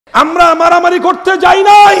আমরা মারামারি করতে যাই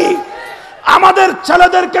নাই, আমাদের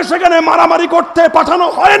ছেলেদেরকে সেখানে মারামারি করতে পাঠানো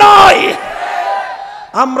হয় নাই।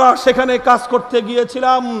 আমরা সেখানে কাজ করতে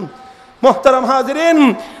গিয়েছিলাম মুহতারাম হাজিরিন।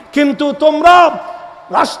 কিন্তু তোমরা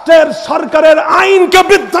রাষ্ট্রের সরকারের আইনকে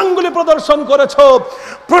বৃদ্ধাঙ্গুলি প্রদর্শন করেছো।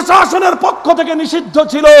 প্রশাসনের পক্ষ থেকে নিষিদ্ধ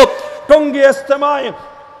ছিল টঙ্গী ইজতেমায়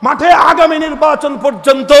মাঠে আগামী নির্বাচন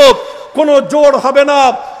পর্যন্ত কোনো জোর হবে না,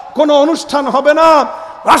 কোনো অনুষ্ঠান হবে না।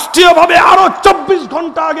 রাষ্ট্রীয়ভাবে আরো 24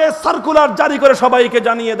 ঘন্টা আগে সার্কুলার জারি করে সবাইকে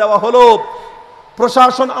জানিয়ে দেওয়া হলো।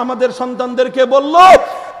 প্রশাসন আমাদের সন্তানদেরকে বলল,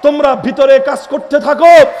 তোমরা ভিতরে কাজ করতে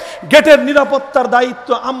থাকো, গেটের নিরাপত্তার দায়িত্ব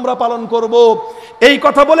আমরা পালন করব। এই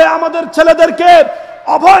কথা বলে আমাদের ছেলেদেরকে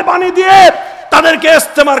অভয় বাণী দিয়ে তাদেরকে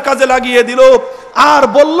ইজতেমার কাজে লাগিয়ে দিল। আর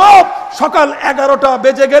বলল সকাল 11টা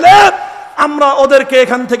বেজে গেলে আমরা ওদেরকে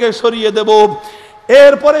এখান থেকে সরিয়ে দেব।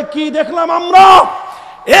 এরপরে কি দেখলাম আমরা?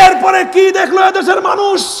 এরপরে কি দেখলো এদেশের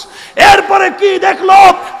মানুষ? এরপরে কি দেখলো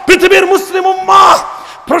পৃথিবীর মুসলিম উম্মাহ?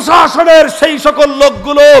 প্রশাসনের সেই সকল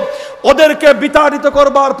লোকগুলো ওদেরকে বিতাড়িত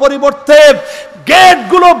করবার পরিবর্তে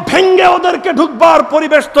গেটগুলো ভেঙে ওদেরকে ঢুকবার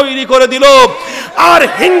পরিবেশ তৈরি করে দিল। আর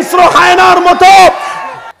হিংস্র হায়নার মতো।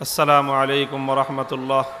 আসসালামু আলাইকুম ওয়া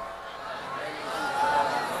রাহমাতুল্লাহ।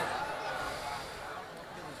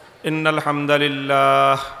 ইন্নাল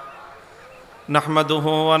হামদালিল্লাহ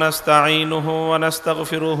নাহমাদুহু ওয়া নাস্তাঈনুহু ওয়া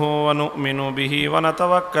নাস্তাগফিরুহু ওয়া নু'মিনু বিহি ওয়া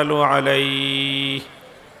নাতাওয়াক্কালু আলাইহি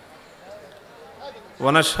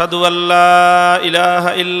ওয়া নাশহাদু আল লা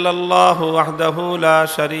ইলাহা ইল্লাল্লাহু ওয়াহদাহু লা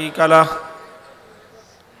শারীকা লাহু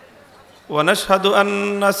ওয়া নাশহাদু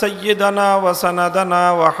আন্না সাইয়্যিদানা ওয়া সানাদানা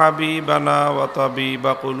ওয়া হাবিবানা ওয়া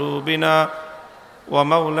তাবিবা কুলুবিনা ওয়া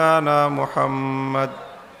মাওলানা মুহাম্মদ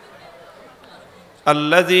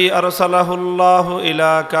الذي أرسله الله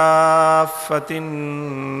إلى كافة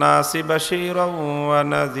الناس بشيرا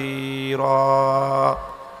ونذيرا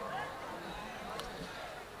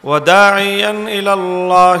وداعيا إلى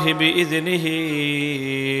الله بإذنه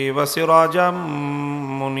وسراجا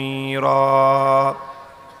منيرا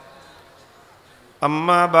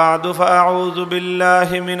أما بعد فأعوذ بالله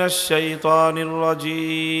من الشيطان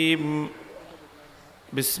الرجيم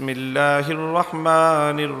بسم الله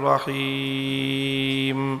الرحمن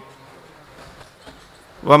الرحيم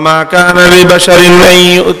وما كان لبشر أن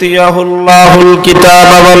يؤتيه الله الكتاب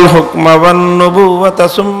والحكم والنبوة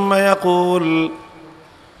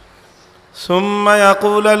ثم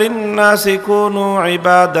يقول للناس كونوا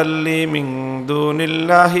عبادا لي من دون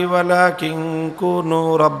الله ولكن كونوا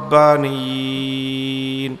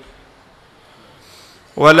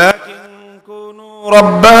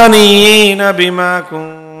ربانيين بما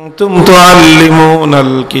كنتم تعلمون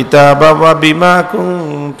الكتاب وبما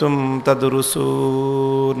كنتم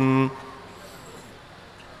تدرسون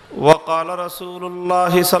وقال رسول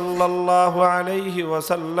الله صلى الله عليه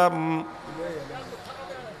وسلم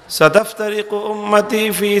ستفترق أمتي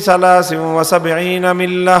في 73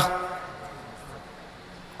 ملة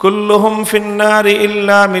كلهم في النار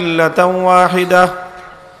إلا ملة واحدة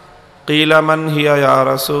قيل من هي يا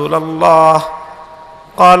رسول الله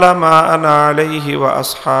قال ما أنا عليه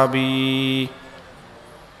وأصحابي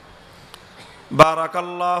بارك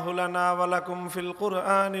الله لنا ولكم في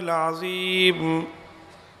القرآن العظيم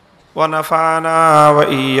ونفعنا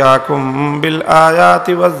وإياكم بالآيات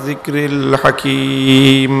والذكر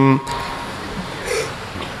الحكيم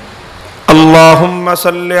اللهم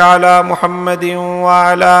صل على محمد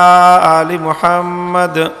وعلى آل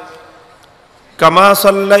محمد كما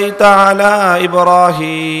صليت على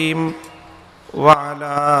إبراهيم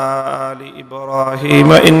وعلى آل إبراهيم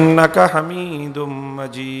إنك حميد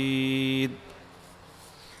مجيد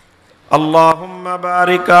اللهم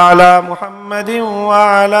بارك على محمد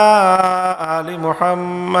وعلى آل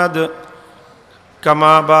محمد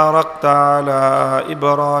كما باركت على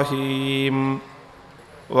إبراهيم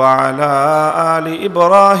وعلى آل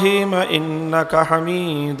إبراهيم إنك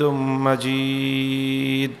حميد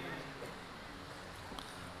مجيد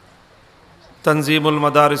তানজিমুল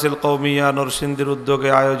মাদারিসিল কওমিয়া নরসিংদীর উদ্যোগে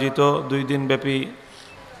আয়োজিত 2 দিনব্যাপী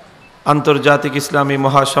আন্তর্জাতিক ইসলামী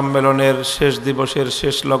মহাসম্মেলনের শেষ দিবসের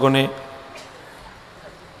শেষ লগনে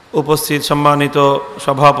উপস্থিত সম্মানিত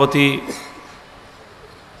সভাপতি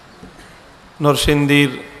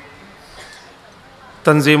নরসিংদীর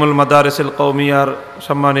তানজিমুল মাদারিসিল কওমিয়ার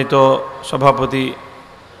সম্মানিত সভাপতি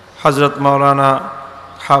হযরত মাওলানা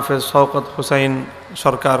হাফেজ শওকত হুসাইন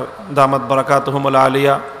সরকার দামাত বারাকাতুহুমুল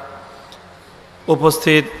আলিয়া,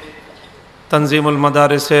 উপস্থিত তানজিমুল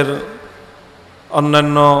মাদারিসের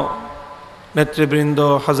অন্যান্য নেতৃবৃন্দ,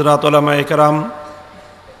 হযরত উলামা ইকরাম,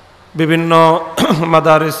 বিভিন্ন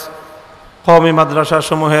মাদারিস কওমি মাদ্রাসা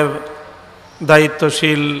সমূহের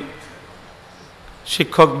দায়িত্বশীল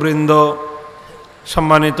শিক্ষকবৃন্দ,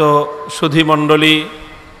 সম্মানিত সুধী মণ্ডলী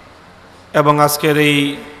এবং আজকের এই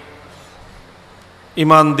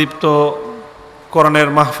ঈমান দীপ্ত কোরআনের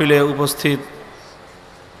মাহফিলে উপস্থিত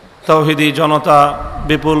তাওহীদি জনতা,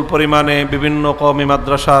 বিপুল পরিমাণে বিভিন্ন কওমি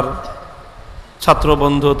মাদ্রাসার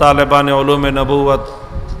ছাত্রবন্ধু, তালেবানে উলুমে নবুওয়াত,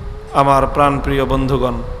 আমার প্রাণপ্রিয়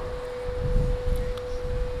বন্ধুগণ,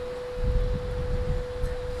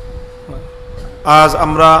 আজ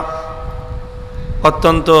আমরা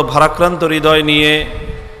অত্যন্ত ভারাক্রান্ত হৃদয় নিয়ে,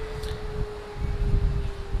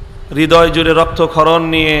 হৃদয় জুড়ে রক্তক্ষরণ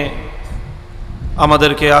নিয়ে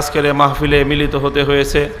আমাদেরকে আজকের মাহফিলে মিলিত হতে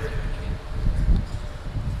হয়েছে।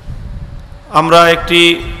 আমরা একটি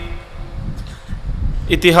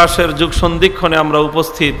ইতিহাসের যুগ সন্ধিক্ষণে আমরা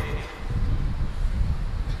উপস্থিত।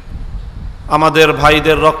 আমাদের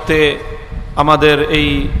ভাইদের রক্তে আমাদের এই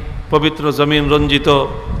পবিত্র জমিন রঞ্জিত,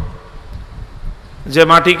 যে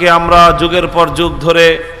মাটিকে আমরা যুগের পর যুগ ধরে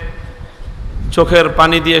চোখের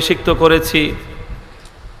পানি দিয়ে সিক্ত করেছি,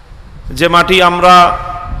 যে মাটি আমরা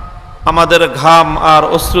আমাদের ঘাম আর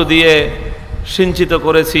অশ্রু দিয়ে সিঞ্চিত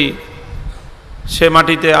করেছি, সে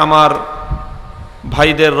মাটিতে আমার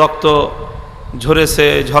ভাইদের রক্ত ঝরেছে,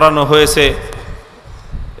 ঝরানো হয়েছে।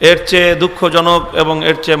 এর চেয়ে দুঃখজনক এবং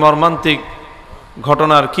এর চেয়ে মর্মান্তিক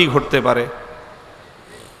ঘটনার কি ঘটতে পারে?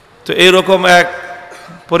 তো এইরকম এক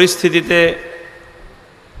পরিস্থিতিতে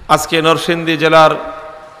আজকে নরসিংদী জেলার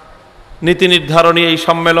নীতি নির্ধারণী এই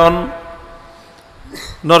সম্মেলন,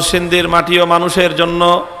 নরসিংদীর মাটি ও মানুষের জন্য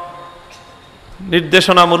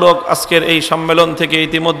নির্দেশনামূলক আজকের এই সম্মেলন থেকে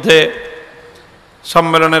ইতিমধ্যে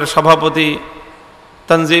সম্মেলনের সভাপতি,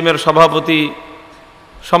 তানজিমের সভাপতি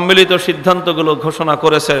সম্মিলিত সিদ্ধান্তগুলো ঘোষণা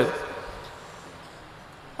করেছে।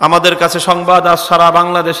 আমাদের কাছে সংবাদ, আজ সারা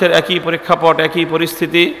বাংলাদেশের একই প্রেক্ষাপট, একই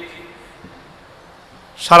পরিস্থিতি।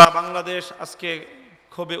 সারা বাংলাদেশ আজকে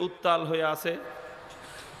ক্ষোভে উত্তাল হয়ে আছে।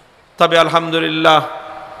 তবে আলহামদুলিল্লাহ,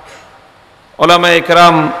 ওলামায়ে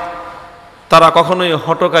কেরাম তারা কখনোই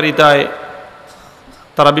হঠকারিতায়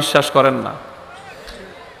তারা বিশ্বাস করেন না।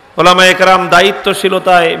 ওলামায়ে কেরাম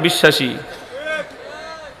দায়িত্বশীলতায় বিশ্বাসী,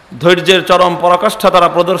 ধৈর্যের চরম পরাকাষ্ঠা তারা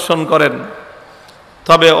প্রদর্শন করেন।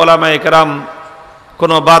 তবে ওলামায়ে কেরাম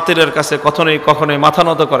কোনো বাতিলের কাছে কখনোই মাথা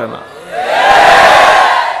নত করে না।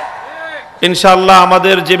 ইনশাআল্লাহ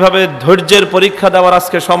আমাদের যেভাবে ধৈর্যের পরীক্ষা দেওয়ার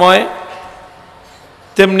আজকে সময়,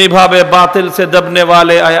 তেমনি ভাবে বাতিল সে দবনে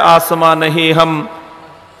वाले आए आसमां नहीं हम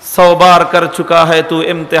 100 बार कर चुका है तू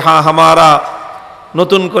इम्तिहान हमारा,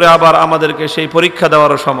 নতুন করে আবার আমাদেরকে সেই পরীক্ষা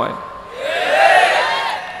দেওয়ার সময়।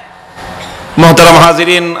 মুহতারাম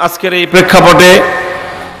হাজিরিন, আজকের এই প্রেক্ষাপটে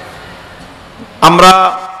আমরা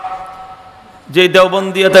যে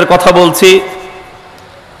দেওবন্দিয়াতের কথা বলছি,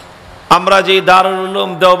 আমরা যে দারুল উলুম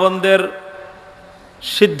দেওবন্দের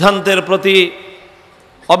সিদ্ধান্তের প্রতি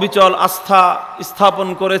অবিচল আস্থা স্থাপন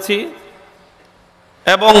করেছি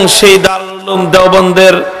এবং সেই দারুল উলুম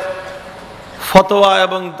দেওবন্দের ফতোয়া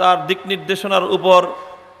এবং তার দিক নির্দেশনার উপর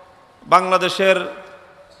বাংলাদেশের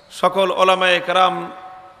সকল ওলামায়ে কেরাম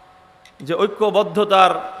যে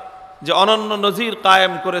ঐক্যবদ্ধতার যে অনন্য নজির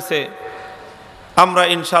কায়েম করেছে, আমরা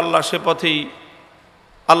ইনশাআল্লাহ সে পথেই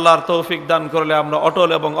আল্লাহর তৌফিক দান করলে আমরা অটল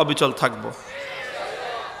এবং অবিচল থাকব।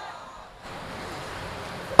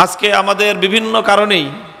 আজকে আমাদের বিভিন্ন কারণেই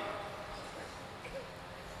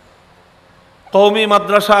কওমি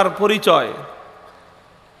মাদ্রাসার পরিচয়,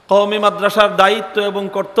 কওমি মাদ্রাসার দায়িত্ব এবং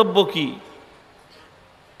কর্তব্য কি,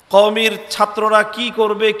 কওমির ছাত্ররা কি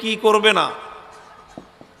করবে কি করবে না,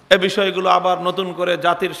 এ বিষয়গুলো আবার নতুন করে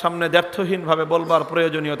জাতির সামনে দ্ব্যর্থহীনভাবে বলবার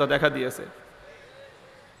প্রয়োজনীয়তা দেখা দিয়েছে।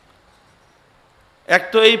 এক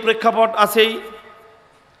তো এই প্রেক্ষাপট আছেই,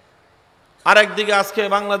 আরেকদিকে আজকে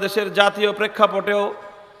বাংলাদেশের জাতীয় প্রেক্ষাপটেও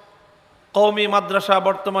কওমি মাদ্রাসা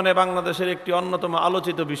বর্তমানে বাংলাদেশের একটি অন্যতম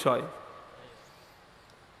আলোচিত বিষয়।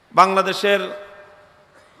 বাংলাদেশের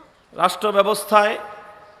রাষ্ট্র ব্যবস্থায়,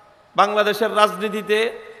 বাংলাদেশের রাজনীতিতে,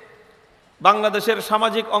 বাংলাদেশের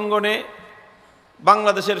সামাজিক অঙ্গনে,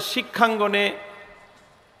 বাংলাদেশের শিক্ষাঙ্গনে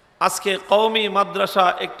আজকে কওমি মাদ্রাসা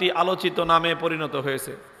একটি আলোচিত নামে পরিণত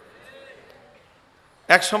হয়েছে।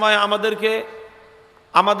 এক সময় আমাদেরকে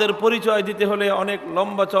আমাদের পরিচয় দিতে হলে অনেক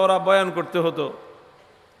লম্বা চওড়া বয়ান করতে হতো,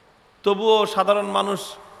 তবুও সাধারণ মানুষ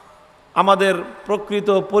আমাদের প্রকৃত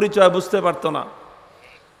পরিচয় বুঝতে পারত না।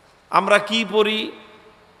 আমরা কি পড়ি,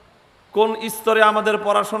 কোন স্তরে আমাদের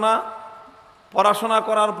পড়াশোনা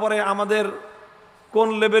করার পরে আমাদের কোন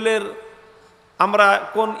লেভেলের, আমরা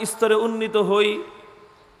কোন স্তরে উন্নীত হই,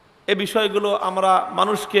 এ বিষয়গুলো আমরা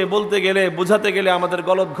মানুষকে বলতে গেলে, বোঝাতে গেলে আমাদের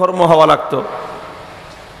গলদঘর্ম হওয়া লাগতো।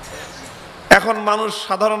 এখন মানুষ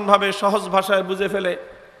সাধারণভাবে সহজ ভাষায় বুঝে ফেলে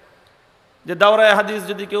যে দাওরায়ে হাদিস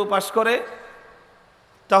যদি কেউ পাশ করে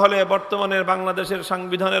তাহলে বর্তমানের বাংলাদেশের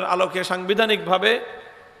সংবিধানের আলোকে সাংবিধানিকভাবে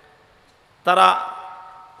তারা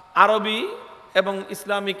আরবি এবং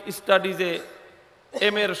ইসলামিক স্টাডিজে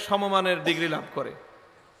এর সমমানের ডিগ্রি লাভ করে।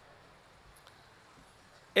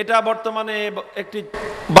 এটা বর্তমানে একটি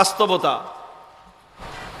বাস্তবতা।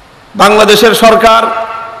 বাংলাদেশের সরকার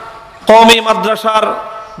কওমি মাদ্রাসার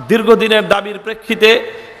দীর্ঘদিনের দাবির প্রেক্ষিতে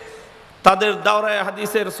তাদের দাওরায়ে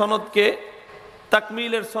হাদিসের সনদকে,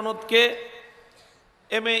 তাকমিলের সনদকে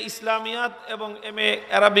এমএ ইসলামিয়াত এবং এমএ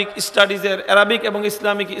আরবিক এবং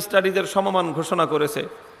ইসলামিক স্টাডিজের সমমান ঘোষণা করেছে।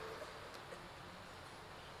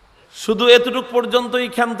 শুধু এতটুক পর্যন্তই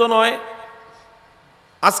ক্ষান্ত নয়,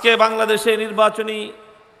 আজকে বাংলাদেশে নির্বাচনী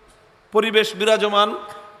পরিবেশ বিরাজমান।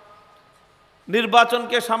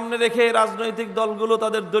 নির্বাচনকে সামনে রেখে রাজনৈতিক দলগুলো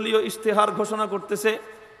তাদের দলীয় ইশতেহার ঘোষণা করতেছে।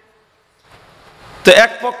 তো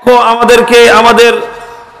এক পক্ষ আমাদেরকে আমাদের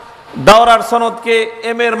দাওরার সনদকে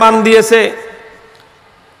এর মান দিয়েছে,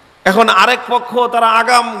 এখন আরেক পক্ষ তারা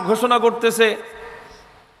আগাম ঘোষণা করতেছে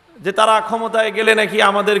যে তারা ক্ষমতায় গেলে নাকি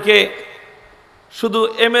আমাদেরকে শুধু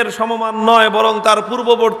এর সমমান নয়, বরং তার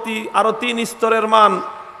পূর্ববর্তী আরো 3 স্তরের মান,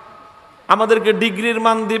 আমাদেরকে ডিগ্রির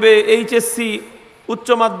মান দিবে, এইচএসসি উচ্চ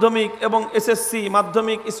মাধ্যমিক এবং এসএসসি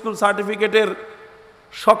মাধ্যমিক স্কুল সার্টিফিকেটের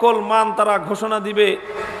সকল মান তারা ঘোষণা দিবে।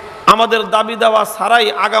 আমাদের দাবি দেওয়া ছাড়াই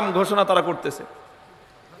আগাম ঘোষণা তারা করতেছে।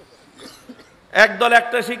 একদল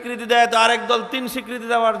একটা স্বীকৃতি দেয়, তো আরেক দল 3 স্বীকৃতি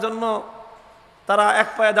দেওয়ার জন্য তারা এক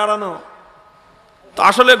পায়ে দাঁড়ানো। তো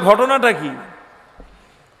আসলে ঘটনাটা কি,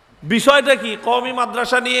 বিষয়টা কি? কওমি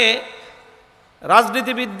মাদ্রাসা নিয়ে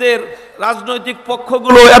রাজনীতিবিদদের, রাজনৈতিক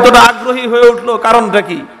পক্ষগুলো এতটা আগ্রহী হয়ে উঠলো, কারণটা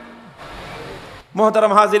কি?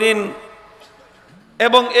 মুহতারাম হাজিরিন,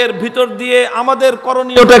 এবং এর ভিতর দিয়ে আমাদের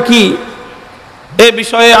করণীয়টা কি, এ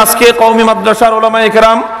বিষয়ে আজকে কওমি মাদ্রাসার উলামায়ে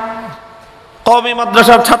কেরাম, কওমি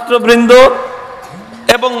মাদ্রাসার ছাত্রবৃন্দ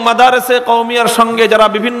এবং মাদারেসে কওমিয়ার সঙ্গে যারা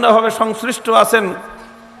বিভিন্নভাবে সংশ্লিষ্ট আছেন,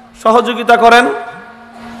 সহযোগিতা করেন,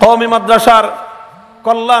 কওমি মাদ্রাসার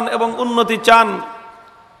কল্যাণ এবং উন্নতি চান,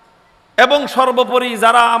 এবং সর্বোপরি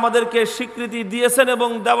যারা আমাদেরকে স্বীকৃতি দিয়েছেন এবং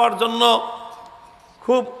দেওয়ার জন্য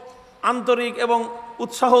খুব আন্তরিক এবং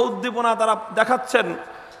উৎসাহ উদ্দীপনা তারা দেখাচ্ছেন,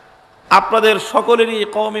 আপনাদের সকলেরই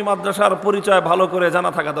কওমি মাদ্রাসার পরিচয় ভালো করে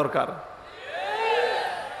জানা থাকা দরকার।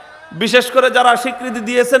 বিশেষ করে যারা স্বীকৃতি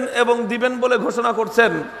দিয়েছেন এবং দিবেন বলে ঘোষণা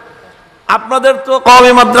করছেন, আপনাদের তো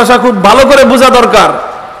কওমি মাদ্রাসা খুব ভালো করে বোঝা দরকার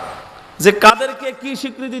যে কাদেরকে কি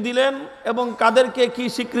স্বীকৃতি দিলেন এবং কাদেরকে কি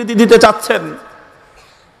স্বীকৃতি দিতে চাচ্ছেন।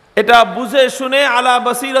 এটা বুঝে শুনে আলা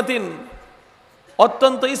বাসিরাতিন,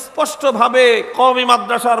 অত্যন্ত স্পষ্টভাবে কওমি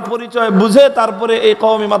মাদ্রাসার পরিচয় বুঝে তারপরে এই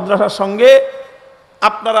কওমি মাদ্রাসার সঙ্গে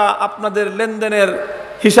আপনারা আপনাদের লেনদেনের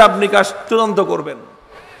হিসাব নিকাশ চূড়ান্ত করবেন।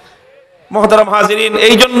 মুহতারাম হাজিরিন,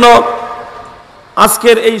 এই জন্য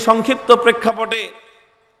আজকের এই সংক্ষিপ্ত প্রেক্ষাপটে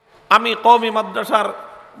আমি কওমি মাদ্রাসার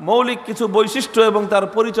মৌলিক কিছু বৈশিষ্ট্য এবং তার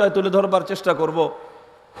পরিচয় তুলে ধরবার চেষ্টা করব।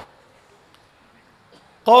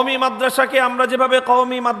 কওমি মাদ্রাসাকে আমরা যেভাবে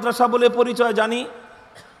কওমি মাদ্রাসা বলে পরিচয় জানি,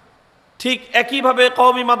 ঠিক একইভাবে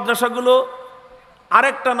কওমি মাদ্রাসাগুলো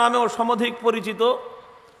আরেকটা নামেও সমধিক পরিচিত,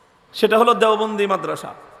 সেটা হলো দেওবন্দি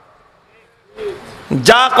মাদ্রাসা।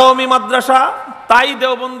 যা কওমি মাদ্রাসা তাই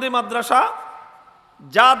দেওবন্দি মাদ্রাসা,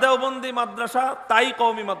 যা দেওবন্দি মাদ্রাসা তাই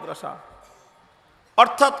কওমি মাদ্রাসা।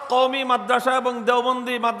 অর্থাৎ কওমি মাদ্রাসা এবং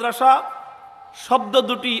দেওবন্দি মাদ্রাসা শব্দ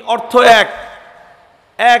দুটি অর্থ এক,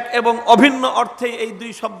 এক এবং অভিন্ন অর্থে এই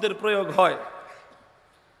দুই শব্দের প্রয়োগ হয়।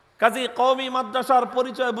 কাজেই কওমি মাদ্রাসার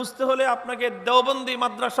পরিচয় বুঝতে হলে আপনাকে দেওবন্দি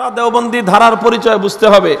মাদ্রাসা, দেওবন্দি ধারার পরিচয় বুঝতে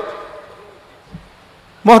হবে।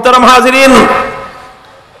 মুহতারাম হাজিরিন,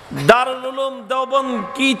 দারুল উলুম দেওবন্দ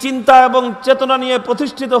কি চিন্তা এবং চেতনা নিয়ে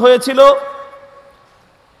প্রতিষ্ঠিত হয়েছিল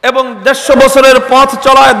এবং 150 বছরের পথ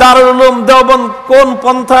চলায় দারুল উলুম দেওবন্দ কোন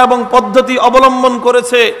পন্থা এবং পদ্ধতি অবলম্বন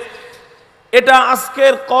করেছে, এটা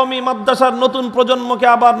আজকের কওমি মাদ্রাসার নতুন প্রজন্মকে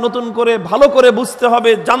আবার নতুন করে ভালো করে বুঝতে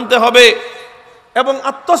হবে, জানতে হবে এবং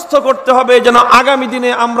আত্মস্থ করতে হবে, যেন আগামী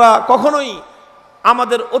দিনে আমরা কখনোই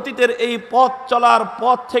আমাদের অতীতের এই পথ চলার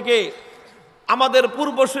পথ থেকে, আমাদের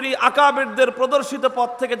পূর্বসূরি আকাবেরদের প্রদর্শিত পথ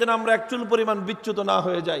থেকে যেন আমরা এক চুল পরিমাণ বিচ্যুত না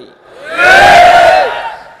হয়ে যাই।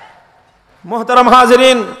 মুহতারাম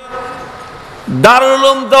হাজিরিন, দারুল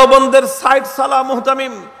উলুম দেওবন্দের 60 সালা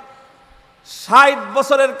মুহতামিম, 60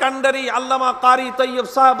 বছরের কান্ডারি আল্লামা কারি তৈয়ব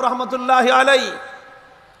সাহেব রহমতুল্লাহ আলাই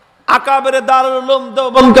আকাবের দারুল উলুম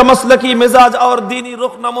দেওবন্দ কা মাসলাকি মিজাজ और दीनी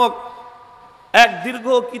रुख নামক এক দীর্ঘ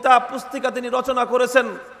কিতাব পুস্তিকা তিনি রচনা করেছেন,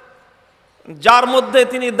 যার মধ্যে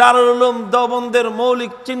তিনি দারুল উলুম দেওবন্দের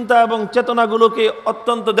মৌলিক চিন্তা এবং চেতনাগুলোকে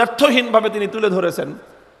অত্যন্ত দ্ব্যর্থহীনভাবে তিনি তুলে ধরেছেন।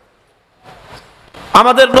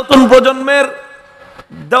 আমাদের নতুন প্রজন্মের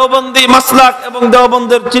দেওবন্দি মাসলাক এবং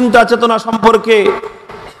দেওবন্দের চিন্তা চেতনা সম্পর্কে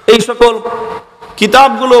এই সকল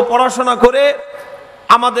কিতাবগুলো পড়াশোনা করে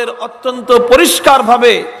আমাদের অত্যন্ত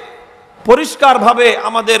পরিষ্কারভাবে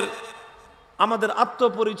আমাদের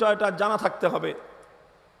আত্মপরিচয়টা জানা থাকতে হবে।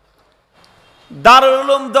 দারুল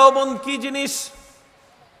উলুম দেওবন্দ কি জিনিস?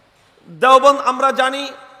 দেওবন্দ আমরা জানি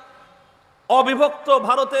অবিভক্ত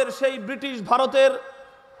ভারতের, সেই ব্রিটিশ ভারতের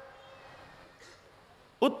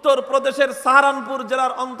উত্তর প্রদেশের সাহারানপুর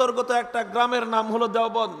জেলার অন্তর্গত একটা গ্রামের নাম হলো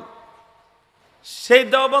দেওবন্দ। সেই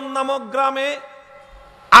দেওবন্দ নামক গ্রামে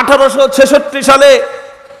 1866 সালে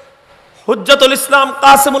হুজ্জাতুল ইসলাম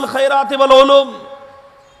কাসিমুল খায়রাত ওয়াল উলুম,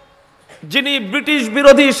 যিনি ব্রিটিশ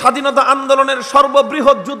বিরোধী স্বাধীনতা আন্দোলনের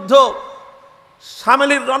সর্ববৃহৎ যুদ্ধ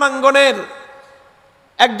শামেলির রণাঙ্গনের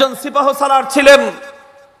একজন সিপাহসালার ছিলেন,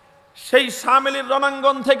 সেই শামেলির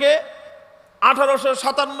রণাঙ্গন থেকে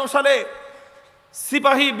 1857 সালে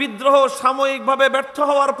সিপাহী বিদ্রোহ সাময়িকভাবে ব্যর্থ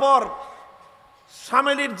হওয়ার পর,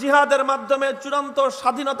 শামেলির জিহাদের মাধ্যমে চূড়ান্ত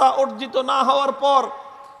স্বাধীনতা অর্জিত না হওয়ার পর,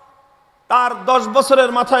 তার 10 বছরের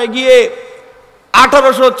মাথায় গিয়ে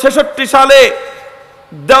 1866 সালে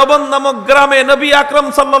দেওবন্দ নামক গ্রামে নবী আকরাম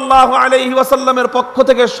সাল্লাল্লাহু আলাইহি ওয়াসাল্লামের পক্ষ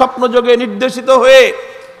থেকে স্বপ্নযোগে নির্দেশিত হয়ে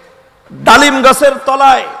ডালিম গাছের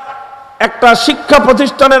তলায় একটা শিক্ষা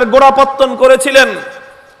প্রতিষ্ঠানের গোড়াপত্তন করেছিলেন,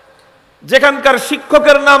 যেখানকার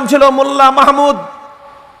শিক্ষকের নাম ছিল মোল্লা মাহমুদ,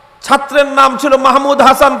 ছাত্রের নাম ছিল মাহমুদ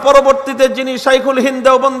হাসান। পরবর্তীতে যিনি শাইখুল হিন্দ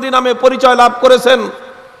দেওবন্দি নামে পরিচয় লাভ করেছেন,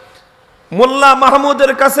 মোল্লা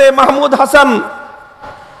মাহমুদের কাছে মাহমুদ হাসান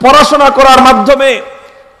পড়াশোনা করার মাধ্যমে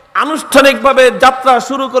আনুষ্ঠানিকভাবে যাত্রা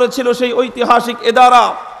শুরু করেছিল সেই ঐতিহাসিক এদারা,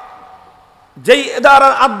 যেই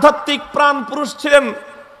এদারার আধ্যাত্মিক প্রাণ পুরুষ ছিলেন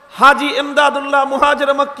হাজী ইমদাদুল্লাহ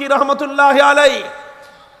মুহাজির মক্কি রহমতুল্লাহি আলাইহি।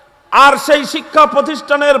 আর সেই শিক্ষা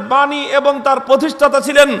প্রতিষ্ঠানের বাণী এবং তার প্রতিষ্ঠাতা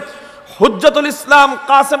ছিলেন হুজ্জাতুল ইসলাম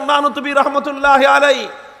কাসেম নানুতুবি রহমতুল্লাহি আলাইহি,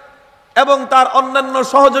 এবং তার অন্যান্য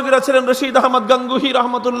সহযোগীরা ছিলেন রশিদ আহমদ গঙ্গুহি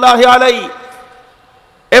রহমতুল্লাহি আলাইহি।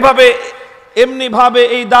 এমনিভাবে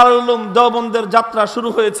এই দারুল উলুম দেওবন্দের যাত্রা শুরু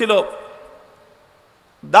হয়েছিল।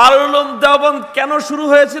 দারুল উলুম দেওবন্দ কেন শুরু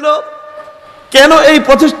হয়েছিল, কেন এই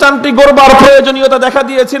প্রতিষ্ঠানটি গড়বার প্রয়োজনীয়তা দেখা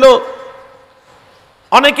দিয়েছিল?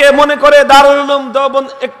 অনেকে মনে করে দারুল উলুম দেওবন্দ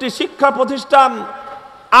একটি শিক্ষা প্রতিষ্ঠান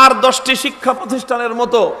আর 10টি শিক্ষা প্রতিষ্ঠানের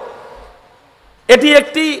মতো। এটি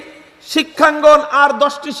একটি শিক্ষাঙ্গন আর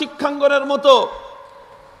 10টি শিক্ষাঙ্গনের মতো।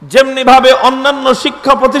 যেমনি ভাবে অন্যান্য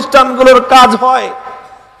শিক্ষা প্রতিষ্ঠানগুলোর কাজ হয়,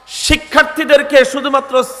 শিক্ষার্থীদেরকে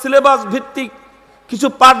শুধুমাত্র সিলেবাস ভিত্তিক কিছু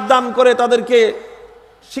পাঠদান করে তাদেরকে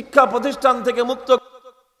শিক্ষা প্রতিষ্ঠান থেকে মুক্ত।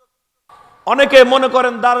 অনেকে মনে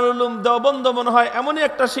করেন দারুল উলুম দেওবন্দ মনে হয় এমনই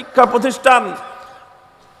একটা শিক্ষা প্রতিষ্ঠান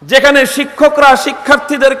যেখানে শিক্ষকরা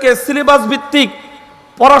শিক্ষার্থীদেরকে সিলেবাস ভিত্তিক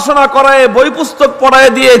পড়াশোনা করায়, বই পুস্তক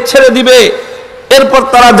পড়ায় দিয়ে ছেড়ে দিবে, এরপর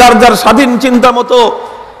তারা যার যার স্বাধীন চিন্তা মতো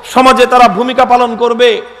সমাজে তারা ভূমিকা পালন করবে।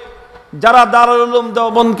 যারা দারুল উলুম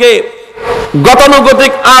দেওবন্দকে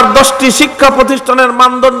গতানুগতিক আর 10টি শিক্ষা প্রতিষ্ঠানের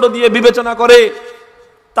মানদণ্ড দিয়ে বিবেচনা করে,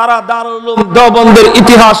 তারা দারুল উলুম দেওবন্দের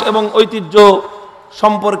ইতিহাস এবং ঐতিহ্য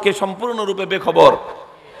সম্পর্কে সম্পূর্ণরূপে বেখবর।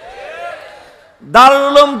 দারুল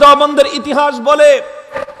উলুম দেওবন্দের ইতিহাস বলে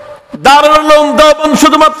দারুল উলুম দেওবন্দ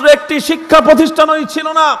শুধুমাত্র একটি শিক্ষা প্রতিষ্ঠানই ছিল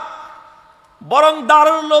না, বরং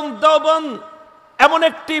দারুল উলুম দেওবন্দ এমন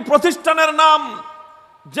একটি প্রতিষ্ঠানের নাম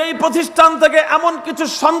যেই প্রতিষ্ঠান থেকে এমন কিছু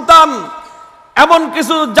সন্তান, এমন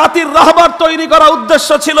কিছু জাতির রাহবার তৈরি করা উদ্দেশ্য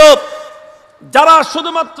ছিল, যারা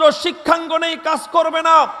শুধুমাত্র শিক্ষাঙ্গনেই কাজ করবে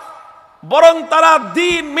না, বরং তারা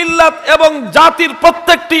দ্বীন, মিল্লাত এবং জাতির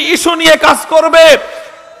প্রত্যেকটি ইস্যু নিয়ে কাজ করবে।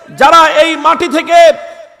 যারা এই মাটি থেকে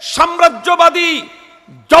সাম্রাজ্যবাদী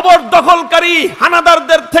জবরদখলকারী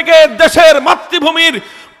হানাদারদের থেকে দেশের মাতৃভূমির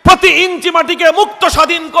প্রতি ইঞ্চি মাটিকে মুক্ত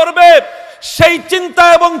স্বাধীন করবে, সেই চিন্তা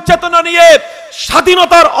এবং চেতনা নিয়ে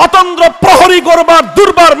স্বাধীনতার অতন্দ্র প্রহরী গড়বার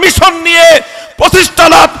দুর্বার মিশন নিয়ে প্রতিষ্ঠা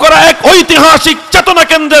লাভ করা এক ঐতিহাসিক চেতনা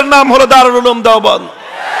কেন্দ্রের নাম হলো দারুল উলুম দেওবন্দ।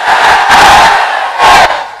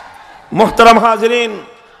 মুহতারাম হাজিরিন,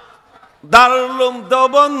 দারুল উলুম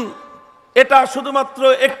দেওবন্দ এটা শুধুমাত্র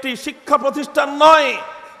একটি শিক্ষা প্রতিষ্ঠান নয়।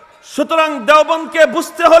 সুতরাং দেওবন্দকে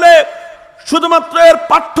বুঝতে হলে শুধুমাত্র এর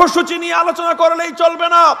পাঠ্যসূচি নিয়ে আলোচনা করলেই চলবে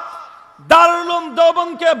না। দারুল উলুম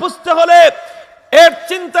দেওবন্দকে বুঝতে হলে এর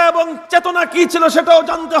চিন্তা এবং চেতনা কি ছিল সেটাও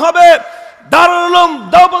জানতে হবে। দারুল উলুম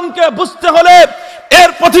দেওবন্দকে বুঝতে হলে এর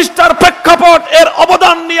প্রতিষ্ঠার প্রেক্ষাপট, এর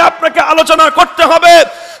অবদান নিয়ে আপনাকে আলোচনা করতে হবে।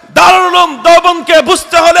 দারুল উলুম দেওবন্দকে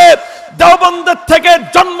বুঝতে হলে দেওবন্দের থেকে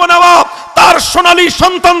জন্ম নেওয়া তার সোনালী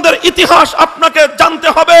সন্তানদের ইতিহাস আপনাকে জানতে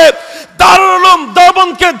হবে। দারুল উলুম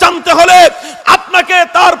দেওবন্দকে জানতে হলে আপনাকে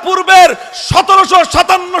তার পূর্বের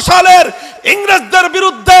 1757 সালের ইংরেজদের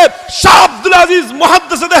বিরুদ্ধে শাহ আব্দুল আজিজ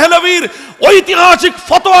মুহাদ্দিস দেহলভির ঐতিহাসিক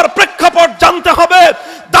ফতোয়ার প্রেক্ষাপট জানতে হবে।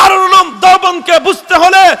 দারুল উলুম দেওবন্দকে বুঝতে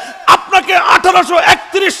হলে আপনাকে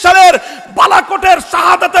 1831 সালের বালাকোটের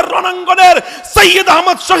শাহাদাতের রণাঙ্গনের সৈয়দ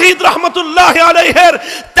আহমদ শহীদ রহমতুল্লাহ আলাইহির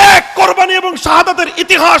ত্যাগ, কোরবানি এবং শাহাদাতের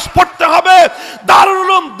ইতিহাস পড়তে হবে। দারুল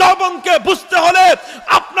উলুম দেওবন্দকে বুঝতে হলে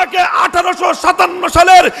আপনাকে 1857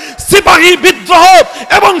 সালের সিপাহী বিদ্রোহ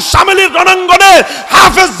এবং শামিলির রণাঙ্গনে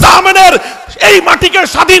হাফেজ জামানের এই মাটিকে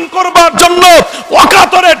স্বাধীন করবার জন্য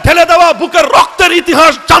ওয়াকাতরে ঢেলে দেওয়া বুকের রক্তের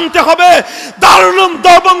ইতিহাস জানতে হবে। দারুল উলুম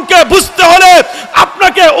দেওবন্দকে বুঝতে হলে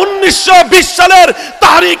আপনাকে 1920 সালের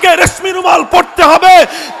তাহরিকে রেশমি রুমাল পড়তে হবে।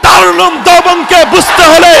 দারুল উলুম দেওবন্দকে বুঝতে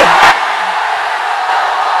হলে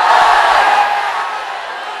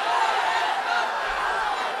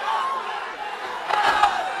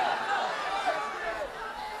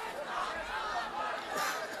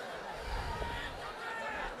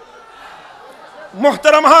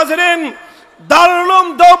মুহতারাম হাজিরিন, দারুল উলুম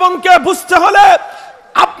দেওবন্দকে বুঝতে হলে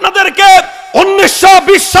আপনাদেরকে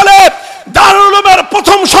 1920 সালে দারুল উলুমের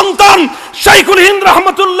প্রথম সন্তান শাইখুল হিন্দ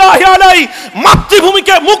রহমতুল্লাহ আলাইহি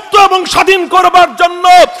মাতৃভূমিকে মুক্ত এবং স্বাধীন করবার জন্য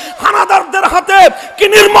হানাদারদের হাতে কি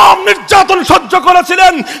নির্মম নির্যাতন সহ্য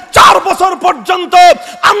করেছিলেন। 4 বছর পর্যন্ত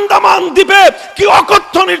আন্দামান দ্বীপে কি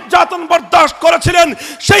অকথ্য নির্যাতন বরদাস্ত করেছিলেন,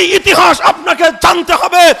 সেই ইতিহাস আপনাকে জানতে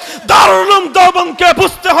হবে। দারুল উলুম দেওবন্দকে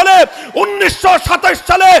বুঝতে হলে 1927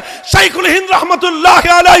 সালে শাইখুল হিন্দ রহমতুল্লাহ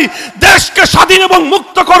আলাইহি দেশকে স্বাধীন এবং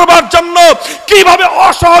মুক্ত করবার জন্য কিভাবে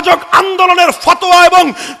অসহযোগ আন্দোলনের ফতোয়া এবং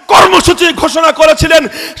কর্মসূচি ঘোষণা করেছিলেন,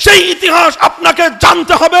 সেই ইতিহাস আপনাকে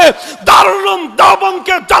জানতে হবে। দারুল উলুম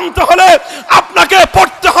দেওবন্দকে জানতে হলে আপনাকে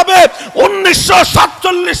পড়তে হবে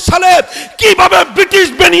 1947 সালে কিভাবে ব্রিটিশ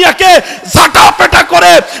বেনিয়াকে ঝাঁটাপেটা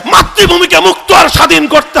করে মাতৃভূমিকে মুক্ত আর স্বাধীন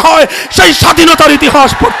করতে হয়, সেই স্বাধীনতার ইতিহাস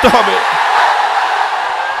পড়তে হবে।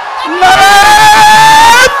 নারে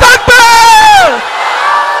তাকবীর,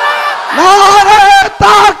 নারে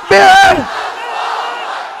তাকবীর,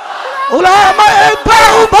 উলামায়ে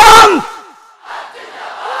দেওবন্দ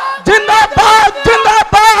জিন্দাবাদ,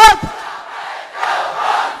 জিন্দাবাদ,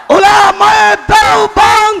 উলামায়ে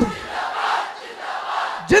দেওবন্দ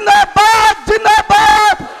জিন্দাবাদ,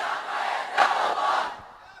 জিন্দাবাদ।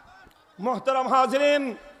 মুহতারাম হাজিরিন,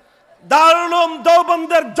 দারুল উলুম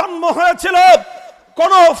দেওবন্দের জন্ম হয়েছিল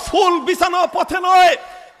কোন ফুল বিছানো পথে নয়।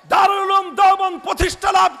 দারুল উলুম দেওবন্দ প্রতিষ্ঠা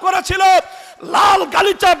লাভ করেছিল লাল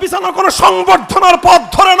গালিচা বিছানো কোন সংবর্ধনার পথ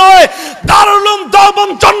ধরে নয়। দারুল উলুম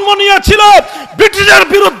দেওবন্দ জন্ম নিয়েছিল ব্রিটিশের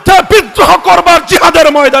বিরুদ্ধে বিদ্রোহ করবার জিহাদের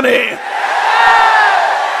ময়দানে,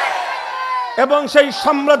 এবং সেই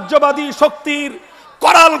সাম্রাজ্যবাদী শক্তির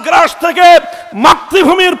করাল গ্রাস থেকে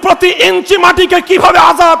মাতৃভূমির প্রতি ইঞ্চি মাটিকে কিভাবে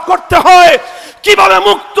আজাদ করতে হয়, কিভাবে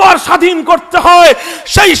মুক্ত আর স্বাধীন করতে হয়,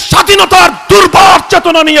 সেই স্বাধীনতার দুর্বার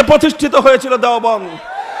চেতনা নিয়ে প্রতিষ্ঠিত হয়েছিল দেওবন্দ।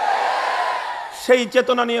 সেই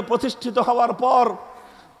চেতনা নিয়ে প্রতিষ্ঠিত হওয়ার পর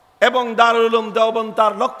এবং দারুল উলুম দেওবন্দ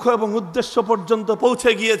তার লক্ষ্য এবং উদ্দেশ্য পর্যন্ত পৌঁছে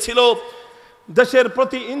গিয়েছিল, দেশের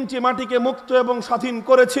প্রতি ইঞ্চি মাটিকে মুক্ত এবং স্বাধীন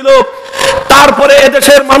করেছিল। তারপরে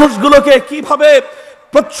এদেশের মানুষগুলোকে কিভাবে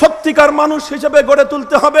সত্যিকার মানুষ হিসেবে গড়ে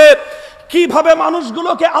তুলতে হবে, কিভাবে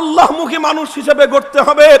মানুষগুলোকে আল্লাহমুখী মানুষ হিসেবে গড়তে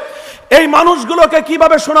হবে, এই মানুষগুলোকে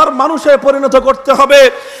কিভাবে সোনার মানুষে পরিণত করতে হবে,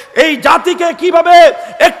 এই জাতিকে কিভাবে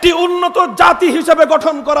একটি উন্নত জাতি হিসেবে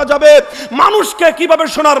গঠন করা যাবে, মানুষকে কিভাবে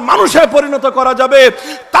সোনার মানুষে পরিণত করা যাবে,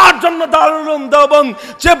 তার জন্য দারুল উলুম দেওবন্দ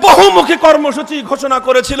যে বহুমুখী কর্মসূচি ঘোষণা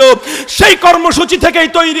করেছিল, সেই কর্মসূচি থেকেই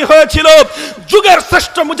তৈরি হয়েছিল যুগের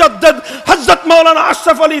শ্রেষ্ঠ মুজাদ্দিদ হযরত মাওলানা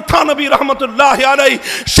আশরাফ আলী থানভী রহমতুল্লাহ আলাইহি।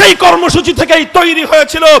 সেই কর্মসূচি থেকেই তৈরি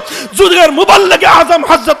হয়েছিল যুগের মুবাল্লিগ আজম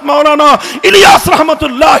হযরত মাওলানা ইলিয়াস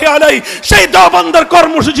রহমতুল্লাহ আলাইহি। সেই দেওবন্দের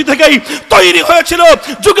কর্মসূচি থেকেই তৈরি হয়েছিল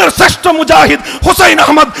যুগের শ্রেষ্ঠ মুজাহিদ হুসাইন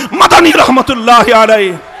আহমদ মাদানী রহমতুল্লাহ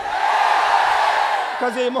আলাইহি।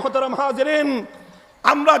 কাজেই মুহতারাম হাজিরিন,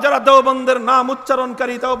 আমরা যারা দেওবন্দের নাম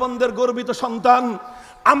উচ্চারণকারী, দেওবন্দের গর্বিত সন্তান,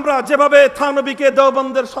 আমরা যেভাবে থানভীকে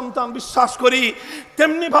দেওবন্দের সন্তান বিশ্বাস করি,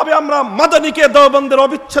 তেমনি ভাবে আমরা মাদানীকে দেওবন্দের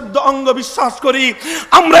অবিচ্ছেদ্য অঙ্গ বিশ্বাস করি।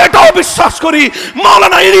 আমরা এটাও বিশ্বাস করি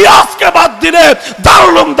মাওলানা ইলিয়াসকে বাদ দিলে দারুল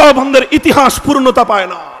উলুম দেওবন্দের ইতিহাস পূর্ণতা পায়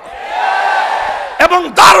না, এবং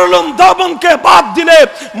দারুল উলুম দেওবন্দকে বাদ দিলে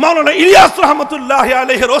মাওলানা ইলিয়াস রহমতুল্লাহ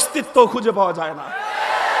আলাইহির অস্তিত্ব খুঁজে পাওয়া যায় না।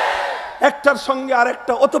 একটার সঙ্গে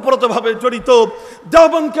আরেকটা ওতপ্রোতভাবে জড়িত।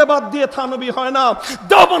 দেওবন্দকে বাদ দিয়ে থানভী হয় না,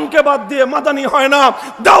 দেওবন্দকে বাদ দিয়ে মাদানী হয় না,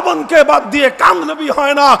 দেওবন্দকে বাদ দিয়ে কান্ধলভী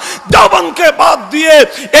হয় না, দেওবন্দকে বাদ দিয়ে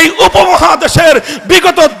এই উপমহাদেশের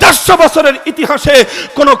বিগত 150 বছরের ইতিহাসে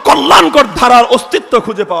কোনো কল্যাণকর ধারার অস্তিত্ব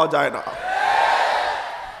খুঁজে পাওয়া যায় না।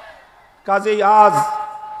 কাজেই আজ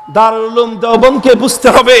দারুল উলুম দেওবন্দকে বুঝতে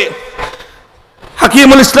হবে।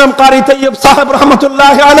 হাকিমুল ইসলাম কারি তৈয়ব সাহেব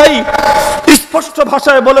রহমতুল্লাহ আলাইহি স্পষ্ট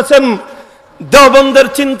ভাষায় বলেছেন, দেওবন্দের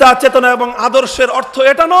চিন্তা চেতনা এবং আদর্শের অর্থ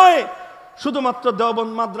এটা নয় শুধুমাত্র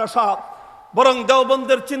দেওবন্দ মাদ্রাসা, বরং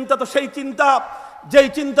দেওবন্দের চিন্তা তো সেই চিন্তা যেই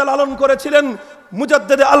চিন্তা লালন করেছিলেন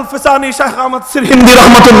মুজাদ্দিদ আল ফিসানি শাইখ আহমদ সিরহিন্দি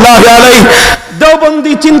রাহমাতুল্লাহি আলাইহি।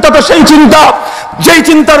 দেওবন্দি চিন্তা তো সেই চিন্তা যেই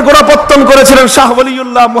চিন্তার গোড়াপত্তন করেছিলেন শাহ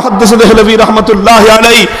ওলিউল্লাহ মুহাদ্দিস দেহলভী রাহমাতুল্লাহি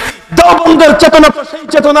আলাইহি। দেওবন্দের চেতনা তো সেই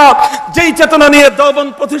চেতনা যেই চেতনা নিয়ে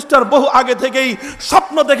দেওবন্দ প্রতিষ্ঠার বহু আগে থেকেই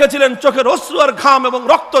স্বপ্ন দেখেছিলেন, চোখের অশ্রু আর ঘাম এবং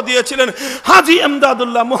রক্ত দিয়েছিলেন হাজী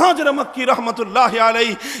এমদাদুল্লাহ মুহাজির মক্কি রাহমাতুল্লাহি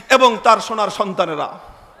আলাইহি এবং তার সোনার সন্তানেরা।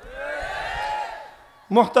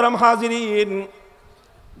 মুহতারাম হাজিরিন,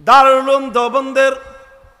 দারুল উলুম দেওবন্দের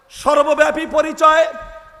সর্বব্যাপী পরিচয়,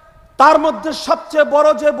 তার মধ্যে সবচেয়ে বড়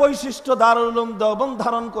যে বৈশিষ্ট্য দারুল উলুম দেওবন্দ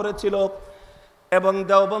ধারণ করেছিল এবং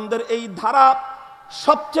দেওবন্দের এই ধারা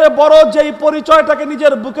সবচেয়ে বড় যেই পরিচয়টাকে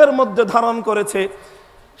নিজের বুকের মধ্যে ধারণ করেছে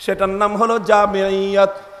সেটার নাম হলো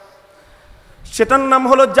জামিয়াত। সেটার নাম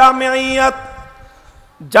হলো জামিয়াত।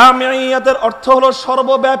 জামিয়াতের অর্থ হলো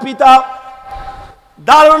সর্বব্যাপিতা।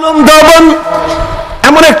 দারুল উলুম দেওবন্দ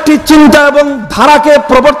এমন একটি চিন্তা এবং ধারাকে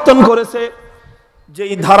প্রবর্তন করেছে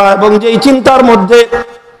যেই ধারা এবং যেই চিন্তার মধ্যে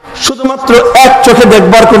শুধুমাত্র এক চোখে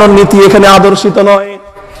দেখবার কোন নীতি এখানে আদর্শিত নয়।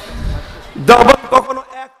 দেওবন্দ কখনো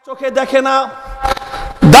এক চোখে দেখে না,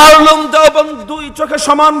 দারুল উলুম দেওবন্দ দুই চোখে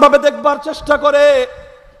সমানভাবে দেখবার চেষ্টা করে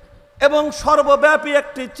এবং সর্বব্যাপী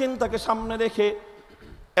একটি চিন্তাকে সামনে রেখে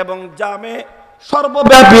এবং জামে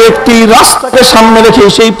সর্বব্যাপী একটি রাস্তাকে সামনে রেখে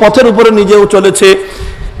সেই পথের উপরে নিজেও চলেছে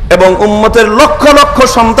এবং উম্মতের লক্ষ লক্ষ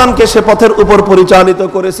সন্তানকে সে পথের উপর পরিচালিত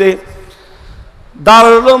করেছে।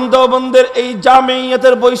 দারুল উলুম দেওবন্দের এই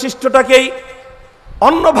জামিয়াতের বৈশিষ্ট্যটাকেই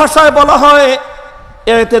অন্য ভাষায় বলা হয়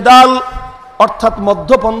ইতিদাল, অর্থাৎ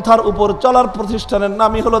মধ্যপন্থার উপর চলার প্রতিষ্ঠানের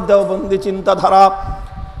নামই হলো দেওবন্দি চিন্তাধারা।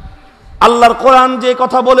 আল্লাহর কোরআন যে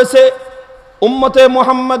কথা বলেছে উম্মতে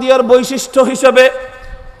মুহাম্মাদিয়ার বৈশিষ্ট্য হিসেবে,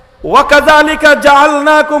 ওয়াকাযালিকা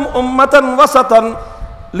জাআলনাকুম উম্মাতান ওয়াসাতান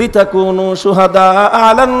লিতাকুনু শুহাদা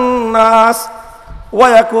আলান নাস ওয়া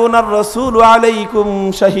ইয়াকুনার রাসূলু আলাইকুম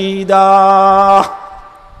শাহীদা।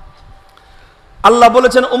 আল্লাহ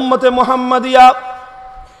বলেছেন উম্মতে মুহাম্মাদিয়া,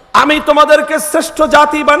 আমি তোমাদেরকে শ্রেষ্ঠ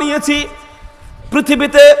জাতি বানিয়েছি।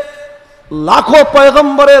 পৃথিবীতে লাখো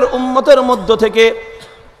পয়গম্বরের উম্মতের মধ্য থেকে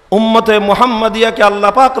উম্মতে মুহাম্মাদিয়াকে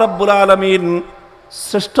আল্লাহ পাক রব্বুল আলামিন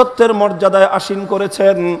শ্রেষ্ঠত্বের মর্যাদায় আসীন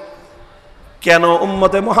করেছেন। কেন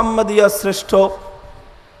উম্মতে মুহাম্মাদিয়া শ্রেষ্ঠ?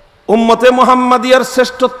 উম্মতে মুহাম্মাদিয়ার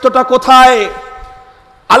শ্রেষ্ঠত্বটা কোথায়?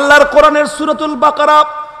 আল্লাহর কোরআনের সূরাতুল বাকারা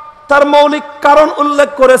তার মৌলিক কারণ উল্লেখ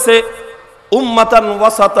করেছে উম্মাতান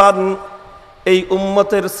ওয়াসাতান। এই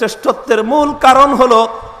উম্মতের শ্রেষ্ঠত্বের মূল কারণ হলো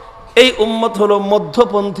এই উম্মত হলো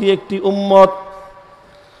মধ্যপন্থী একটি উম্মত।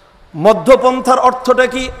 মধ্যপন্থার অর্থটা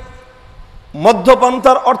কি?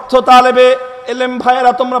 মধ্যপন্থার অর্থ তালেবে এলেম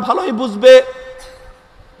ভাইয়েরা তোমরা ভালোই বুঝবে।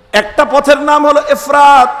 একটা পথের নাম হলো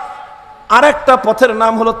ইফরাত, আর একটা পথের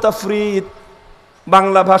নাম হলো তাফরিদ।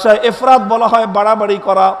 বাংলা ভাষায় ইফরাত বলা হয় বাড়াবাড়ি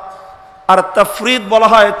করা, আর তাফরিদ বলা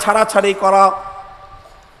হয় ছাড়াছাড়ি করা।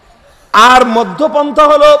 আর মধ্যপন্থা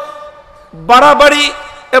হলো বাড়াবাড়ি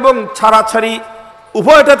এবং ছাড়াছাড়ি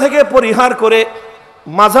উভয়টা থেকে পরিহার করে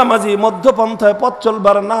মাঝামাঝি মধ্যপন্থায় পথ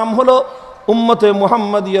চলবার নাম হলো উম্মতে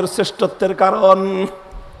মুহাম্মাদিয়ার শ্রেষ্ঠত্বের কারণ।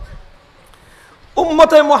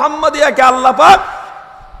 উম্মতে মুহাম্মাদিয়াকে আল্লাহ পাক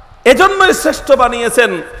এজন্যই শ্রেষ্ঠ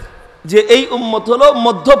বানিয়েছেন যে এই উম্মত হলো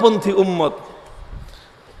মধ্যপন্থী উম্মত।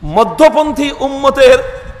 মধ্যপন্থী উম্মতের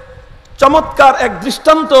চমৎকার এক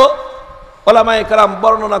দৃষ্টান্ত ওলামায়ে কেরাম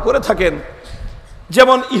বর্ণনা করে থাকেন।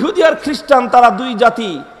 যেমন ইহুদি আর খ্রিস্টান, তারা দুই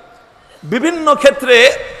জাতি, বিভিন্ন ক্ষেত্রে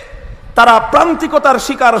তারা প্রান্তিকতার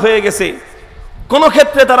শিকার হয়ে গেছে। কোন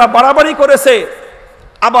ক্ষেত্রে তারা বাড়াবাড়ি করেছে,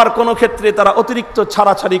 আবার কোন ক্ষেত্রে তারা অতিরিক্ত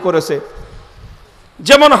ছাড়াছাড়ি করেছে।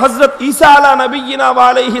 যেমন হযরত ঈসা আলা নবিয়িনা ওয়া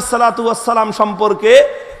আলাইহিস সালাতু ওয়াস সালাম সম্পর্কে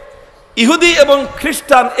ইহুদি এবং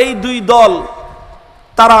খ্রিস্টান এই দুই দল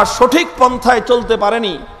তারা সঠিক পন্থায় চলতে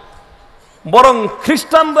পারেনি, বরং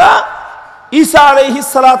খ্রিস্টানরা ঈসা আলাইহিস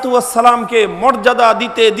সালাতু ওয়াস সালামকে মর্যাদা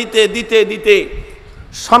দিতে দিতে দিতে দিতে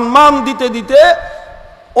সম্মান দিতে দিতে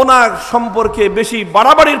ওনার সম্পর্কে বেশি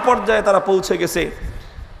বাড়াবাড়ির পর্যায়ে তারা পৌঁছে গেছে।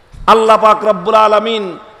 আল্লাহ পাক রব্বুল আলামিন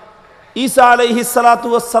ঈসা আলাইহিস সালাতু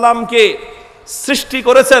ওয়াস সালামকে সৃষ্টি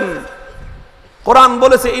করেছেন। কোরআন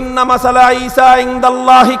বলেছে ইন্না মাসালা ঈসা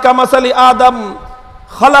ইনদাল্লাহি কামাসালি আদম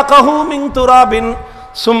খালাকাহু মিন তুরাবিন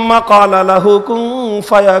সুম্মা ক্বালা লাহু কুন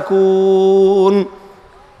ফায়াকুন।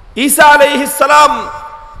 ঈসা আলাইহিস সালাম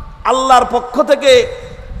আল্লাহর পক্ষ থেকে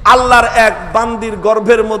আল্লাহর এক বান্দির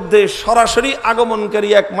গর্ভের মধ্যে সরাসরি আগমনকারী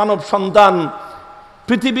এক মানব সন্তান,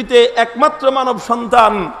 পৃথিবীতে একমাত্র মানব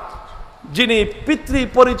সন্তান যিনি পিতৃ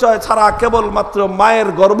পরিচয় ছাড়া কেবলমাত্র মায়ের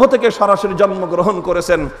গর্ভ থেকে সরাসরি জন্মগ্রহণ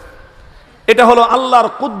করেছেন। এটা হলো আল্লাহর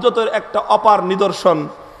কুদরতের একটা অপার নিদর্শন।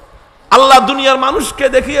 আল্লাহ দুনিয়ার মানুষকে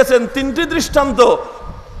দেখিয়েছেন তিনটি দৃষ্টান্ত।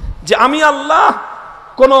 যে আমি আল্লাহ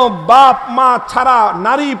কোনো বাপ মা ছাড়া,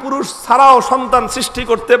 নারী পুরুষ ছাড়াও সন্তান সৃষ্টি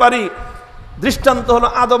করতে পারি। দৃষ্টান্ত হলো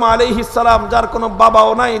আদম আলাইহিস সালাম, যার কোনো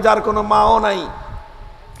বাবাও নাই, যার কোনো মাও নাই।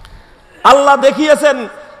 আল্লাহ দেখিয়েছেন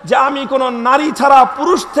যে আমি কোনো নারী ছাড়া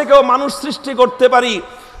পুরুষ থেকেও মানুষ সৃষ্টি করতে পারি।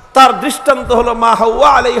 তার দৃষ্টান্ত হলো মা হাওয়া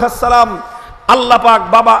আলাইহিস সালাম। আল্লাহ পাক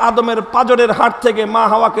বাবা আদমের পাঁজরের হাড় থেকে মা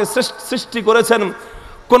হাওয়াকে সৃষ্টি করেছেন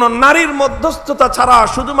কোন নারীর মধ্যস্থতা ছাড়া,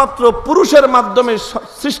 শুধুমাত্র পুরুষের মাধ্যমে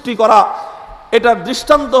সৃষ্টি করা। এটার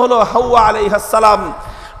দৃষ্টান্ত হলো হাওয়া আলাইহিস সালাম।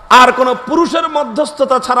 আর কোন পুরুষের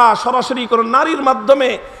মধ্যস্থতা ছাড়া সরাসরি কোন নারীর মাধ্যমে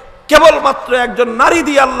কেবলমাত্র একজন নারী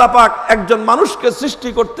দিয়ে আল্লাহ পাক একজন মানুষকে সৃষ্টি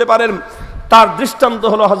করতে পারেন। তার দৃষ্টান্ত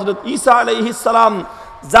হলো হযরত ঈসা আলাইহিস সালাম,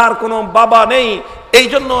 যার কোনো বাবা নেই, এই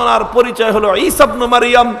জন্য ওনার পরিচয় হলো ঈসা ইবনে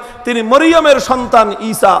মারইয়াম। তিনি মরিয়মের সন্তান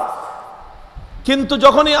ঈসা। কিন্তু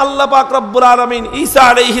যখনই আল্লাহ পাক রব্বুল আলামিন ঈসা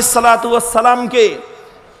আলাইহিস সালাতু ওয়াস সালামকে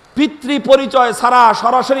পিতৃ পরিচয় ছাড়া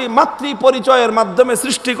সরাসরি মাতৃ পরিচয়ের মাধ্যমে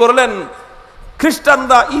সৃষ্টি করলেন,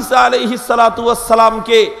 খ্রিস্টানরা ঈসা আলাইহিস সালাতু ওয়াস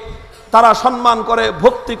সালামকে তারা সম্মান করে,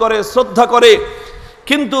 ভক্তি করে, শ্রদ্ধা করে।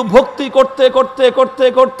 কিন্তু ভক্তি করতে করতে করতে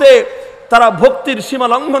করতে তারা ভক্তির সীমা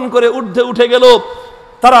লঙ্ঘন করে ঊর্ধ্বে উঠে গেল।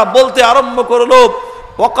 তারা বলতে আরম্ভ করলো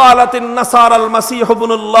ওয়াকালাতিন নাসারাল মাসীহ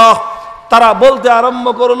ইবনুল্লাহ। তারা বলতে আরম্ভ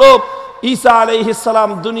করলো ঈসা আলাইহিস সালাম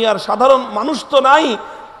দুনিয়ার সাধারণ মানুষ তো নাই,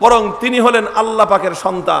 বরং তিনি হলেন আল্লাহ পাকের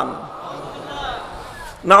সন্তান।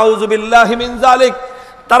 নাউযুবিল্লাহি মিন যালিক।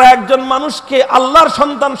 তারা একজন মানুষকে আল্লাহর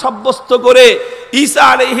সন্তান সাব্যস্ত করে ঈসা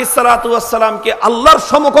আলাইহিস সালাতু ওয়াস সালামকে আল্লাহর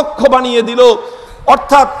সমকক্ষ বানিয়ে দিল।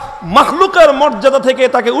 অর্থাৎ মাখলুকের মর্যাদা থেকে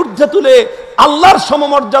তাকে ঊর্ধ্বে তুলে আল্লাহর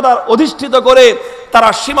সমমর্যাদার অধিষ্ঠিত করে তারা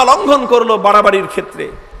সীমা লঙ্ঘন করলো বাড়াবাড়ির ক্ষেত্রে।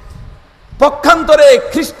 পক্ষান্তরে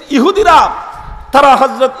ইহুদিরা তারা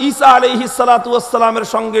হযরত ঈসা আলাইহিস সালাতু ওয়াস সালামের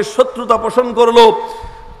সঙ্গে শত্রুতা পোষণ করলো।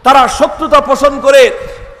 তারা শত্রুতা পোষণ করে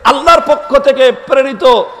আল্লাহর পক্ষ থেকে প্রেরিত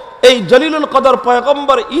এই জলিলুল কদর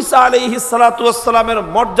পয়গম্বর ঈসা আলাইহিস সালাতু ওয়াস সালামের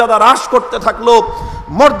মর্যাদা হ্রাস করতে থাকলো।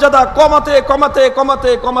 মর্যাদা কমাতে কমাতে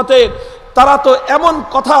কমাতে কমাতে তারা তো এমন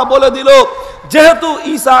কথা বলে দিল, যেহেতু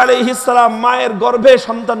ঈসা আলাইহিস সালাম মায়ের গর্ভে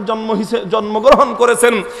সন্তান জন্মগ্রহণ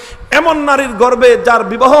করেছেন, এমন নারীর গর্ভে যার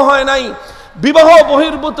বিবাহ হয় নাই, বিবাহ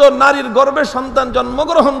বহির্ভূত নারীর গর্ভে সন্তান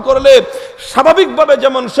জন্মগ্রহণ করলে স্বাভাবিকভাবে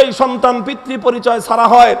যেমন সেই সন্তান পিতৃ পরিচয় ছাড়া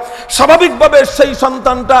হয়, স্বাভাবিকভাবে সেই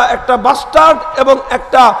সন্তানটা একটা বাস্টার্ড এবং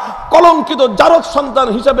একটা কলঙ্কিত জারদ সন্তান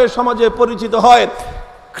হিসেবে সমাজে পরিচিত হয়।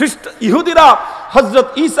 ইহুদিরা হযরত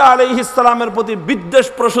ঈসা আলাইহিস সালামের প্রতি বিদ্বেষ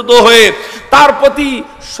প্রসূত হয়ে তার প্রতি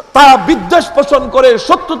তারা বিদ্বেষ পোষণ করে,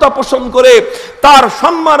 শত্রুতা পোষণ করে তার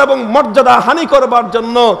সম্মান এবং মর্যাদা হানি করবার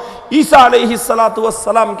জন্য ঈসা আলাইহিস সালাতু ওয়াস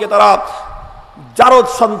সালামকে তারা জারদ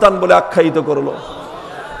সন্তান বলে আখ্যায়িত করলো।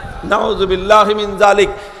 নাউযুবিল্লাহি মিন যালিক।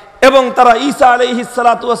 এবং তারা ঈসা আলাইহিস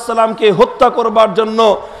সালাতু ওয়াস সালামকে হত্যা করবার জন্য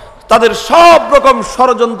তাদের সব রকম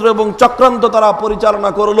ষড়যন্ত্র এবং চক্রান্ত তারা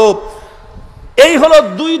পরিচালনা করলো। এই হলো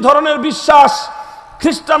দুই ধরনের বিশ্বাস।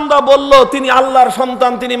 খ্রিস্টানরা বলল তিনি আল্লাহর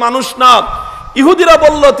সন্তান, তিনি মানুষ না। ইহুদিরা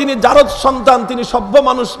বলল তিনি জারদ সন্তান, তিনি সভ্য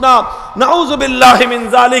মানুষ না। নাউযুবিল্লাহি মিন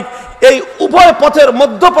যালিক। এই উভয় পথের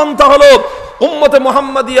মধ্যপন্থা হলো উম্মতে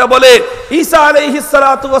মুহাম্মাদিয়া বলে ঈসা আলাইহিস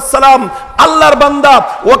সালাতু ওয়াস সালাম আল্লাহর বান্দা,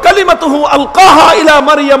 ওয়া কালিমাতুহু আলকাহা ইলা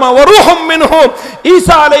মারইয়ামা ওয়া রূহুম মিনহু।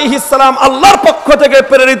 ঈসা আলাইহিস সালাম আল্লাহর পক্ষ থেকে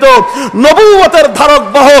প্রেরিত নবুয়তের ধারক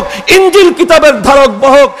বাহক, ইনজিল কিতাবের ধারক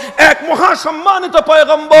বাহক, এক মহা সম্মানিত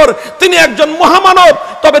পয়গম্বর। তিনি একজন মহামানব,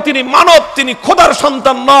 তবে তিনি মানব, তিনি খোদার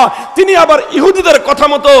সন্তান না। তিনি আবার ইহুদিদের কথা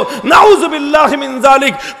মতো নাউযুবিল্লাহি মিন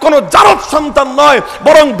যালিক কোন জারদ সন্তান নয়,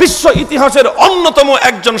 বরং বিশ্ব ইতিহাসের অন্যতম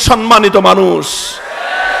একজন সম্মানিত মানুষ।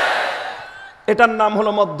 এটার নাম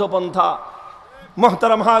হলো মধ্যপন্থা।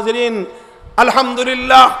 মুহতারাম হাজিরিন,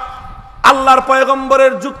 আলহামদুলিল্লাহ, আল্লাহর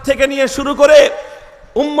পয়গম্বরের যুগ থেকে নিয়ে শুরু করে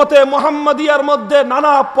উম্মতে মুহাম্মাদিয়ার মধ্যে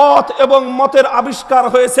নানা পথ এবং মতের আবিষ্কার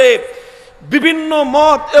হয়েছে। বিভিন্ন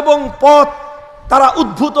মত এবং পথ তারা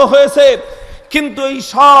উদ্ভূত হয়েছে, কিন্তু এই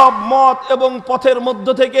সব মত এবং পথের মধ্য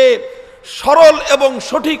থেকে সরল এবং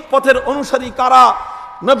সঠিক পথের অনুসারী কারা?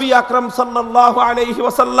 নবী আকরাম সাল্লাল্লাহু আলাইহি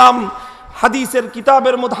ওয়াসাল্লাম হাদিসের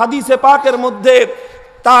কিতাবের মধ্যে, হাদিসে পাকের মধ্যে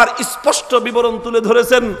তার স্পষ্ট বিবরণ তুলে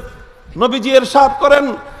ধরেছেন। নবীজি ইরশাদ করেন,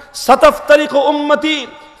 সাতাফতারিকু উম্মতি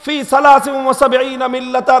ফি 73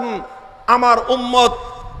 মিল্লাতান। আমার উম্মত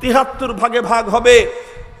 73 ভাগে ভাগ হবে।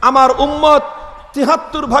 আমার উম্মত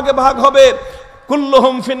 73 ভাগে ভাগ হবে।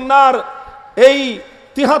 কুল্লুহুম ফিন্নার। এই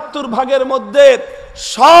 73 ভাগের মধ্যে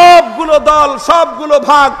সবগুলো দল, সবগুলো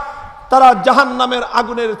ভাগ তারা জাহান্নামের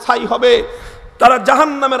আগুনের ছাই হবে, তারা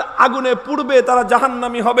জাহান্নামের আগুনে পুড়বে, তারা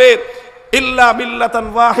জাহান্নামী হবে। ইল্লা মিল্লাতান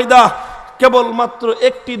ওয়াহিদা। কেবলমাত্র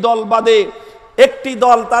একটি দল বাদে, একটি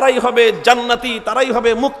দল তারাই হবে জান্নাতি, তারাই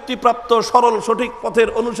হবে মুক্তিপ্রাপ্ত সরল সঠিক পথের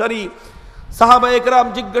অনুসারী। সাহাবায়ে কেরাম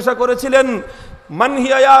জিজ্ঞাসা করেছিলেন, মান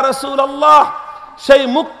হিয়া ইয়া রাসূলুল্লাহ, সেই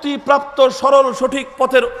মুক্তিপ্রাপ্ত সরল সঠিক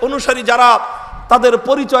পথের অনুসারী যারা, তাদের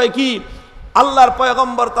পরিচয় কি? আল্লাহর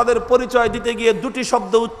পয়গম্বর তাদের পরিচয় দিতে গিয়ে দুটি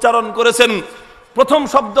শব্দ উচ্চারণ করেছেন। প্রথম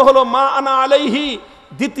শব্দ হলো মা আনা আলাইহি,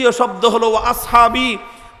 দ্বিতীয় শব্দ হলো ওয়া আসহাবি।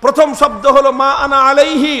 প্রথম শব্দ হলো মা আনা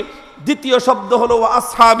আলাইহি, দ্বিতীয় শব্দ হলো ওয়া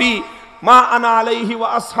আসহাবি। মা আনা আলাইহি ওয়া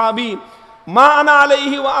আসহাবি, মা আনা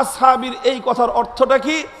আলাইহি ওয়া আসহাবির এই কথার অর্থটা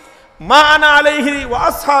কি? মা আনা আলাইহি ওয়া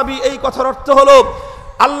আসহাবি এই কথার অর্থ হলো,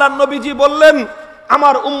 আল্লাহর নবীজি বললেন,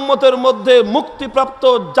 আমার উম্মতের মধ্যে মুক্তিপ্রাপ্ত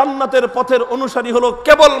জান্নাতের পথের অনুসারী হলো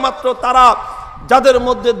কেবলমাত্র তারা যাদের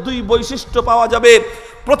মধ্যে দুই বৈশিষ্ট্য পাওয়া যাবে।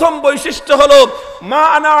 প্রথম বৈশিষ্ট্য হলো মা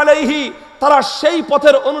আনা আলাইহি, তারা সেই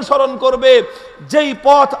পথের অনুসরণ করবে যেই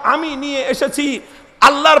পথ আমি নিয়ে এসেছি।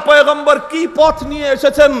 আল্লাহর পয়গম্বর কি পথ নিয়ে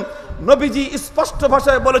এসেছেন? নবীজি স্পষ্ট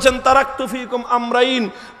ভাষায় বলেছেন, তারাকতু ফিকুম আমরাইন,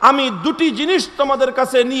 আমি দুটি জিনিস তোমাদের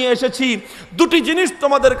কাছে নিয়ে এসেছি, দুটি জিনিস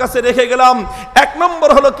তোমাদের কাছে রেখে গেলাম। এক নম্বর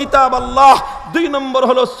হলো কিতাব আল্লাহ, দুই নম্বর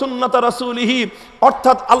হলো সুন্নাত রাসূলিহি,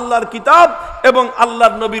 অর্থাৎ আল্লাহর কিতাব এবং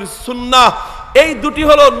আল্লাহর নবীর সুন্নাহ। এই দুটি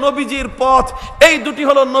হলো নবীজির পথ, এই দুটি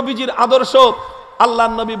হলো নবীজির আদর্শ।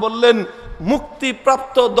 আল্লাহর নবী বললেন,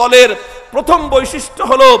 মুক্তিপ্রাপ্ত দলের প্রথম বৈশিষ্ট্য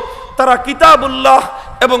হলো তারা কিতাবুল্লাহ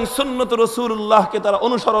এবং সুন্নত রাসূলুল্লাহকে তারা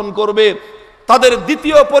অনুসরণ করবে। তাদের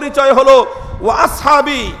দ্বিতীয় পরিচয় হলো ওয়া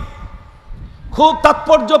আসহাবি। খুব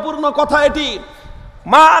তাৎপর্যপূর্ণ কথা এটি,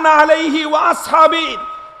 মা আনা আলাইহি ওয়া আসহাবি।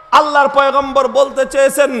 আল্লাহর পয়গম্বর বলতে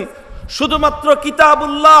চেয়েছেন, শুধুমাত্র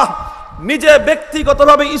কিতাবুল্লাহ নিজে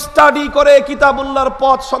ব্যক্তিগতভাবে স্টাডি করে কিতাবুল্লাহর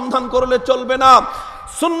পথ সন্ধান করলে চলবে না।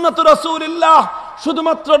 সুন্নত রাসূলুল্লাহ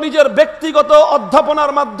শুধুমাত্র নিজের ব্যক্তিগত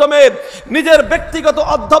অধ্যাপনার মাধ্যমে, নিজের ব্যক্তিগত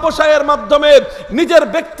অধ্যবসায়ের মাধ্যমে, নিজের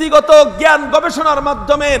ব্যক্তিগত জ্ঞান গবেষণার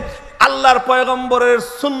মাধ্যমে আল্লাহর পয়গম্বরের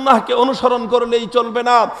সুন্নাহকে অনুসরণ করলেই চলবে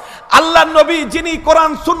না। আল্লাহর নবী যিনি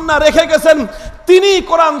কোরআন সুন্নাহ রেখে গেছেন, তিনি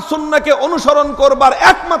কোরআন সুন্নাহকে অনুসরণ করবার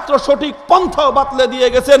একমাত্র সঠিক পন্থা বাতলে দিয়ে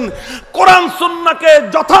গেছেন। কোরআন সুন্নাহকে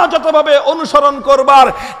যথাযথভাবে অনুসরণ করবার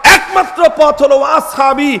একমাত্র পথ হলো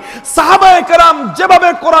আসহাবি। সাহাবায়ে কেরাম যেভাবে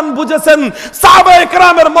কোরআন বুঝেছেন, সাহাবায়ে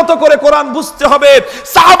কেরামের মতো করে কোরআন বুঝতে হবে।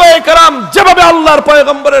 সাহাবায়ে কেরাম যেভাবে আল্লাহর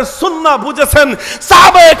পয়গম্বরের সুন্নাহ বুঝেছেন,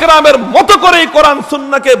 সাহাবায়ে কেরামের মতো করেই কোরআন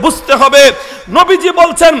সুন্নাহকে বুঝতে হবে। নবীজি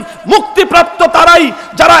বলছেন, মুক্তিপ্রাপ্ত তারাই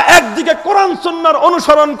যারা একদিকে কোরআন সুন্নাহর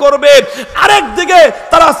অনুসরণ করবে, আরেকদিকে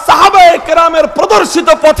তারা সাহাবায়ে কেরামের প্রদর্শিত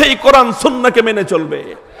পথেই কোরআন সুন্নাহকে মেনে চলবে।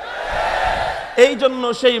 এই জন্য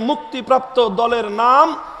সেই মুক্তিপ্রাপ্ত দলের নাম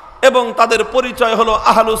এবং তাদের পরিচয় হলো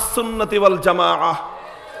আহলুস সুন্নতি ওয়াল জামাআহ।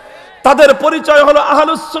 তাদের পরিচয় হলো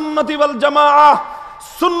আহলুস সুন্নতি ওয়াল জামাআহ।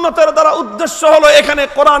 সুন্নতের দ্বারা উদ্দেশ্য হলো এখানে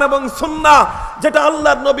কোরআন এবং সুন্নাহ যেটা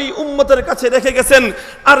আল্লাহর নবী উম্মতের কাছে রেখে গেছেন,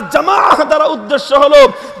 আর জামাআহ দ্বারা উদ্দেশ্য হলো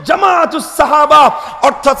জামাআতুস সাহাবা,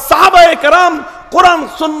 অর্থাৎ সাহাবায়ে কেরাম কোরআন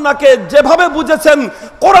সুন্নাহকে যেভাবে বুঝেছেন,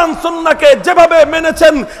 কোরআন সুন্নাহকে যেভাবে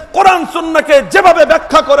মেনেছেন, কোরআন সুন্নাহকে যেভাবে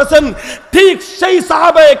ব্যাখ্যা করেছেন, ঠিক সেই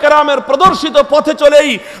সাহাবায়ে কেরামের প্রদর্শিত পথে চলেই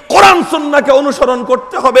কোরআন সুন্নাহকে অনুসরণ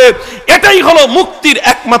করতে হবে। এটাই হলো মুক্তির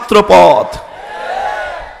একমাত্র পথ।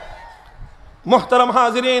 মুহতারাম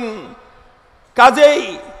হাজিরিন, কাজেই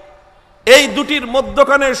এই দুটির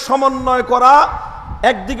মধ্যখানে সমন্বয় করা,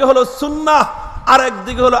 একদিকে হলো সুন্নাহ আর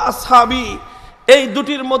একদিকে হলো আসহাবি, এই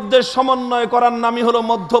দুটির মধ্যে সমন্বয় করার নামই হলো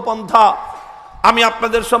মধ্যপন্থা। আমি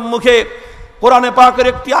আপনাদের সম্মুখে কোরআনে পাকের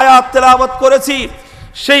একটি আয়াত তেলাওয়াত করেছি।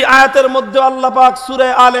 সেই আয়াতের মধ্যে আল্লাহ পাক সূরা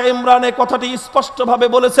আলে ইমরানে কথাটি স্পষ্টভাবে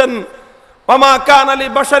বলেছেন, ওয়ামা কানা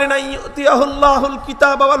লিবাশারিন আন ইউতিয়াহুল্লাহুল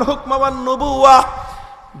কিতাবা ওয়াল হুকমা ওয়ান নুবুওয়াহ।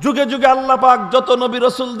 যুগে যুগে আল্লাহ পাক যত নবী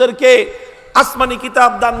রাসূলদেরকে আসমানি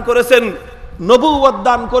কিতাব দান করেছেন, নবুয়ত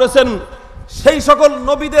দান করেছেন, সেই সকল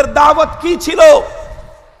নবীদের দাওয়াত কি ছিল?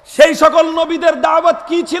 সেই সকল নবীদের দাওয়াত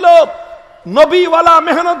কি ছিল? নবীওয়ালা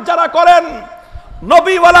মেহনত যারা করেন,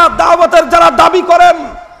 নবীওয়ালা দাওয়াতের যারা দাবি করেন,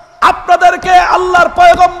 আপনাদেরকে আল্লাহর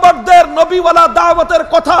পয়গম্বরদের নবীওয়ালা দাওয়াতের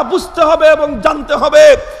কথা বুঝতে হবে এবং জানতে হবে।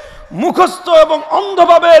 মুখস্থ এবং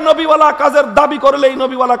অন্ধভাবে নবীওয়ালা কাজের দাবি করলেই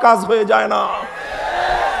নবীওয়ালা কাজ হয়ে যায় না।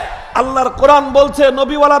 আল্লাহর কোরআন বলছে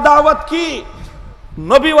নবীওয়ালা দাওয়াত কি?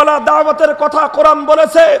 নবীওয়ালা দাওয়াতের কথা কোরআন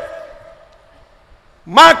বলেছে,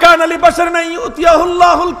 মা কানা লিবাশারিন আন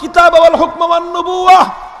ইউতিয়াহুল্লাহুল কিতাবা ওয়াল হুকমা ওয়ান নুবুওয়াহ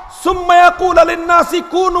সুম্মা ইয়াকুলু লিন-নাসি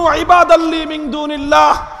কুনু ইবাদাল্লি মিন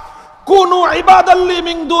দুনিল্লাহ, কুনু ইবাদাল্লি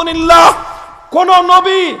মিন দুনিল্লাহ। কোন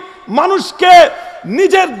নবী মানুষকে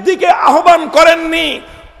নিজের দিকে আহ্বান করেননি,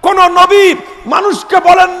 কোন নবী মানুষকে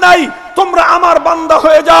বলেন নাই তোমরা আমার বান্দা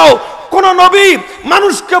হয়ে যাও, কোন নবী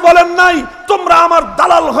মানুষকে বলেন নাই তোমরা আমার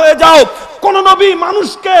দালাল হয়ে যাও। কোন নবী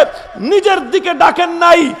মানুষকে নিজের দিকে ডাকেন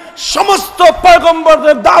নাই, সমস্ত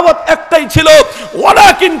পয়গম্বরদের দাওয়াত একটাই ছিল,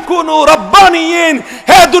 ওয়ালাকিন কুনু রাব্বানিয়িন,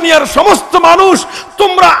 হে দুনিয়ার সমস্ত মানুষ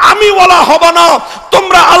তোমরা আমিওয়ালা হবে না,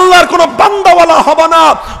 তোমরা আল্লাহর কোন বান্দাওয়ালা হবে না।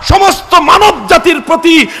 সমস্ত মানব জাতির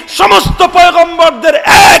প্রতি সমস্ত পয়গম্বরদের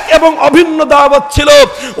এক এবং অভিন্ন দাওয়াত ছিল,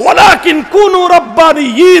 ওয়ালাকিন কুনু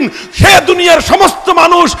রাব্বানিয়িন, হে দুনিয়ার সমস্ত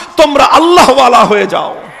মানুষ তোমরা আল্লাহওয়ালা হয়ে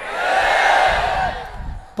যাও।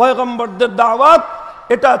 পয়গম্বরদের দাওয়াত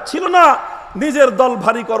এটা ছিল না নিজের দল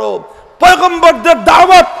ভারী করো, পয়গম্বরদের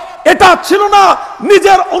দাওয়াত এটা ছিল না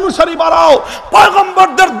নিজের অনুসারী বাড়াও,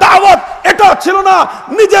 পয়গম্বরদের দাওয়াত এটা ছিল না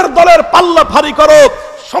নিজের দলের পাল্লা ভারী করো।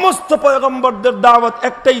 সমস্ত পয়গম্বরদের দাওয়াত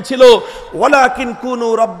একটাই ছিল, ওয়ালাকিন কুনু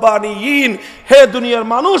রাব্বানিয়িন, হে দুনিয়ার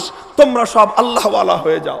মানুষ তোমরা সব আল্লাহওয়ালা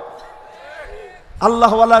হয়ে যাও।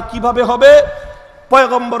 আল্লাহওয়ালা কিভাবে হবে?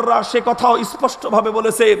 পয়গম্বররা সে কথাও স্পষ্টভাবে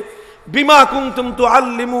বলেছে, বিমা কুনতুম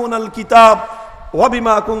তুআল্লিমুনাল কিতাব ওয়া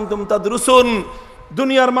বিমা কুনতুম তাদরুসুন।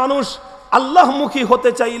 দুনিয়ার মানুষ আল্লাহমুখী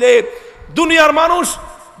হতে চাইলে, দুনিয়ার মানুষ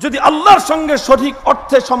যদি আল্লাহর সঙ্গে সঠিক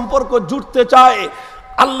অর্থে সম্পর্ক জুড়তে চায়,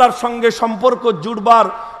 আল্লাহর সঙ্গে সম্পর্ক জুড়বার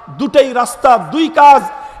দুটাই রাস্তা, দুই কাজ।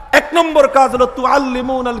 এক নম্বর কাজ হলো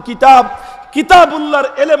তুআল্লিমুনাল কিতাব, কিতাবুল্লাহর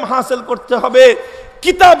ইলম হাসিল করতে হবে।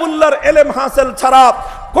 কিতাবুল্লাহর ইলম হাসিল ছাড়া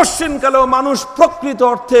কোশ্চিনকালেও মানুষ প্রকৃত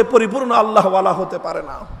অর্থে পরিপূর্ণ আল্লাহওয়ালা হতে পারে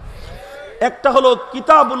না। একটা হলো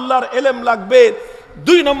কিতাবুল্লাহর ইলম লাগবে,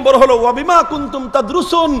 দুই নম্বর হলো ওয়াবিমা কুনতুম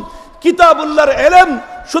তাদরুসুন। কিতাবুল্লাহর ইলম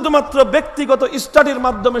শুধুমাত্র ব্যক্তিগত স্টাডির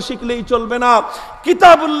মাধ্যমে শিখলেই চলবে না,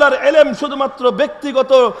 কিতাবুল্লাহর ইলম শুধুমাত্র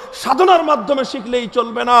ব্যক্তিগত সাধনার মাধ্যমে শিখলেই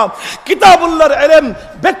চলবে না, কিতাবুল্লাহর ইলম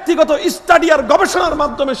ব্যক্তিগত স্টাডি আর গবেষণার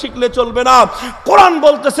মাধ্যমে শিখলে চলবে না। কোরআন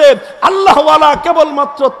বলতেছে আল্লাহওয়ালা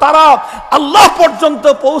কেবলমাত্র তারা, আল্লাহ পর্যন্ত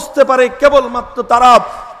পৌঁছতে পারে কেবলমাত্র তারা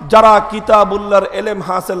যারা কিতাবুল্লাহর ইলম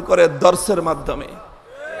হাসিল করে দর্সের মাধ্যমে।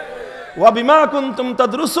 ওয়াবিমা কুনতুম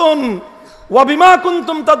তাদরুসুন, ওয়াবিমা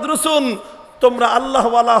কুনতুম তাদরুসুন, তোমরা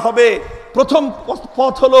আল্লাহওয়ালা হবে। প্রথম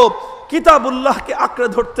পথ হলো কিতাবুল্লাহকে আঁকড়ে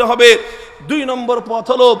ধরতে হবে। দুই নম্বর পথ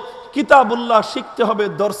হলো কিতাবুল্লাহ শিখতে হবে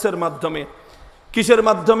দর্সের মাধ্যমে। কিসের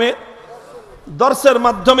মাধ্যমে? দর্সের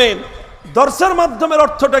মাধ্যমে। দর্সের মাধ্যমের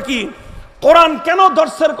অর্থটা কি? কোরআন কেন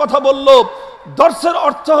দর্সের কথা বলল? দর্সের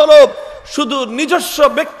অর্থ হলো শুধু নিজস্ব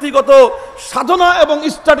ব্যক্তিগত সাধনা এবং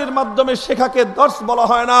স্টাডির মাধ্যমে শেখাকে দর্স বলা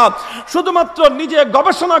হয় না। শুধুমাত্র নিজে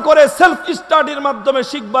গবেষণা করে সেলফ স্টাডির মাধ্যমে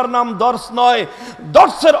শিখবার নাম দর্স নয়।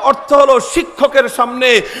 দর্সের অর্থ হলো শিক্ষকের সামনে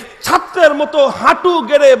ছাত্রের মতো হাঁটু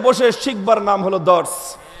গেড়ে বসে শিখবার নাম হলো দর্স।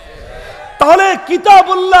 তাহলে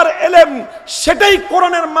কিতাবুল্লাহর ইলম সেটাই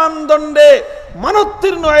কোরআনের মানদণ্ডে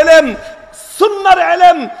মানোত্তীর্ণ ইলম, সুন্নাহর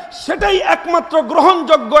ইলম সেটাই একমাত্র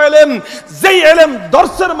গ্রহণযোগ্য ইলম, যেই ইলম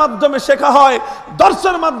দর্সের মাধ্যমে শেখা হয়।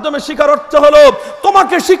 দর্সের মাধ্যমে শেখার অর্থ হলো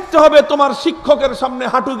তোমাকে শিখতে হবে তোমার শিক্ষকের সামনে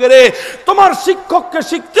হাঁটু গেড়ে, তোমার শিক্ষককে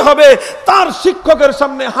শিখতে হবে তার শিক্ষকের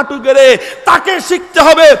সামনে হাঁটু গেড়ে, তাকে শিখতে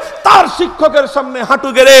হবে তার শিক্ষকের সামনে হাঁটু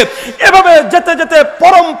গেড়ে। এভাবে যেতে যেতে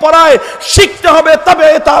পরম্পরায় শিখতে হবে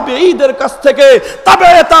তাবেঈদের কাছ থেকে।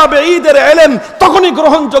 তাবেঈদের ইলম তখনই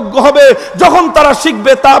গ্রহণযোগ্য হবে যখন তারা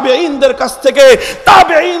শিখবে তাবেঈদের কাছ থেকে।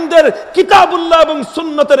 তাবেঈদের কিতাবুল্লাহ এবং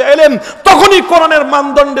সুন্নতের ইলম তখনই কোরআনের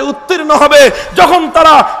মানদণ্ডে উত্তীর্ণ হবে যখন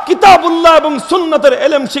তারা কিতাবুল্লাহ এবং সুন্নতের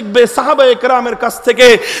ইলম শিখবে সাহাবায়ে কেরামের কাছ থেকে।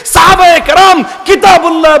 সাহাবায়ে কেরাম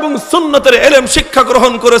কিতাবুল্লাহ এবং সুন্নতের ইলম শিক্ষা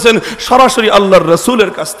গ্রহণ করেছেন সরাসরি আল্লাহর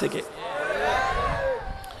রাসূলের কাছ থেকে।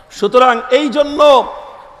 সুতরাং এই জন্য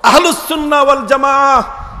আহলুস সুন্নাহ ওয়াল জামাআহ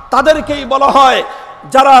তাদেরকেই বলা হয়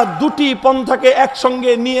যারা দুটি পন্থাকে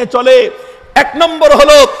একসঙ্গে নিয়ে চলে। এক নম্বর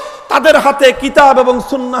হলো তাদের হাতে কিতাব এবং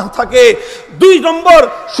সুন্নাহ থাকে। দুই নম্বর,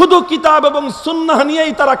 শুধু কিতাব এবং সুন্নাহ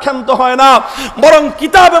নিয়েই তারা ক্ষান্ত হয় না, বরং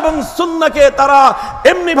কিতাব এবং সুন্নাহকে তারা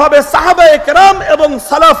এমনি ভাবে সাহাবায়ে কেরাম এবং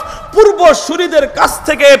সালাফ পূর্বসূরীদের কাছ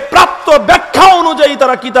থেকে প্রাপ্ত ব্যাখ্যা অনুযায়ী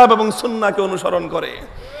তারা কিতাব এবং সুন্নাহকে অনুসরণ করে।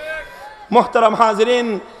 মুহতারাম হাজিরিন,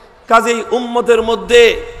 কাজেই উম্মতের মধ্যে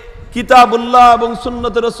কিতাবুল্লাহ এবং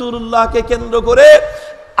সুন্নতে রাসূলুল্লাহকে কেন্দ্র করে,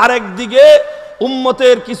 আরেক দিকে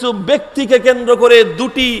উম্মতের কিছু ব্যক্তিকে কেন্দ্র করে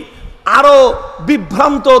দুটি আরো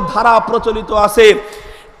বিভ্রান্ত ধারা প্রচলিত আছে।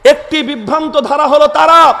 একটি বিভ্রান্ত ধারা হলো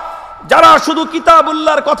তারা যারা শুধু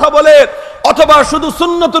কিতাবুল্লাহর কথা বলে অথবা শুধু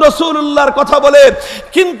সুন্নত রাসূলুল্লাহর কথা বলে,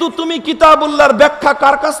 কিন্তু তুমি কিতাবুল্লাহর ব্যাখ্যা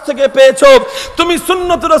কার কাছ থেকে পেয়েছো, তুমি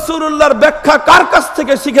সুন্নত রাসূলুল্লাহর ব্যাখ্যা কার কাছ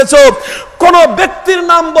থেকে শিখেছো? কোন ব্যক্তির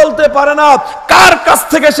নাম বলতে পারে না কার কাছ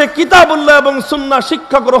থেকে সে কিতাবুল্লাহ এবং সুন্নাহ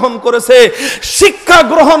শিক্ষা গ্রহণ করেছে। শিক্ষা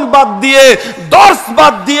গ্রহণ বাদ দিয়ে, দর্স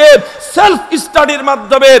বাদ দিয়ে সেলফ স্টাডির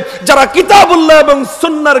মাধ্যমে যারা কিতাবুল্লাহ এবং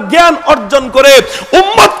সুন্নাহর জ্ঞান অর্জন করে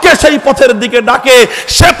উম্মতকে সেই পথের দিকে ডাকে,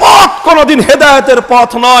 সে পথ কোনোদিন হেদায়েতের পথ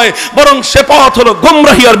নয়, বরং সে পথ হলো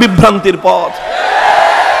গোমরাহি আর বিভ্রান্তির পথ।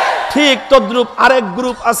 ঠিক তদ্রূপ আরেক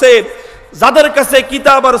গ্রুপ আছে যাদের কাছে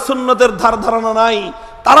কিতাব আর সুন্নতের ধার ধারণা নাই।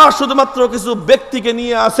 তারা শুধুমাত্র কিছু ব্যক্তিকে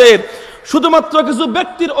নিয়ে আসে, শুধুমাত্র কিছু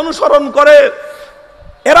ব্যক্তির অনুসরণ করে।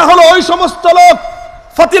 এরা হলো ওই সমস্ত লোক,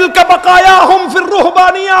 ফাতিলকা বাকায়াহুম ফির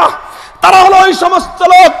রুহবানিয়াহ, তারা হলো ওই সমস্ত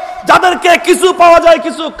লোক যাদেরকে কিছু পাওয়া যায়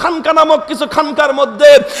কিছু খানকা নামক কিছু খানকার মধ্যে,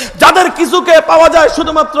 যাদের কিছুকে পাওয়া যায়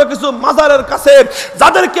শুধুমাত্র কিছু মাজারের কাছে,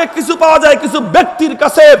 যাদেরকে কিছু পাওয়া যায় কিছু ব্যক্তির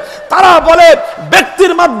কাছে। তারা বলে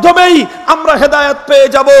ব্যক্তির মাধ্যমেই আমরা হেদায়েত পেয়ে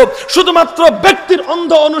যাব। শুধুমাত্র ব্যক্তির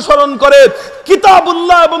অন্ধ অনুসরণ করে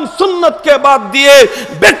কিতাবুল্লাহ এবং সুন্নাতকে বাদ দিয়ে,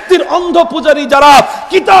 ব্যক্তির অন্ধ পূজারী যারা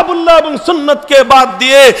কিতাবুল্লাহ এবং সুন্নাতকে বাদ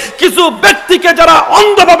দিয়ে কিছু ব্যক্তিকে যারা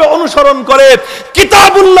অন্ধভাবে অনুসরণ করে,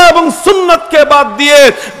 কিতাবুল্লাহ এবং সুন্নাতকে বাদ দিয়ে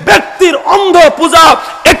ব্যক্তির অন্ধ পূজা,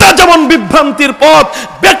 এটা যেমন বিভ্রান্তির পথ।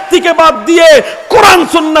 ব্যক্তিকে বাদ দিয়ে কোরআন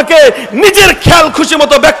সুন্নাহকে নিজের খেয়াল খুশি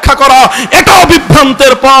মতো ব্যাখ্যা করা, এটাও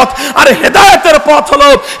বিভ্রান্তের পথ। আর হেদায়েতের পথ হলো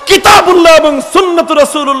কিতাবুল্লাহ এবং সুন্নাত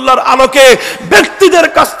রাসূলুল্লাহর আলোকে ব্যক্তিদের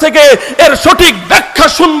কাছ থেকে এর সঠিক ব্যাখ্যা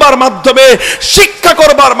শুনবার মাধ্যমে, শিক্ষা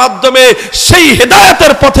করবার মাধ্যমে সেই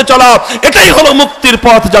হেদায়েতের পথে চলা, এটাই হলো মুক্তির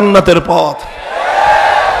পথ, জান্নাতের পথ।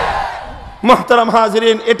 মুহতারাম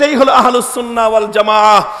হাজিরিন, এটাই হলো আহলুস সুন্নাহ ওয়াল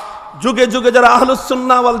জামাআহ। যুগে যুগে যারা আহলুস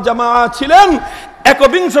সুন্নাহ ওয়াল জামাআহ ছিলেন,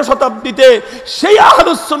 একবিংশ শতাব্দীতে সেই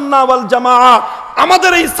আহলুস সুন্নাহ ওয়াল জামাআহ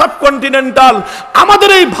আমাদের এই সাবকন্টিনেন্টাল, আমাদের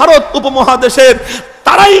এই ভারত উপমহাদেশের,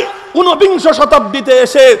 তারাই ঊনবিংশ শতাব্দীতে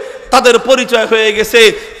এসে তাদের পরিচয় হয়ে গেছে।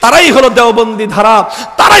 তারাই হলো দেওবন্দি ধারা,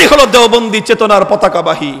 তারাই হলো দেওবন্দি চেতনার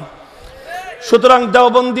পতাকাবাহী। সুতরাং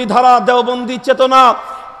দেওবন্দি ধারা, দেওবন্দি চেতনা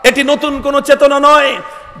এটি নতুন কোনো চেতনা নয়।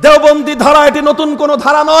 দেওবন্দি ধারা এটি নতুন কোনো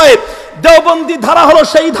ধারা নয়। দেওবন্দি ধারা হলো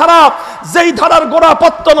সেই ধারা যেই ধারার গোড়া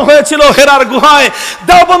পত্তন হয়েছিল হেরার গুহায়।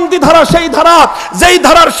 দেওবন্দি ধারা সেই ধারা যেই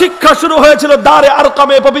ধারার শিক্ষা শুরু হয়েছিল দারে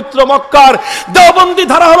আরকামে, পবিত্র মক্কার। দেওবন্দি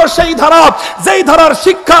ধারা হলো সেই ধারা যেই ধারার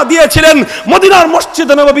শিক্ষা দিয়েছিলেন মদিনার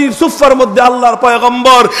মসজিদে নববীর সুফার মধ্যে আল্লাহর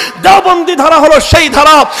পয়গম্বর। দেওবন্দি ধারা হলো সেই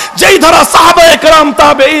ধারা যেই ধারা সাহাবায়ে কেরাম,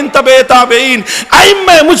 তাবেঈন, তাবে তাবেঈন,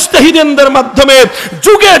 আইম্মে মুজতাহিদিনদের মাধ্যমে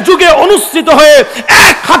যুগে যুগে অনুসৃত হয়ে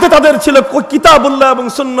এক হাতে তাদের ছিল কিতাবুল্লাহ এবং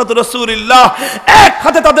সুন্নাত রাসূলুল্লাহ, এক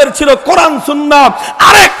হাতে তাদের ছিল কোরআন সুন্নাহ,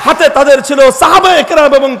 আরেক হাতে তাদের ছিল সাহাবায়ে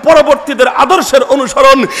কেরাম এবং পরবর্তীদের আদর্শের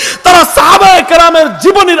অনুসরণ। তারা সাহাবায়ে কেরামের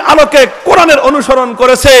জীবনীর আলোকে কোরআনের অনুসরণ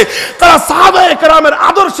করেছে, তারা সাহাবায়ে কেরামের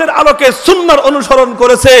আদর্শের আলোকে সুন্নাহর অনুসরণ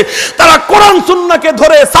করেছে। তারা কোরআন সুন্নাহকে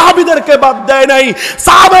ধরে সাহাবীদেরকে বাদ দেয় নাই,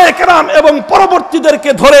 সাহাবায়ে কেরাম এবং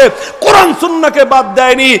পরবর্তীদেরকে ধরে কোরআন সুন্নাহকে বাদ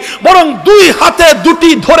দেয়নি, বরং দুই হাতে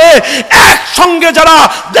দুটি ধরে একসঙ্গে যারা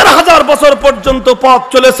 ১৫০০ বছর পর্যন্ত পথ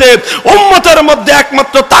চলেছে, উম্মতের মধ্যে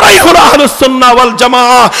একমাত্র তারাই হলো আহলুস সুন্নাহ ওয়াল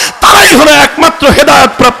জামাআহ, তারাই হলো একমাত্র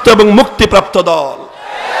হেদায়েত প্রাপ্ত এবং মুক্তিপ্রাপ্ত দল।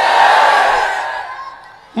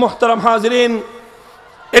 মুহতারাম হাজিরিন,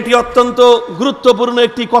 এটি অত্যন্ত গুরুত্বপূর্ণ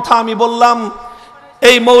একটি কথা আমি বললাম।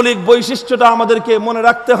 এই মৌলিক বৈশিষ্ট্যটা আমাদেরকে মনে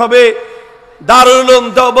রাখতে হবে। দারুল উলুম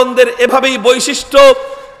দেওবন্দের এভাবেই বৈশিষ্ট্য।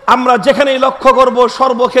 আমরা যেখানেই লক্ষ্য করব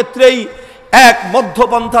সর্বক্ষেত্রেই এক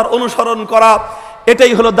মধ্যপন্থার অনুসরণ করা,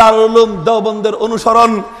 এটাই হলো দারুল উলুম দেওবন্দের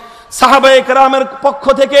অনুসরণ। সাহাবায়ে কেরামের পক্ষ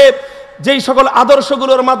থেকে যেই সকল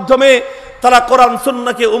আদর্শগুলোর মাধ্যমে তারা কোরআন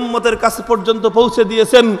সুন্নাহকে উম্মতের কাছে পর্যন্ত পৌঁছে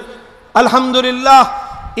দিয়েছেন, আলহামদুলিল্লাহ,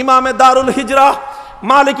 ইমামে দারুল হিজরাহ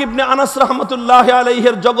মালিক ইবনে আনাস রাহমাতুল্লাহ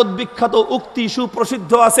আলাইহির জগৎ বিখ্যাত উক্তি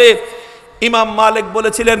সুপ্রসিদ্ধ আছে। ইমাম মালিক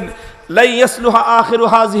বলেছিলেন, লা ইয়াসলুহা আখিরু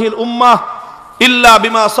হাযিহিল উম্মাহ ইল্লা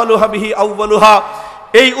বিমা সালুহা বিহি আউয়ালুহা।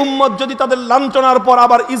 এই উম্মত যদি তাদের লাঞ্ছনার পর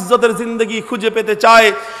আবার ইজ্জতের জিন্দেগি খুঁজে পেতে চায়,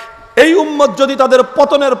 এই উম্মত যদি তাদের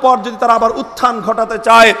পতনের পর যদি তারা আবার উত্থান ঘটাতে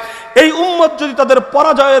চায়, এই উম্মত যদি তাদের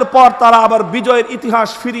পরাজয়ের পর তারা আবার বিজয়ের ইতিহাস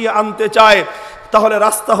ফিরিয়ে আনতে চায়, তাহলে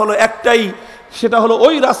রাস্তা হলো একটাই, সেটা হলো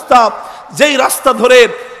ওই রাস্তা যেই রাস্তা ধরে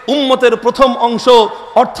উম্মতের প্রথম অংশ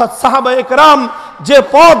অর্থাৎ সাহাবায়ে কেরাম যে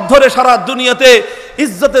পথ ধরে সারা দুনিয়াতে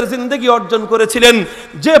ইজ্জতের জিন্দেগি অর্জন করেছিলেন,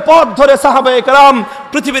 যে পথ ধরে সাহাবায়ে কেরাম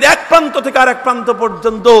পৃথিবীর এক প্রান্ত থেকে আরেক প্রান্ত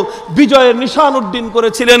পর্যন্ত বিজয়ের নিশান উড্ডীন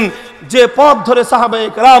করেছিলেন, যে পথ ধরে সাহাবায়ে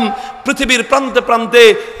কেরাম পৃথিবীর প্রান্তে প্রান্তে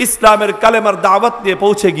ইসলামের কালেমার দাওয়াত নিয়ে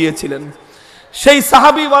পৌঁছে গিয়েছিলেন, সেই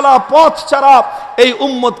সাহাবীওয়ালা পথ ছাড়া এই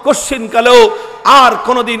উম্মত কশ্চিন কালেও আর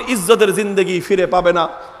কোনোদিন ইজ্জতের জিন্দেগি ফিরে পাবে না।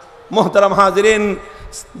 মুহতারাম হাজিরিন,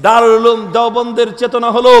 দারুল উলুম দেওবন্দের চেতনা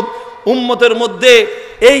হলো উম্মতের মধ্যে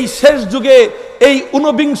এই শেষ যুগে, এই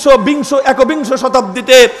একবিংশ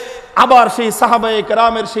শতাব্দীতে আবার সেই সাহাবায়ে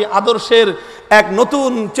কেরামের সেই আদর্শের এক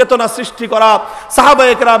নতুন চেতনা সৃষ্টি করা,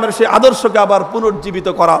 সাহাবায়ে কেরামের সেই আদর্শকে আবার পুনর্জীবিত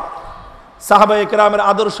করা। সাহাবায়ে কেরামের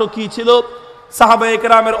আদর্শ কি ছিল? সাহাবায়ে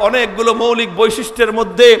কেরামের অনেকগুলো মৌলিক বৈশিষ্ট্যের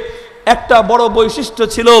মধ্যে একটা বড় বৈশিষ্ট্য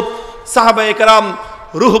ছিল সাহাবায়ে কেরাম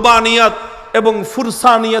রুহবানিয়াত এবং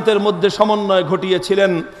ফুরসানিয়াতের মধ্যে সমন্বয়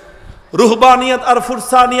ঘটিয়েছিলেন। রুহবানিয়াত আর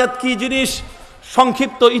ফুরসানিয়াত কি জিনিস?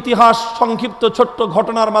 সংক্ষিপ্ত ইতিহাস, সংক্ষিপ্ত ছোট্ট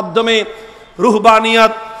ঘটনার মাধ্যমে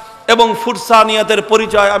রুহবানিয়াত এবং ফুরসানিয়াতের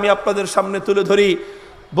পরিচয় আমি আপনাদের সামনে তুলে ধরি।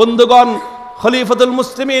 বন্ধুগণ, খলিফাতুল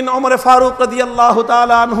মুসলিমিন ওমর ফারুক রাদিয়াল্লাহু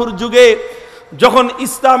তাআলা আনহুর যুগে যখন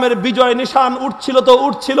ইসলামের বিজয় নিশান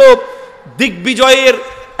উঠছিল, দিগ্বিজয়ের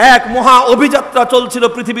এক মহা অভিযাত্রা চলছিল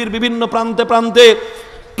পৃথিবীর বিভিন্ন প্রান্তে প্রান্তে।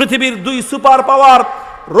 পৃথিবীর দুই সুপার পাওয়ার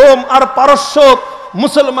রোম আর পারস্য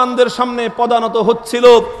মুসলমানদের সামনে পদানত হচ্ছিল।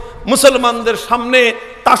 মুসলমানদের সামনে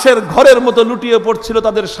তাসের ঘরের মতো লুটিয়ে পড়ছিল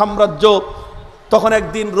তাদের সাম্রাজ্য। তখন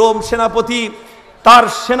একদিন রোম সেনাপতি তার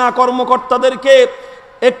সেনা কর্মকর্তাদেরকে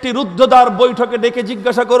একটি রুদ্ধদ্বার বৈঠকে ডেকে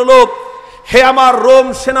জিজ্ঞাসা করলো, হে আমার রোম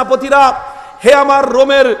সেনাপতিরা, হে আমার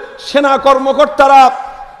রোমের সেনা কর্মকর্তারা,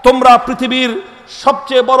 তোমরা পৃথিবীর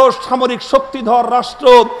সবচেয়ে বড় সামরিক শক্তিধর রাষ্ট্র,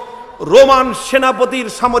 রোমান সেনাপতির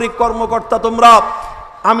সামরিক কর্মকর্তা তোমরা,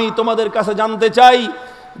 আমি তোমাদের কাছে জানতে চাই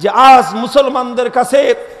যে আজ মুসলমানদের কাছে,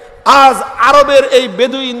 আজ আরবের এই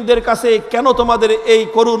বেদুইনদের কাছে কেন তোমাদের এই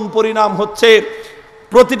করুণ পরিণাম হচ্ছে?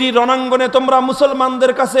 প্রতিটি রণাঙ্গনে তোমরা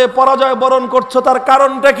মুসলমানদের কাছে পরাজয় বরণ করছো, তার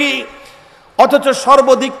কারণটা কি? অথচ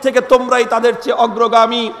সর্বদিক থেকে তোমরাই তাদের চেয়ে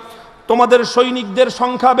অগ্রগামী। তোমাদের সৈনিকদের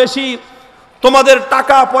সংখ্যা বেশি, তোমাদের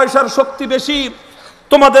টাকা পয়সার শক্তি বেশি,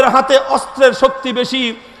 তোমাদের হাতে অস্ত্রের শক্তি বেশি,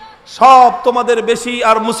 সব তোমাদের বেশি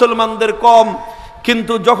আর মুসলমানদের কম।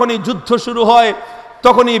 কিন্তু যখনই যুদ্ধ শুরু হয়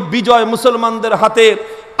তখনই বিজয় মুসলমানদের হাতে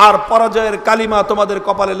আর পরাজয়ের কালিমা তোমাদের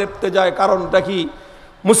কপালে লেপ্টে যায়। কারণটা কি?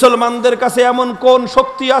 মুসলমানদের কাছে এমন কোন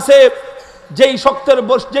শক্তি আছে যেই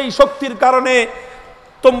শক্তির কারণে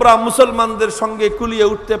তোমরা মুসলমানদের সঙ্গে কুলিয়ে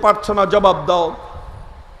উঠতে পারছো না? জবাব দাও।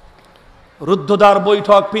 রুদ্ধদ্বার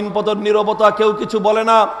বৈঠক, পিনপতন, নীরবতা, কেউ কিছু বলে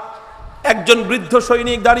না। একজন বৃদ্ধ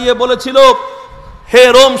সৈনিক দাঁড়িয়ে বলেছিল, হে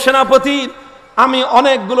রোম সেনাপতি, আমি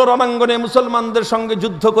অনেকগুলো রণাঙ্গনে মুসলমানদের সঙ্গে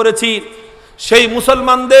যুদ্ধ করেছি, সেই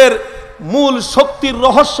মুসলমানদের মূল শক্তির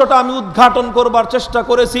রহস্যটা আমি উদ্ঘাটন করবার চেষ্টা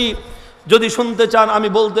করেছি, যদি শুনতে চান আমি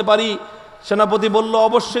বলতে পারি। সেনাপতি বলল,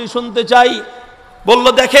 অবশ্যই শুনতে চাই। বলল,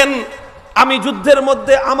 দেখেন, আমি যুদ্ধের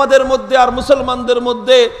মধ্যে আমাদের মধ্যে আর মুসলমানদের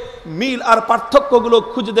মধ্যে মিল আর পার্থক্যগুলো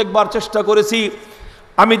খুঁজে দেখবার চেষ্টা করেছি।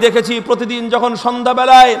 আমি দেখেছি প্রতিদিন যখন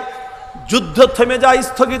সন্ধ্যাবেলায় যুদ্ধ থেমে যায়,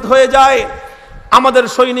 স্থগিত হয়ে যায়, আমাদের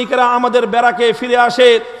সৈনিকেরা আমাদের ব্যারাকে ফিরে আসে,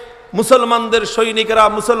 মুসলমানদের সৈনিকেরা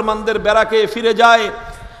মুসলমানদের ব্যারাকে ফিরে যায়।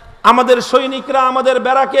 আমাদের সৈনিকরা আমাদের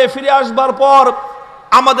ব্যারাকে ফিরে আসবার পর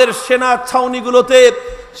আমাদের সেনা ছাউনিগুলোতে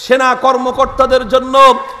সেনা কর্মকর্তাদের জন্য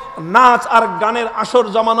নাচ আর গানের আসর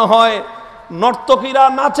জমানো হয়। নর্তকীরা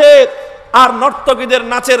নাচে আর নর্তকীদের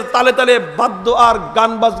নাচের তালে তালে বাদ্য আর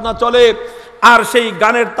গান বাজনা চলে, আর সেই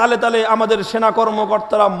গানের তালে তালে আমাদের সেনা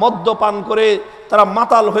কর্মকর্তারা মদ্যপান করে তারা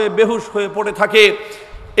মাতাল হয়ে বেহুশ হয়ে পড়ে থাকে।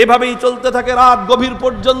 এভাবেই চলতে থাকে রাত গভীর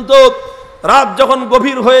পর্যন্ত। রাত যখন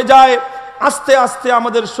গভীর হয়ে যায়, আস্তে আস্তে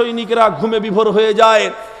আমাদের সৈনিকেরা ঘুমে বিভোর হয়ে যায়।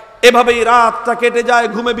 এভাবেই রাতটা কেটে যায়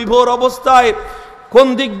ঘুমে বিভোর অবস্থায়। কোন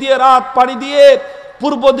দিক দিয়ে রাত পাড়ি দিয়ে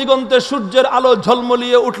পূর্ব দিগন্তে সূর্যের আলো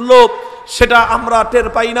ঝলমলিয়ে উঠল সেটা আমরা টের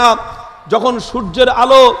পাই না। যখন সূর্যের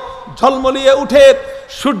আলো ঝলমলিয়ে উঠে,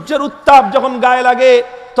 সূর্যের উত্তাপ যখন গায়ে লাগে,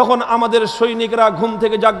 তখন আমাদের সৈনিকরা ঘুম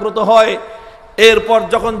থেকে জাগ্রত হয়। এরপর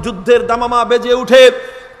যখন যুদ্ধের দামামা বেজে উঠে,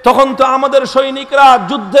 তখন তো আমাদের সৈনিকরা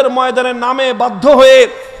যুদ্ধের ময়দানে নামে বাধ্য হয়ে,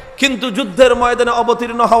 কিন্তু যুদ্ধের ময়দানে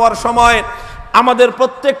অবতীর্ণ হওয়ার সময় আমাদের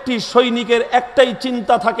প্রত্যেকটি সৈনিকের একটাই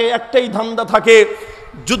চিন্তা থাকে, একটাই ধান্দা থাকে,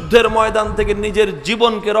 যুদ্ধের ময়দান থেকে নিজের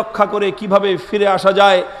জীবনকে রক্ষা করে কিভাবে ফিরে আসা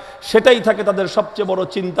যায়, সেটাই থাকে তাদের সবচেয়ে বড়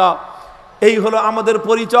চিন্তা। এই হলো আমাদের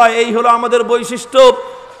পরিচয়, এই হলো আমাদের বৈশিষ্ট্য।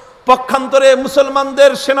 পক্ষান্তরে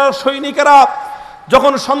মুসলমানদের সেনা সৈনিকেরা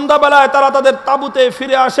যখন সন্ধ্যাবেলায় তারা তাদের তাঁবুতে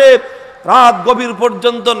ফিরে আসে, রাত গভীর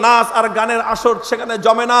পর্যন্ত নাচ আর গানের আসর সেখানে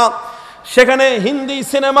জমে না। সেখানে হিন্দি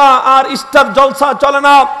সিনেমা আর স্টার জলসা চলে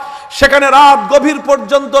না। সেখানে রাত গভীর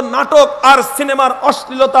পর্যন্ত নাটক আর সিনেমার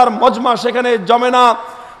অশ্লীলতার মজমা সেখানে জমে না।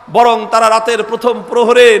 বরং তারা রাতের প্রথম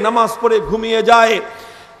প্রহরে নামাজ পড়ে ঘুমিয়ে যায়।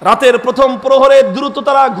 রাতের প্রথম প্রহরে দ্রুত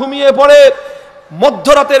তারা ঘুমিয়ে পড়ে।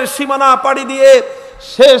 মধ্যরাতের সীমানা পাড়ি দিয়ে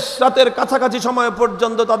শেষ রাতের কাছাকাছি সময়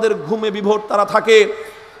পর্যন্ত তাদের ঘুমে বিভোর তারা থাকে।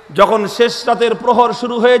 যখন শেষ রাতের প্রহর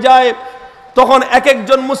শুরু হয়ে যায়, তখন এক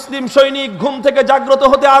একজন মুসলিম সৈনিক ঘুম থেকে জাগ্রত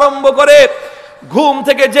হতে আরম্ভ করে। ঘুম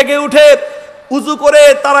থেকে জেগে উঠে উজু করে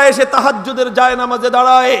তারা এসে তাহাজ্জুদের জায়নামাজে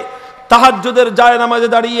দাঁড়ায়। তাহাজ্জুদের জায়নামাজে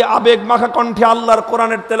দাঁড়িয়ে আবেগ মাখা কণ্ঠে আল্লাহর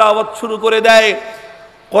কোরআনের তেলাওয়াত শুরু করে দেয়।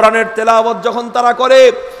 কোরআনের তেলাওয়াত যখন তারা করে,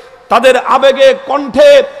 তাদের আবেগে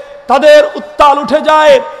কণ্ঠে তাদের উত্তাল উঠে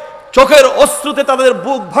যায়। চোখের অশ্রুতে তাদের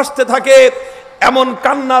বুক ভাসতে থাকে, এমন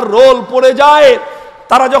কান্নার রোল পড়ে যায়।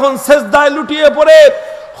 তারা যখন সেজদায় লুটিয়ে পড়ে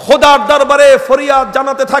খোদার দরবারে ফরিয়াদ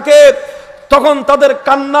জানাতে থাকে, তখন তাদের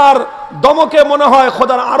কান্নার দমকে মনে হয়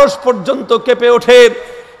খোদার আরশ পর্যন্ত কেঁপে ওঠে।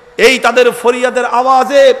 এই তাদের ফরিয়াদের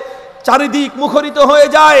আওয়াজে চারিদিক মুখরিত হয়ে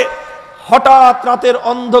যায়। হঠাৎ রাতের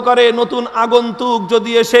অন্ধকারে নতুন আগন্তুক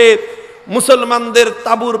যদি এসে মুসলমানদের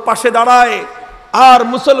তাঁবুর পাশে দাঁড়ায়, আর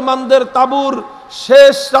মুসলমানদের তাঁবুর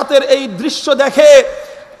শেষ রাতের এই দৃশ্য দেখে,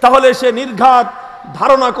 তাহলে সে নির্ঘাত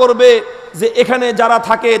ধারণা করবে যে এখানে যারা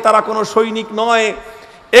থাকে তারা কোনো সৈনিক নয়,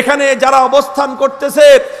 এখানে যারা অবস্থান করতেছে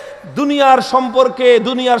দুনিয়ার সম্পর্কে,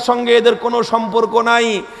 দুনিয়ার সঙ্গে এদের কোনো সম্পর্ক নাই।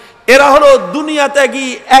 এরা হলো দুনিয়া ত্যাগী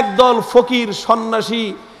একদল ফকির সন্ন্যাসী,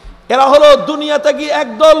 এরা হলো দুনিয়া ত্যাগী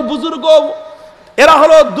একদল বুজুর্গ, এরা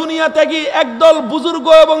হলো দুনিয়া ত্যাগী একদল বুজুর্গ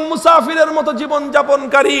এবং মুসাফিরের মতো জীবন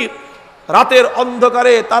যাপনকারী। রাতের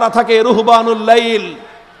অন্ধকারে তারা থাকে রুহবানুল লাইল।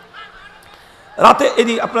 রাতে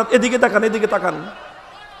আপনার এদিকে তাকান, এদিকে তাকান।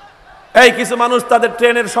 এই কিছু মানুষ তাদের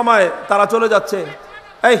ট্রেনের সময় তারা চলে যাচ্ছে,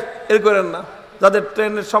 এই এর করেন না, যাদের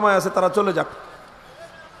ট্রেনের সময় আছে তারা চলে যাক।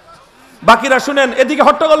 বাকিরা শুনেন, এদিকে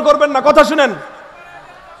হট্টগোল করবেন না, কথা শুনেন।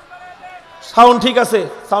 সাউন্ড ঠিক আছে,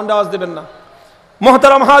 সাউন্ড আওয়াজ দেবেন না।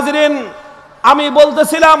 মুহতারাম হাজিরিন, আমি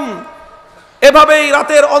বলতেছিলাম এভাবেই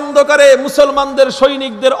রাতের অন্ধকারে মুসলমানদের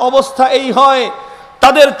সৈনিকদের অবস্থা এই হয়।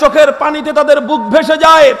 তাদের চোখের পানিতে তাদের বুক ভেসে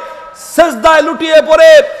যায়, সেজদায় লুটিয়ে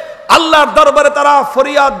পড়ে আল্লাহর দরবারে তারা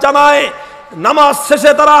ফরিয়াদ জানায়। নামাজ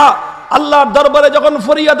শেষে তারা আল্লাহর দরবারে যখন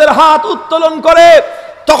ফরিয়াদের হাত উত্তোলন করে,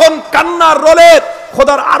 তখন কান্নার রোলে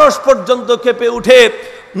খোদার আরশ পর্যন্ত কেঁপে উঠে।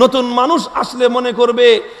 নতুন মানুষ আসলে মনে করবে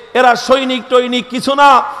এরা সৈনিক টৈনিক কিছু না,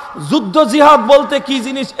 যুদ্ধ জিহাদ বলতে কি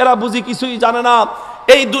জিনিস এরা বুঝি কিছুই জানে না।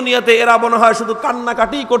 এই দুনিয়াতে এরা মনে হয় শুধু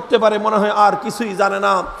কান্নাকাটি করতে পারে, মনে হয় আর কিছুই জানে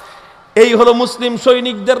না। এই হলো মুসলিম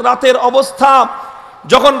সৈনিকদের রাতের অবস্থা।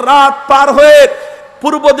 যখন রাত পার হয়ে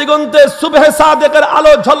পূর্ব দিগন্তে সুবহে সাদেকের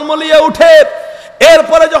আলো ঝলমলিয়ে উঠে,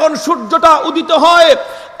 এরপরে যখন সূর্যটা উদিত হয়,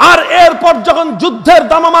 আর এরপর যখন যুদ্ধের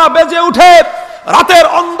দামামা বেজে উঠে, রাতের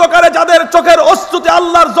অন্ধকারে যাদের চোখের অশ্রুতে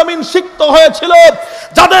আল্লাহর জমিন সিক্ত হয়েছিল,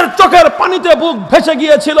 যাদের চোখের পানিতে বুক ভেসে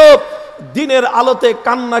গিয়েছিল, দিনের আলোতে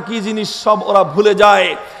কান্না কি জিনিস সব ওরা ভুলে যায়।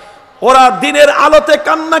 ওরা দিনের আলোতে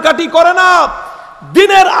কান্নাকাটি করে না,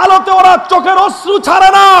 দিনের আলোতে ওরা চোখের অশ্রু ছাড়ে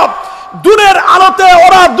না, দিনের আলোতে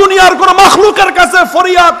ওরা দুনিয়ার কোন মাখলুকের কাছে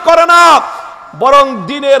ফরিয়াদ করে না, বরং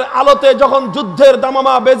দিনের আলোতে যখন যুদ্ধের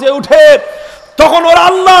দামামা বেজে উঠে, তখন ওরা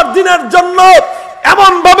আল্লাহর দ্বীনের জন্য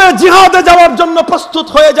এমন ভাবে জিহাদে যাওয়ার জন্য প্রস্তুত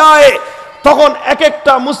হয়ে যায়। তখন এক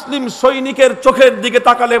একটা মুসলিম সৈনিকের চোখের দিকে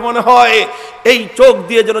তাকালে মনে হয় এই চোখ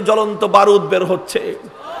দিয়ে যেন জ্বলন্ত বারুদ বের হচ্ছে,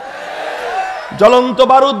 জ্বলন্ত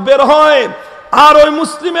বারুদ বের হয়। আর ওই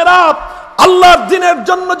মুসলিমেরা আল্লাহর দ্বীনের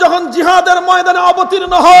জন্য যখন জিহাদের ময়দানে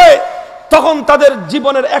অবতীর্ণ হয়, তখন তাদের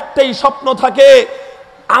জীবনের একটাই স্বপ্ন থাকে,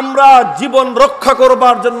 আমরা জীবন রক্ষা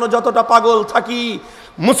করবার জন্য যতটা পাগল থাকি,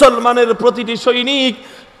 মুসলমানের প্রতিটি সৈনিক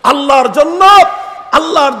আল্লাহর জন্য,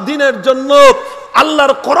 আল্লাহর দ্বীনের জন্য,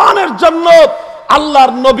 আল্লাহর কোরআনের জন্য,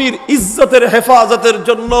 আল্লাহর নবীর ইজ্জতের হেফাজতের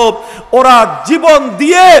জন্য ওরা জীবন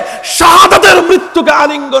দিয়ে শাহাদাতের মৃত্যুকে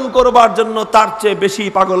আলিঙ্গন করবার জন্য তার চেয়ে বেশি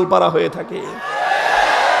পাগল পারা হয়ে থাকে।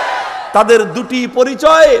 তাদের দুটি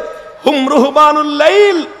পরিচয়, হুম রুহবানুল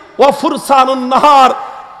লাইল ওয়া ফুরসানুন নাহার।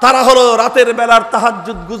 তারা হলো রাতের বেলার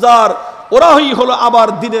তাহাজ্জুদ গুজার, ওরাই হলো আবার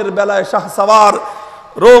দিনের বেলায় শাহসওয়ার।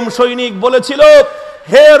 রোম সৈনিক বলেছিল,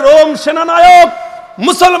 হে রোম সেনানায়ক,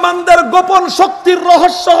 মুসলমানদের গোপন শক্তির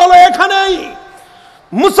রহস্য হলো এখানেই।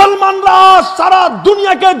 মুসলমানরা সারা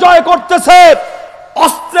দুনিয়াকে জয় করতেছে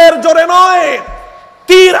অস্ত্রের জোরে নয়,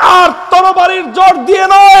 তীর আর তরবারির জোর দিয়ে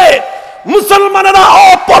নয়। মুসলমানেরা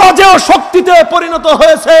অপরাজেয় শক্তিতে পরিণত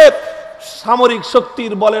হয়েছে সামরিক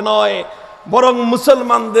শক্তির বলে নয়, বরং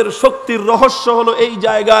মুসলমানদের শক্তির রহস্য হলো এই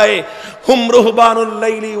জায়গায়, হুম রুহবানুল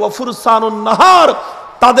লাইলি ওয়া ফুরসানুন নাহার।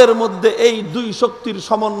 তাদের মধ্যে এই দুই শক্তির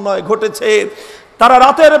সমন্বয় ঘটেছে। তারা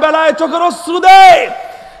রাতের বেলায় চোখের অশ্রু দেয়,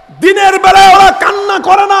 দিনের বেলায় ওরা কান্না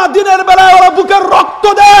করে না, দিনের বেলায় ওরা বুকের রক্ত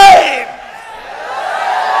দেয়।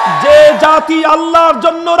 যে জাতি আল্লাহর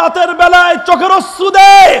জন্য রাতের বেলায় চোখের অশ্রু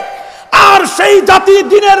দেয়, আর সেই জাতি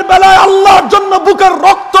দিনের বেলায় আল্লাহর জন্য বুকের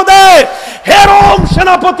রক্ত দেয়, হে রোম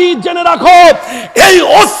সেনাপতি জেনে রাখো, এই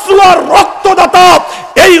অশ্রু আর রক্তদাতা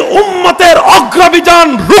এই উম্মতের অগ্রবিজান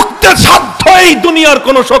রুখতে সাধ্য এই দুনিয়ার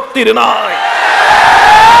কোন শক্তির নাই।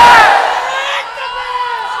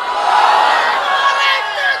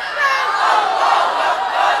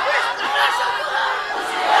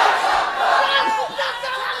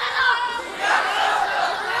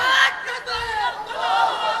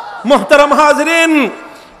 মুহতারাম হাজিরিন,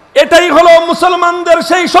 এটাই হলো মুসলমানদের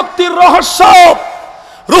সেই শক্তির রহস্য।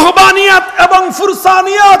 রুহবানিয়াত এবং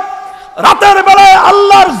ফুরসানিয়াত রাতের বেলায়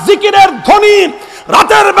আল্লাহর জিকিরের ধ্বনি,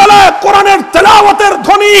 রাতের বেলায় কোরআনের তেলাওয়াতের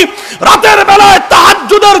ধ্বনি, রাতের বেলায়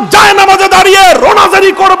তাহাজ্জুদের জায়নামাজে দাঁড়িয়ে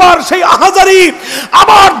রোনাজারি করবার সেই আহাজারি,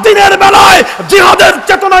 আবার দিনের বেলায় জিহাদের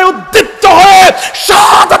চেতনায় উদ্দীপ্ত হয়ে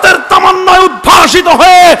শাহাদাতের তামান্নায় উদ্ভাসিত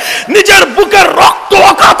হয়ে নিজের বুকের রক্ত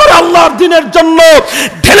অকাতরে আল্লাহর দ্বীনের জন্য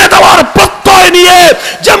ঢেলে দেওয়ার প্রত্যয় নিয়ে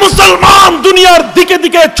যে মুসলমান দুনিয়ার দিকে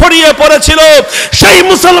দিকে ছড়িয়ে পড়েছিল, সেই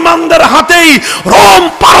মুসলমানদের হাতেই রোম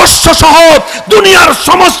পারস্য সহ দুনিয়ার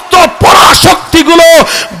সমস্ত পরাশক্তিগুলো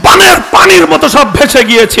বানের পানির মতো সব ভেসে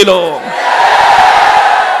গিয়েছিল।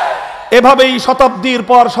 এভাবেই শতাব্দীর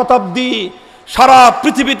পর শতাব্দী সারা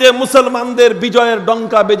পৃথিবীতে মুসলমানদের বিজয়ের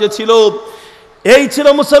ডঙ্কা বেজেছিল। এই ছিল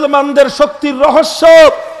মুসলমানদের শক্তির রহস্য।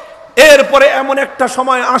 এরপরে এমন একটা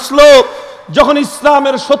সময় আসলো যখন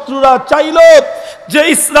ইসলামের শত্রুরা চাইল যে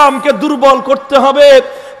ইসলামকে দুর্বল করতে হবে,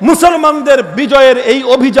 মুসলমানদের বিজয়ের এই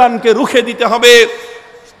অভিযানকে রুখে দিতে হবে।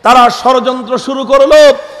 তারা ষড়যন্ত্র শুরু করলো।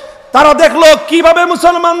 তারা দেখলো কিভাবে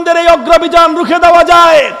মুসলমানদের এই অগ্রাভিযান রুখে দেওয়া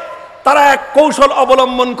যায়। তারা এক কৌশল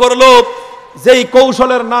অবলম্বন করলো, যেই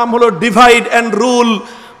কৌশলের নাম হলো ডিভাইড অ্যান্ড রুল।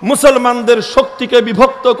 মুসলমানদের শক্তিকে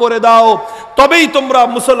বিভক্ত করে দাও, তবেই তোমরা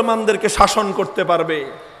মুসলমানদেরকে শাসন করতে পারবে।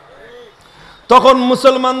 তখন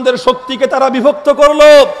মুসলমানদের শক্তিকে তারা বিভক্ত করলো।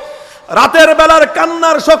 রাতের বেলার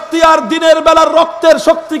কান্নার শক্তি আর দিনের বেলার রক্তের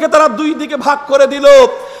শক্তিকে তারা দুই দিকে ভাগ করে দিল।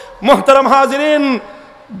 মুহতারাম হাজিরিন,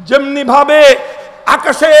 যেমনি ভাবে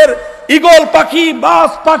আকাশের ঈগল পাখি,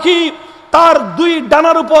 বাজ পাখি তার দুই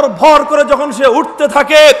ডানার উপর ভর করে যখন সে উঠতে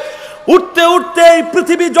থাকে, উঠতে উঠতে এই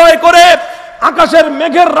পৃথিবী জয় করে, আকাশের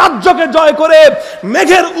মেঘের রাজ্যকে জয় করে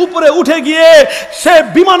মেঘের উপরে উঠে গিয়ে সে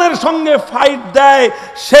বিমানের সঙ্গে ফাইট দেয়,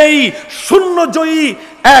 সেই শূন্যজয়ী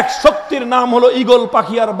এক শক্তির নাম হলো ঈগল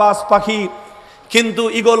পাখি আর বাজ পাখি। কিন্তু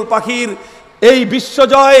ঈগল পাখির এই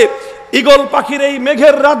বিশ্বজয়, ঈগল পাখির এই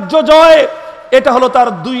মেঘের রাজ্য জয়, এটা হলো তার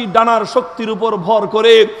দুই ডানার শক্তির উপর ভর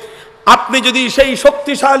করে। আপনি যদি সেই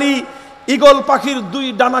শক্তিশালী ঈগল পাখির দুই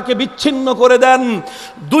ডানাকে বিচ্ছিন্ন করে দেন,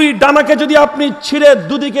 দুই ডানাকে যদি আপনি ছিঁড়ে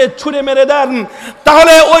দুদিকে ছুঁড়ে মেরে দেন,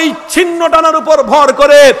 তাহলে ওই ছিন্ন ডানার উপর ভর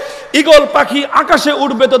করে ঈগল পাখি আকাশে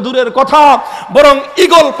উঠবে তো দূরের কথা, বরং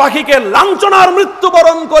ঈগল পাখিকে লাঞ্ছনার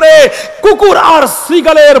মৃত্যুবরণ করে কুকুর আর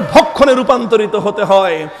শৃগালের ভক্ষণে রূপান্তরিত হতে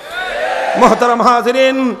হয়। মুহতারাম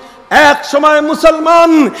হাজিরিন, এক সময়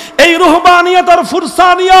মুসলমান এই রুহবানিয়ত আর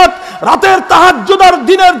ফুরসানিয়ত, রাতের তাহাজ্জুদ আর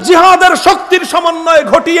দিনের জিহাদের শক্তির সমন্বয়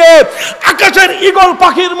ঘটিয়ে আকাশের ঈগল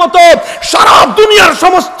পাখির মতো সারা দুনিয়ার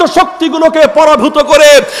সমস্ত শক্তিগুলোকে পরাভূত করে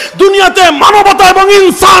দুনিয়াতে মানবতা এবং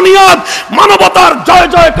ইনসানিয়ত, মানবতার জয়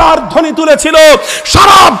জয়কার ধ্বনি তুলেছিল।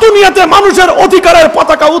 সারা দুনিয়াতে মানুষের অধিকারের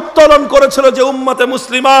পতাকা উত্তোলন করেছিল যে উম্মতে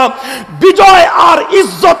মুসলিমা। বিজয় আর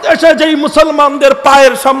ইজ্জত এসে যেই মুসলমানদের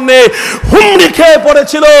পায়ের সামনে হুমড়ি খেয়ে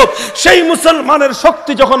পড়েছিল, সেই মুসলমানের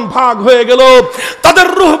শক্তি যখন ভাগ হয়ে গেল, তাদের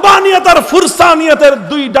রুহবানিয়ত আর ফুরসানিয়তের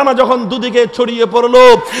দুই ডানা যখন দুদিকে ছড়িয়ে পড়লো,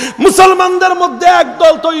 মুসলমানদের মধ্যে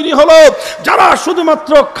একদল তৈরি হলো যারা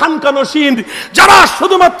শুধুমাত্র খানকানশীন, যারা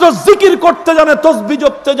শুধুমাত্র জিকির করতে জানে, তসবিহ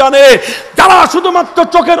জপতে জানে, যারা শুধুমাত্র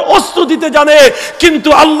চোখের অশ্রু দিতে জানে, কিন্তু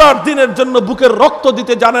আল্লাহর দ্বীনের জন্য বুকের রক্ত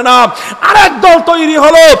দিতে জানে না। আর একদল তৈরি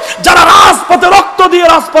হলো যারা রাজপথে রক্ত দিয়ে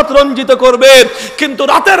রাজপথ রঞ্জিত করবে, কিন্তু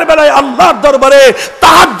রাতের বেলায় আল্লাহর দরবারে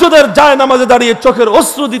তাহাজ্জুদের জায়নামাজে দাঁড়িয়ে চোখের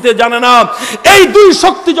অশ্রু দিতে জানে না। এই দুই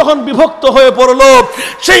শক্তি যখন বিভক্ত হয়ে পড়লো,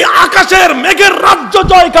 সেই আকাশের মেঘের রাজ্য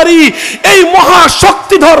জয়কারী এই মহা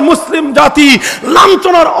শক্তিধর মুসলিম জাতি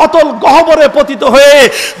লাঞ্ছনার অতল গহ্বরে পতিত হয়ে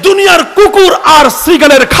দুনিয়ার কুকুর আর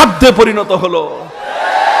শৃগালের খাদ্যে পরিণত হলো।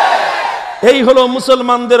 এই হলো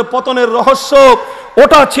মুসলমানদের পতনের রহস্য,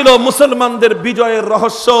 ওটা ছিল মুসলমানদের বিজয়ের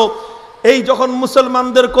রহস্য। এই যখন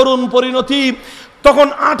মুসলমানদের করুণ পরিণতি, তখন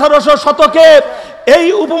 1800 শতকে এই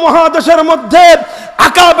উপমহাদেশের মধ্যে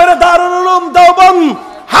আকাবের দারুল উলুম দেওবন্দ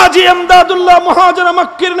হাজী এমদাদুল্লাহ মুহাজির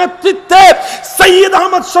মক্কির নেতৃত্বে সৈয়দ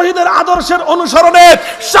আহমদ শহীদের আদর্শের অনুসরণে,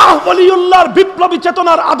 শাহ ওলিউল্লাহর বিপ্লবী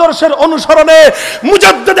চেতনার আদর্শের অনুসরণে,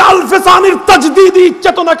 মুজাদ্দিদ আল-ফিসানির তাজদীদি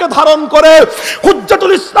চেতনাকে ধারণ করে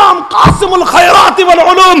হুজ্জাতুল ইসলাম কাসিমুল খায়রাতি ওয়াল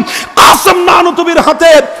উলুম কাসিম নানুতুবির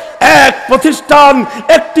হাতে এক প্রতিষ্ঠান,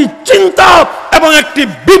 একটি চিন্তা এবং একটি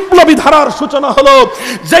বিপ্লবী ধারার সূচনা হলো,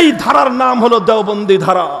 যেই ধারার নাম হলো দেওবন্দি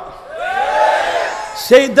ধারা।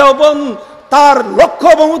 সেই দেওবন্দ তার লক্ষ্য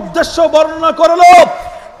এবং উদ্দেশ্য বর্ণনা করলো।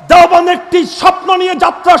 দেওবন্দ একটি স্বপ্ন নিয়ে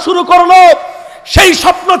যাত্রা শুরু করলো। সেই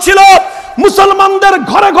স্বপ্ন ছিল মুসলমানদের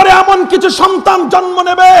ঘরে ঘরে এমন কিছু সন্তান জন্ম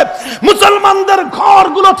নেবে, মুসলমানদের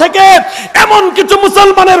ঘরগুলো থেকে এমন কিছু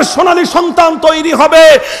মুসলমানের সোনালী সন্তান তৈরি হবে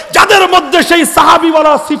যাদের মধ্যে সেই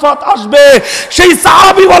সাহাবীওয়ালা সিফাত আসবে, সেই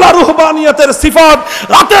সাহাবীওয়ালা রুহবানিয়তের সিফাত।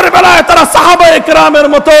 রাতের বেলায় তারা সাহাবায়ে কেরামের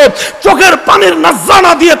মতো চোখের পানির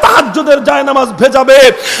নাজরানা দিয়ে তাহাজ্জুদের জায়নামাজ ভেজাবে।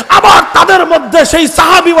 আবার তাদের মধ্যে সেই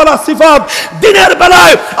সাহাবীওয়ালা সিফাত, দিনের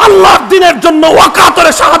বেলায় আল্লাহর দ্বীনের জন্য ওয়াকাতের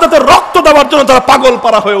শাহাদাতের রক্ত দেওয়ার জন্য তারা পাগল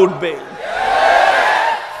পারা হয়ে উঠবে।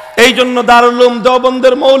 এই জন্য দারুল উলুম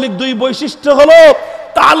দেওবন্দের মৌলিক দুই বৈশিষ্ট্য হলো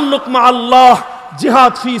তাআল্লুক মা আল্লাহ,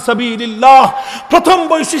 জিহাদ ফি সাবিলিল্লাহ। প্রথম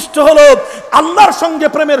বৈশিষ্ট্য হলো আল্লাহর সঙ্গে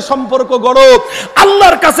প্রেমের সম্পর্ক গড়ো,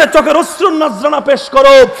 আল্লাহর কাছে চোখের অশ্রুর নজরানা পেশ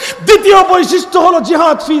করো। দ্বিতীয় বৈশিষ্ট্য হলো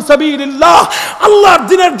জিহাদ ফি সাবিলিল্লাহ, আল্লাহর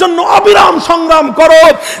দ্বীনের জন্য অবিরাম সংগ্রাম করো।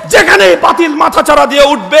 যেখানে বাতিল মাথাচাড়া দিয়ে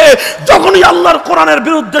উঠবে, যখনই আল্লাহর কোরআনের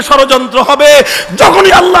বিরুদ্ধে ষড়যন্ত্র হবে,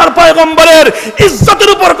 যখনই আল্লাহর পয়গম্বরের ইজ্জতের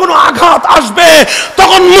উপর কোনো আঘাত আসবে,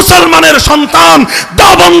 তখন মুসলমানের সন্তান,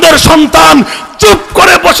 দেওবন্দের সন্তান চুপ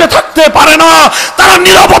করে বসে থাকতে পারে না, তারা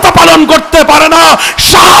নীরবতা পালন করতে পারে না।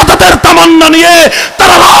 শাহাদাতের তামান্না নিয়ে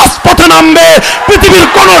তারা রাজপথে নামবে, পৃথিবীর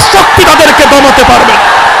কোন শক্তি তাদেরকে দমাতে পারবে না।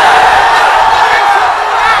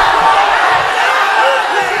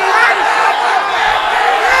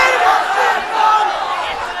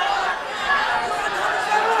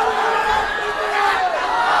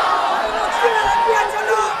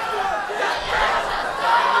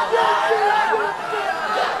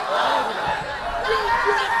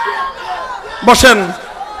 বসেন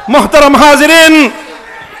মুহতারাম হাজিরিন,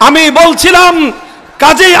 আমি বলছিলাম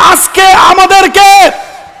কাজেই আজকে আমাদেরকে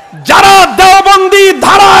যারা দেওবন্দি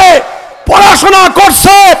ধারায় পড়াশোনা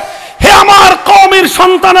করছে, হে আমার কওমের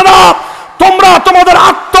সন্তানেরা, তোমরা তোমাদের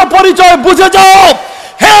আত্মপরিচয় বুঝে যাও।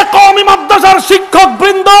 হে কওমি মাদ্রাসার শিক্ষক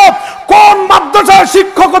বৃন্দ, কোন মাদ্রাসায়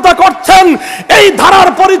শিক্ষকতা করছেন এই ধারার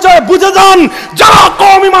পরিচয় বুঝে যান। যারা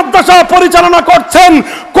কওমি মাদ্রাসা পরিচালনা করছেন,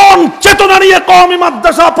 কোন চেতনা নিয়ে কওমি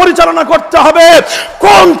মাদ্রাসা পরিচালনা করতে হবে,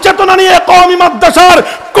 কোন চেতনা নিয়ে কওমি মাদ্রাসার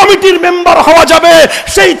কমিটির মেম্বার হওয়া যাবে,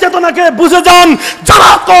 সেই চেতনাকে বুঝে যান। যারা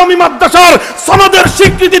কওমি মাদ্রাসার সনদের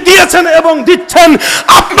স্বীকৃতি দিয়েছেন এবং দিচ্ছেন,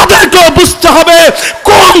 আপনাদেরকেও বুঝতে হবে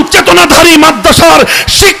কোন চেতনাধারী মাদ্রাসার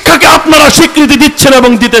শিক্ষাকে আপনারা স্বীকৃতি দিচ্ছেন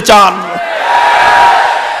এবং দিতে চান।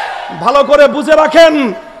 ভালো করে বুঝে রাখেন,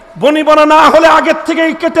 বনিবনা না হলে আগের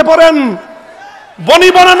থেকেই কেটে পড়েন,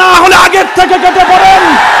 বনিবনা না হলে আগের থেকে কেটে পড়েন।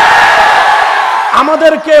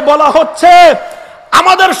 আমাদেরকে বলা হচ্ছে,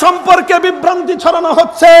 আমাদের সম্পর্কে বিভ্রান্তি ছড়ানো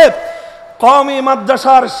হচ্ছে, কওমি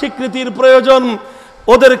মাদ্রাসার স্বীকৃতির প্রয়োজন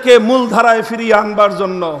ওদেরকে মূল ধারায় ফিরিয়ে আনবার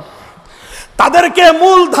জন্য, তাদেরকে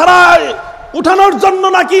মূল ধারায় উঠানোর জন্য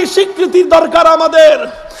নাকি স্বীকৃতির দরকার আমাদের।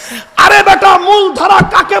 আরে বেটা, মূল ধারা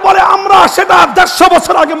কাকে বলে আমরা সেটা 150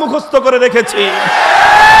 বছর আগে মুখস্থ করে রেখেছি।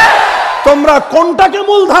 তোমরা কোনটাকে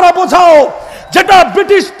মূল ধারা বোঝাও? যেটা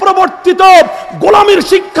ব্রিটিশ প্রবর্তিত গোলামীর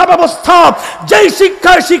শিক্ষা ব্যবস্থা, যেই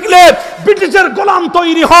শিক্ষায় শিখলে ব্রিটিশের গোলাম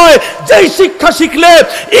তৈরি হয়, যেই শিক্ষা শিখলে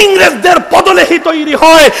ইংরেজদের পদলেহি তৈরি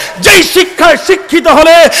হয়, যেই শিক্ষায় শিক্ষিত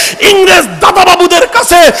হলে ইংরেজ দাদাবাবুদের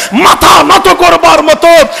কাছে মাথা নত করবার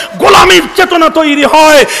মতো গোলামীর চেতনা তৈরি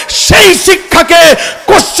হয়, সেই শিক্ষাকে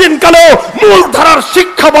কোশ্চিনকালেও মূল ধারার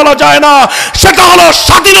শিক্ষা বলা যায় না। সেটা হলো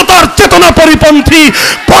স্বাধীনতার চেতনা পরিপন্থী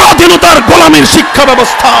পরাধীনতার গোলামীর শিক্ষা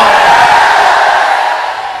ব্যবস্থা।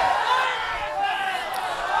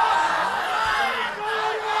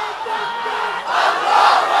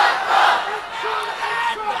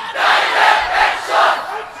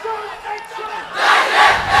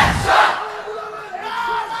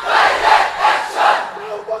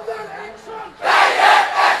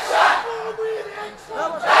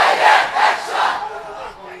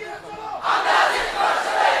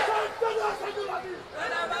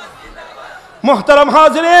 মুহতারাম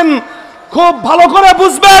হাজিরিন, খুব ভালো করে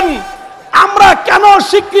বুঝবেন আমরা কেন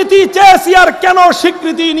স্বীকৃতি চেয়েছি আর কেন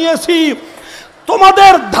স্বীকৃতি নিয়েছি।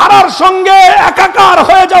 তোমাদের ধারার সঙ্গে একাকার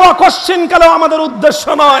হয়ে যাওয়া কোশ্চিনকালে আমাদের উদ্দেশ্য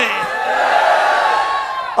নয়।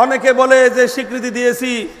 অনেকে বলে যে স্বীকৃতি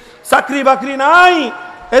দিয়েছি, চাকরি বাকরি নাই,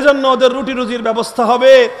 এজন্য ওদের রুটি রুজির ব্যবস্থা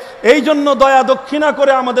হবে, এই জন্য দয়া দক্ষিণা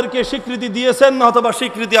করে আমাদেরকে স্বীকৃতি দিয়েছেন, অথবা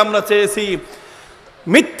স্বীকৃতি আমরা চেয়েছি।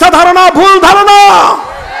 মিথ্যা ধারণা, ভুল ধারণা।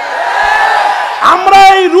 আমরা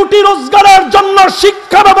এই রুটি রোজগারের জন্য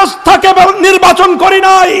শিক্ষা ব্যবস্থাকে নির্বাচন করি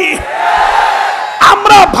নাই।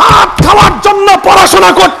 আমরা ভাত খাওয়ার জন্য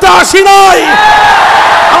পড়াশোনা করতে আসি নাই।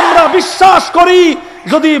 আমরা বিশ্বাস করি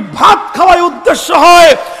যদি ভাত খাওয়াই উদ্দেশ্য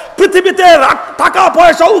হয়, পৃথিবীতে টাকা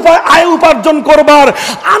পয়সা আয় উপার্জন করবার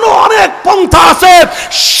আরো অনেক পন্থা আছে।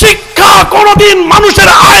 শিক্ষা কোনোদিন মানুষের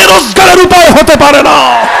আয় রোজগারের উপায় হতে পারে না।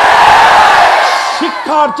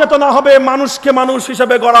 শিক্ষার চেতনা হবে মানুষকে মানুষ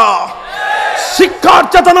হিসেবে গড়া। শিক্ষার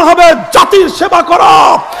চেতনা হবে জাতির সেবা করা,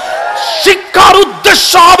 শিক্ষার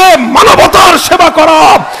উদ্দেশ্য হবে মানবতার সেবা করা,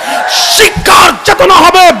 শিক্ষার চেতনা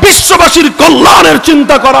হবে বিশ্ববাসীর কল্যাণের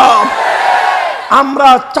চিন্তা করা। আমরা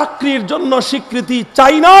চাকরির জন্য স্বীকৃতি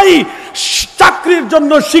চাই নাই, চাকরির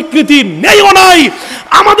জন্য স্বীকৃতি নেইও নাই।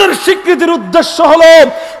 আমাদের স্বীকৃতির উদ্দেশ্য হলো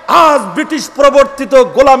আজ ব্রিটিশ প্রবর্তিত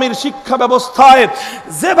গোলামীর শিক্ষা ব্যবস্থায়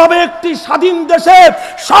যেভাবে একটি স্বাধীন দেশে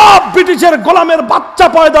সব ব্রিটিশের গোলামের বাচ্চা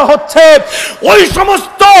পয়দা হচ্ছে, ওই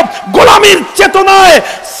সমস্ত গোলামীর চেতনায়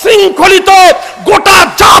শৃঙ্খলিত গোটা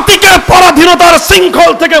জাতিকে পরাধীনতার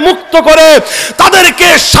শৃঙ্খল থেকে মুক্ত করে তাদেরকে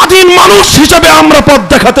স্বাধীন মানুষ হিসেবে আমরা পথ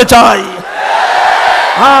দেখাতে চাই।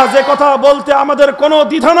 আজ এ কথা বলতে আমাদের কোনো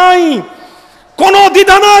দ্বিধা নাই, কোনো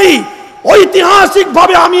দ্বিধা নাই। ঐতিহাসিক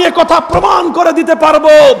ভাবে আমি এ কথা প্রমাণ করে দিতে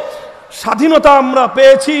পারবো। স্বাধীনতা আমরা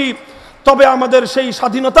পেয়েছি, তবে আমাদের সেই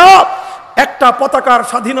স্বাধীনতা একটা পতাকার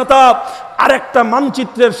স্বাধীনতা আর একটা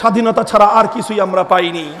মানচিত্রের স্বাধীনতা ছাড়া আর কিছুই আমরা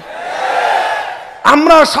পাইনি।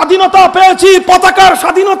 আমরা স্বাধীনতা পেয়েছি পতাকার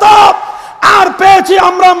স্বাধীনতা, আর পেয়েছি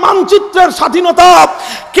আমরা মানচিত্রের স্বাধীনতা।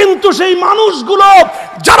 কিন্তু সেই মানুষগুলো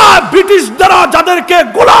যারা ব্রিটিশ দ্বারা যাদেরকে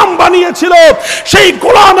গোলাম বানিয়েছিল, সেই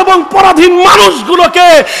গোলাম এবং পরাধীন মানুষগুলোকে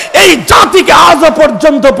এই জাতিকে আজও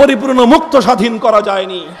পর্যন্ত পরিপূর্ণ মুক্ত স্বাধীন করা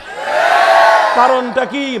যায়নি। কারণটা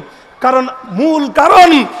কি? কারণ মূল কারণ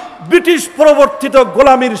ব্রিটিশ প্রবর্তিত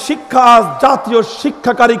গোলামীর শিক্ষা আজ জাতীয়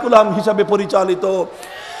শিক্ষা কারিকুলাম হিসাবে পরিচালিত।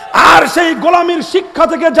 আর সেই গোলামীর শিক্ষা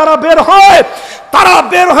থেকে যারা বের হয়, তারা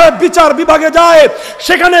বের হয়ে বিচার বিভাগে যায়,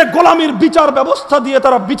 সেখানে গোলামীর বিচার ব্যবস্থা দিয়ে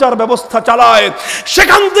তারা বিচার ব্যবস্থা চালায়।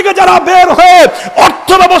 সেখান থেকে যারা বের হয়ে অর্থ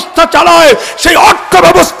ব্যবস্থা চালায়, সেই অর্থ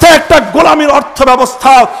ব্যবস্থা একটা গোলামীর অর্থ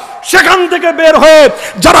ব্যবস্থা। সেখান থেকে বের হয়ে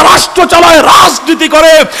যারা রাষ্ট্র চালায়, রাজনীতি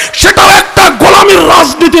করে, সেটাও একটা গোলামীর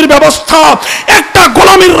রাজনীতির ব্যবস্থা, একটা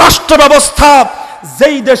গোলামীর রাষ্ট্র ব্যবস্থা।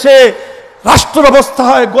 যেই দেশে রাষ্ট্র ব্যবস্থা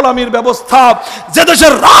হয় গোলামীর ব্যবস্থা, যে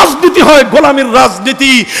দেশের রাজনীতি হয় গোলামীর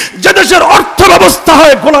রাজনীতি, যে দেশের অর্থ ব্যবস্থা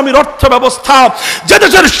হয় গোলামীর অর্থ ব্যবস্থা, যে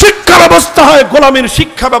দেশের শিক্ষা ব্যবস্থা হয় গোলামীর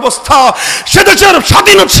শিক্ষা ব্যবস্থা, সে দেশের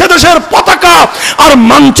স্বাধীন, সে দেশের পতাকা আর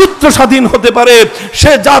মানচিত্র স্বাধীন হতে পারে,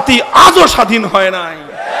 সে জাতি আজও স্বাধীন হয় নাই।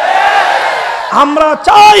 আমরা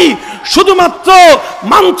চাই শুধুমাত্র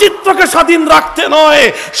মানচিত্রকে স্বাধীন রাখতে নয়,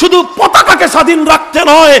 শুধু পতাকাকে স্বাধীন রাখতে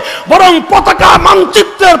নয়, বরং পতাকা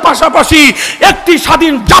মানচিত্রের পাশাপাশি একটি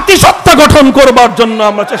স্বাধীন জাতিসত্তা গঠন করবার জন্য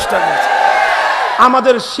আমরা চেষ্টা করছি।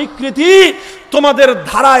 আমাদের স্বীকৃতি তোমাদের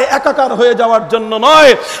ধারায় একাকার হয়ে যাওয়ার জন্য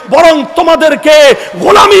নয়, বরং তোমাদেরকে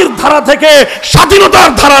গোলামীর ধারা থেকে স্বাধীনতার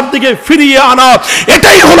ধারার দিকে ফিরিয়ে আনা,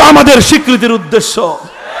 এটাই হলো আমাদের স্বীকৃতির উদ্দেশ্য।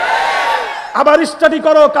 আবার স্টাডি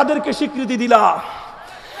করো, কাদেরকে স্বীকৃতি দিলা,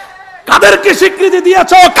 কাদেরকে স্বীকৃতি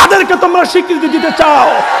দিয়েছ, কাদেরকে তোমরা স্বীকৃতি দিতে চাও।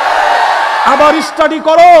 আবার স্টাডি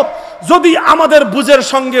করো, যদি আমাদের বুঝের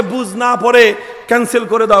সঙ্গে বুঝ না পড়ে ক্যান্সেল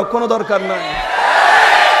করে দাও, কোনো দরকার নাই।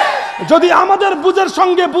 যদি আমাদের বুঝের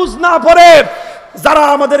সঙ্গে বুঝ না পড়ে, যারা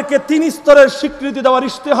আমাদেরকে 3 স্তরের স্বীকৃতি দেওয়ার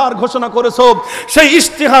ইশতেহার ঘোষণা করেছো, সেই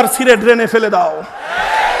ইশতেহার ছিঁড়ে ড্রেনে ফেলে দাও।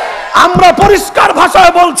 আমরা পরিষ্কার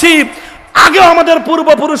ভাষায় বলছি, আগে আমাদের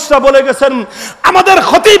পূর্বপুরুষরা বলে গেছেন, আমাদের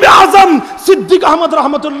খতিব আজম সিদ্দিক আহমদ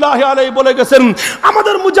রহমতুল্লাহ আলাইহি বলে গেছেন,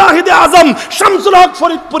 আমাদের মুজাহিদে আজম শামসুল হক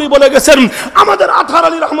ফরিদপুরি বলে গেছেন, আমাদের আথার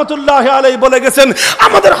আলী রহমতুল্লাহ আলাইহি বলে গেছেন,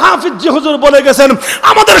 আমাদের হাফিজ জি হুজুর বলে গেছেন,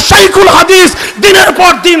 আমাদের শাইখুল হাদিস দিনের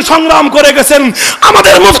পর দিন সংগ্রাম করে গেছেন,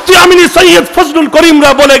 আমাদের মুফতি আমিনী সৈয়দ ফজলুল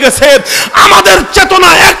করিমরা বলে গেছে, আমাদের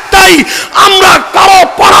চেতনা একটাই, আমরা কারো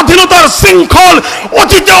পরাধীনতার শৃঙ্খল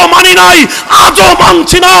অতীতেও মানি নাই, আজও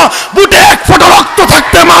মানছি না, বুটে এক ফোঁটা রক্ত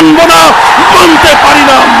থাকতে মানব না, মানতে পারি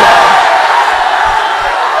না।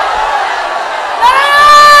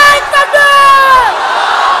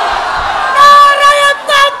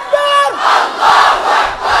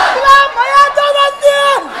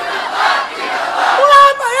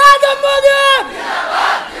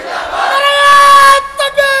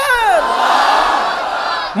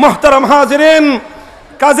 মুহতারাম হাজিরিন,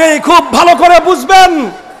 কাজেই খুব ভালো করে বুঝবেন,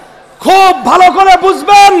 খুব ভালো করে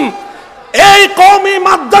বুঝবেন, এই কওমি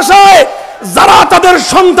মাদ্রাসায় যারা তাদের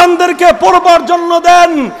সন্তানদেরকে পড়বার জন্য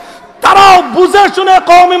দেন, তারাও বুঝে শুনে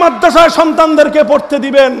কওমি মাদ্রাসায় সন্তানদেরকে পড়তে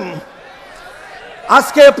দিবেন।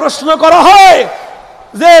 আজকে প্রশ্ন করা হয়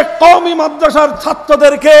যে কওমি মাদ্রাসার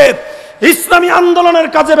ছাত্রদেরকে ইসলামী আন্দোলনের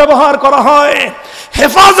কাজে ব্যবহার করা হয়,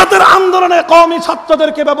 হেফাজতের আন্দোলনে কওমি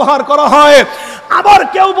ছাত্রদেরকে ব্যবহার করা হয়। আবার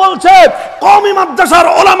কেউ বলছে কওমি মাদ্রাসার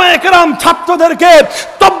ওলামায়ে কেরাম ছাত্রদেরকে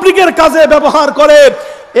তাবলীগের কাজে ব্যবহার করে।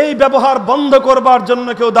 এই ব্যবহার বন্ধ করবার জন্য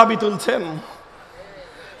কেউ দাবি তুলছেন।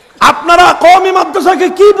 আপনারা কওমি মাদ্রাসাকে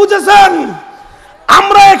কি বুঝেছেন?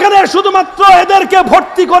 আমরা এখানে শুধুমাত্র এদেরকে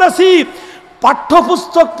ভর্তি করেছি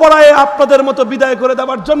পাঠ্যপুস্তক পড়ায় আপনাদের মতো বিদায় করে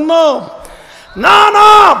দেওয়ার জন্য? না না,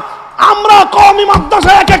 আমরা কওমি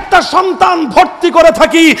মাদ্রাসায় এক একটা সন্তান ভর্তি করে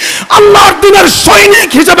থাকি আল্লাহর দ্বীনের সৈনিক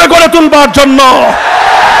হিসেবে গড়ে তুলবার জন্য।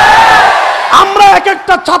 আমরা এক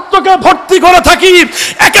একটা ছাত্রকে ভর্তি করে থাকি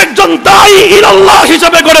এক একজন দায়ী ইলাল্লাহ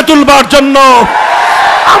হিসেবে গড়ে তুলবার জন্য।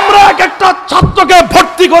 আমরা এক একটা ছাত্রকে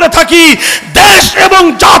ভর্তি করে থাকি দেশ এবং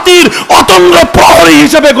জাতির অতন্দ্র প্রহরী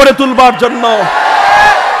হিসেবে গড়ে তুলবার জন্য।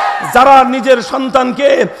 যারা নিজের সন্তানকে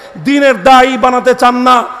দ্বীনের দায়ী বানাতে চান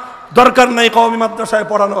না, দরকার নাই কওমি মাদ্রাসায়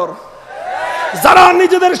পড়ানোর। যারা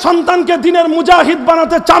নিজেদের সন্তানকে দ্বীনের মুজাহিদ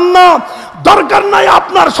বানাতে চান না, দরকার নাই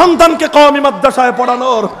আপনার সন্তানকে কওমি মাদ্রাসায়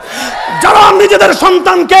পড়ানোর। যারা নিজেদের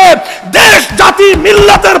সন্তানকে দেশ জাতি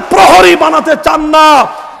মিল্লাতের প্রহরী বানাতে চান না,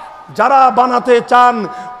 যারা বানাতে চান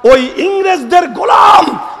ওই ইংরেজদের গোলাম,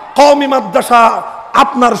 কওমি মাদ্রাসা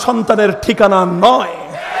আপনার সন্তানের ঠিকানা নয়।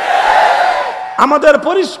 আমাদের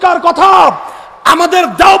পরিষ্কার কথা, আমাদের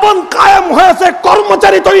দেওবন্দ কায়েম হয়েছে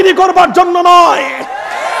কর্মচারী তৈরি করবার জন্য নয়।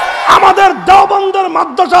 আমাদের দেওবন্দের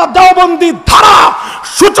মাদ্রাসা, দেওবন্দি ধারা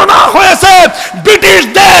সূচনা হয়েছে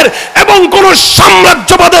ব্রিটিশদের এবং কোন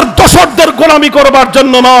সাম্রাজ্যবাদের দোসরদের গোলামি করবার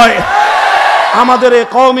জন্য নয়। আমাদের এই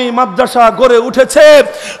কওমি মাদ্রাসা গড়ে উঠেছে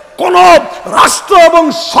কোন রাষ্ট্র এবং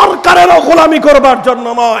সরকারেরও গোলামি করবার জন্য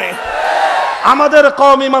নয়। আমাদের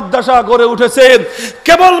কওমি মাদ্রাসা গড়ে উঠেছে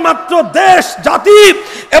কেবলমাত্র দেশ জাতি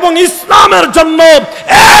এবং ইসলামের জন্য,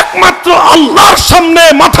 একমাত্র আল্লাহর সামনে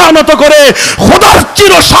মাথা নত করে খোদার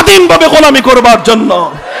চির স্বাধীনভাবে গোলামি করবার জন্য।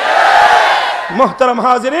 মুহতারাম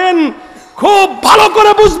হাজিরিন, খুব ভালো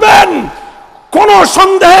করে বুঝবেন, কোন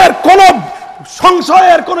সন্দেহের, কোন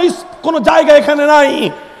সংশয়ের কোন জায়গা এখানে নাই,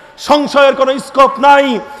 সংশয়ের কোন স্কোপ নাই।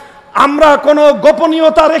 আমরা কোন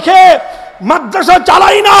গোপনীয়তা রেখে মাদ্রাসা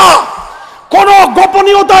চালাই না, কোন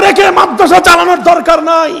গোপনীয়তা রেখে মাদ্রাসা চালানোর দরকার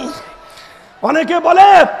নাই। অনেকে বলে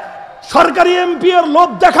সরকারি এমপি এর লোভ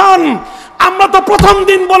দেখান। আমরা তো প্রথম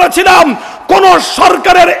দিন বলেছিলাম কোন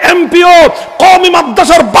সরকারের এমপিও কওমি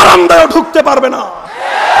মাদ্রাসার বারান্দায় ঢুকতে পারবে না।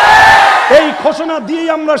 এই ঘোষণা দিয়ে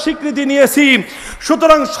আমরা স্বীকৃতি নিয়েছি।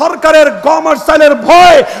 সুতরাং সরকারের গমার্সাইলের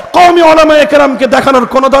ভয় কওমি উলামায়ে কেরামকে দেখানোর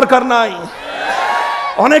কোনো দরকার নাই।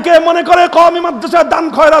 অনেকে মনে করে কওমি মাদ্রাসার দান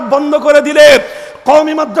খয়রাত বন্ধ করে দিলে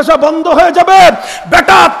কওমি মাদ্রাসা বন্ধ হয়ে যাবে।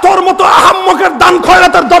 বেটা, তোর মতো আহাম্মকের দান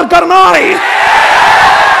খয়রাতের দরকার নাই।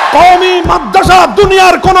 কওমি মাদ্রাসা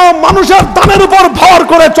দুনিয়ার কোন মানুষের দানের উপর ভর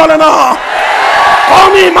করে চলে না।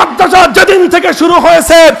 কওমি মাদ্রাসা যেদিন থেকে শুরু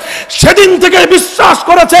হয়েছে সেদিন থেকে বিশ্বাস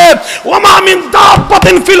করেছে ওয়ামা মিন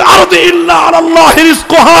দাব্বাতিন ফিল আরদি ইল্লা আলাল্লাহি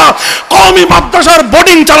রিজকুহা। কওমি মাদ্রাসার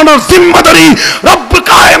বোর্ডিং চালানোর জিম্মাদারি রব্বুল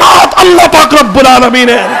কায়নাত আল্লাহ পাক রব্বুল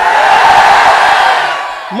আলামিনের।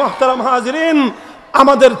 মুহতারাম হাজিরিন,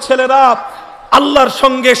 আমাদের ছেলেরা আল্লাহর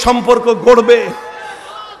সঙ্গে সম্পর্ক গড়বে,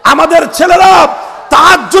 আমাদের ছেলেরা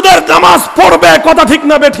তাহাজ্জুদের নামাজ পড়বে, কথা ঠিক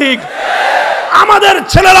না বেঠিক? আমাদের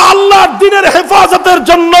ছেলেরা আল্লাহর দ্বীনের হেফাজতের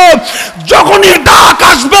জন্য যখনই ডাক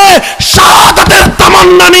আসবে শাহাদাতের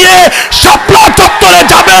তামান্না নিয়ে শাপলা চত্বরে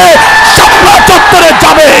যাবে, শাপলা চত্বরে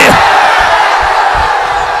যাবে।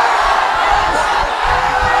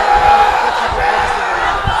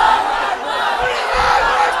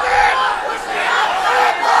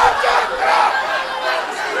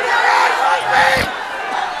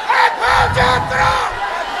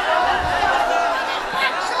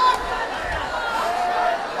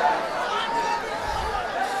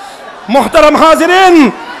 মুহতারাম হাজিরিন,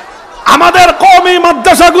 আমাদের কওমি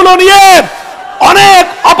মাদ্রাসাগুলো নিয়ে অনেক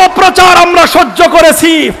অপপ্রচার আমরা সহ্য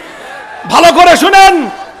করেছি। ভালো করে শুনেন,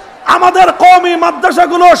 আমাদের কওমি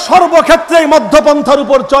মাদ্রাসাগুলো সর্বক্ষেত্রেই মধ্যপন্থার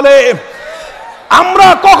উপর চলে। আমরা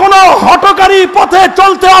কখনো হঠকারী পথে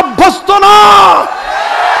চলতে অভ্যস্ত না।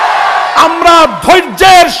 আমরা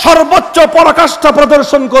ধৈর্যের সর্বোচ্চ পরাকাষ্ঠা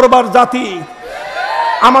প্রদর্শন করবার জাতি।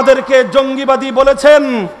 আমাদেরকে জঙ্গিবাদী বলেছেন,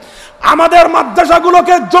 আমাদের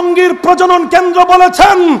মাদ্রাসাগুলোকে জঙ্গির প্রজনন কেন্দ্র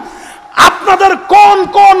বলেছেন। আপনাদের কোন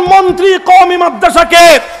কোন মন্ত্রী কওমি মাদ্রাসাকে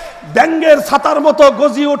ব্যাঙ্গের ছাতার মতো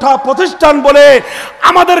গজিয়ে ওঠা প্রতিষ্ঠান বলে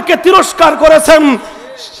আমাদেরকে তিরস্কার করেছেন,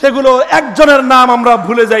 সেগুলো একজনের নাম আমরা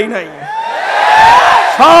ভুলে যাই নাই,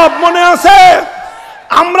 সব মনে আছে।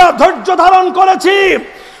 আমরা ধৈর্য ধারণ করেছি,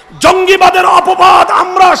 জঙ্গিবাদের অপবাদ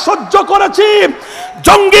আমরা সহ্য করেছি,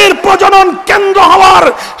 জঙ্গির প্রজনন কেন্দ্র হওয়ার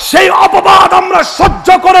সেই অপবাদ আমরা সহ্য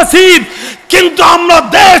করেছি, কিন্তু আমরা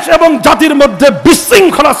দেশ এবং জাতির মধ্যে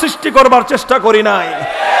বিশৃঙ্খলা সৃষ্টি করবার চেষ্টা করি নাই।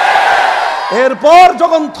 এরপর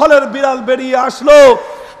যখন থলের বিড়াল বেরিয়ে আসলো,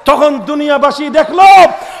 তখন দুনিয়াবাসী দেখলো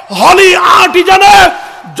হলি আর্টিজানে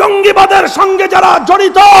জঙ্গিবাদের সঙ্গে যারা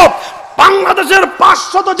জড়িত, বাংলাদেশের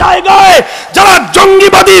 500 জায়গায় যারা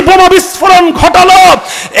জঙ্গিবাদী বোমা বিস্ফোরণ ঘটালো,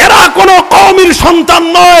 এরা কোনো কওমির সন্তান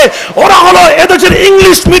নয়, ওরা হলো এদেশের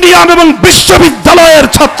ইংলিশ মিডিয়াম এবং বিশ্ববিদ্যালয়ের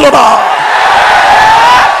ছাত্ররা।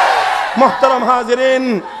 মুহতারাম হাজিরিন,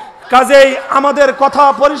 কাজেই আমাদের কথা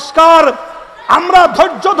পরিষ্কার, আমরা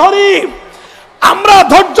ধৈর্য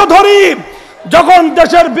ধরি। যখন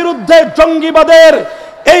দেশের বিরুদ্ধে জঙ্গিবাদের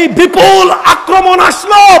এই বিপুল আক্রমণ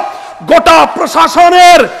আসলো, গোটা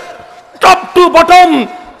প্রশাসনের top to bottom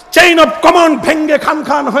chain of command ভেঙ্গে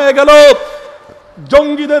খান হয়ে গেল।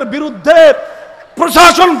 জঙ্গিদের বিরুদ্ধে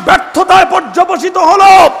প্রশাসন ব্যর্থতায় পর্যবসিত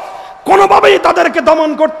হলো, কোনোভাবেই তাদেরকে দমন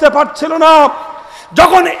করতে পারছিল না।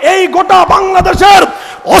 যখন এই গোটা বাংলাদেশের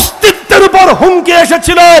অস্তিত্বের উপর হুমকি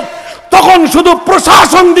এসেছিল, তখন শুধু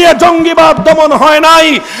প্রশাসন দিয়ে জঙ্গিবাদ দমন হয় নাই।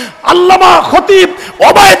 আল্লামা খতিব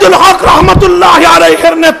ওবায়দুল হক রহমতুল্লাহি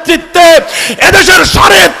আলাইহির নেতৃত্বে এদেশের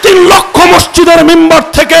 3.5 লক্ষ মসজিদের মিম্বর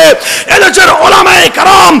থেকে এদেশের ওলামায়ে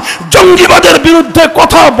কেরাম জঙ্গিবাদের বিরুদ্ধে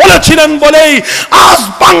কথা বলেছিলেন বলেই আজ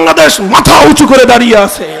বাংলাদেশ মাথা উঁচু করে দাঁড়িয়ে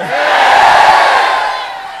আছে।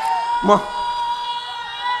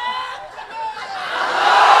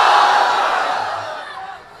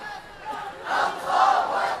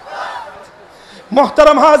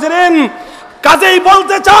 মোহতারাম হাজিরিন, কাজেই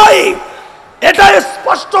বলতে চাই, এটা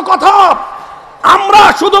স্পষ্ট কথা, আমরা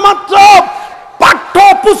শুধুমাত্র পাঠ্য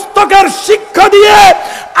পুস্তকের শিক্ষা দিয়ে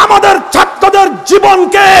আমাদের ছাত্রদের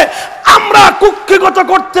জীবনকে আমরা কুক্ষিগত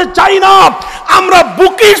করতে চাই না। আমরা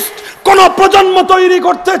বুকিস্ট কোন প্রজন্ম তৈরি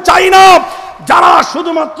করতে চাই না, যারা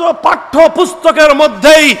শুধুমাত্র পাঠ্য পুস্তকের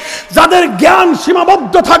মধ্যেই যাদের জ্ঞান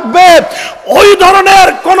সীমাবদ্ধ থাকবে, ওই ধরনের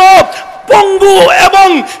কোন পঙ্গু এবং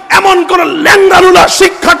এমন কোন ল্যাংড়ালুলা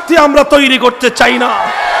শিক্ষার্থী আমরা তৈরি করতে চাই না।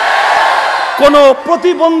 কোন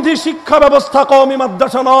প্রতিবন্ধী শিক্ষা ব্যবস্থা কওমি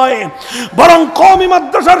মাদ্রাসা নয়, বরং কওমি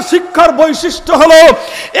মাদ্রাসার শিক্ষার বৈশিষ্ট্য হলো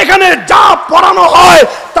এখানে যা পড়ানো হয়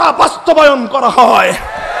তা বাস্তবায়ন করা হয়।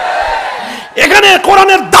 এখানে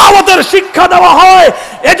কোরআনের দাওয়াতের শিক্ষা দেওয়া হয়।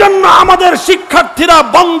 এজন্য আমাদের শিক্ষার্থীরা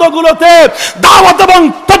বন্ধগুলোতে দাওয়াত এবং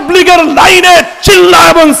তাবলীগের লাইনে চিল্লা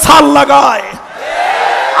এবং সাল লাগায়।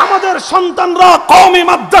 আমাদের সন্তানরা কওমি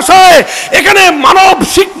মাদ্রাসায় এখানে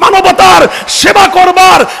মানবতার সেবা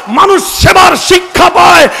করবার, মানুষ সেবার শিক্ষা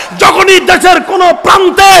পায়। যখনই দেশের কোন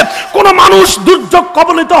প্রান্তে কোন মানুষ দুর্যোগ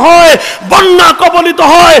কবলিত হয়, বন্যা কবলিত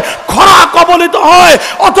হয়, খরা কবলিত হয়,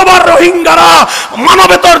 অথবা রোহিঙ্গারা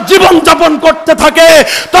মানবেতর জীবন যাপন করতে থাকে,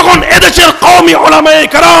 তখন এদেশের কওমি উলামায়ে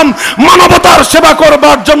কেরাম মানবতার সেবা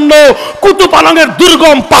করবার জন্য কুতুপালংয়ের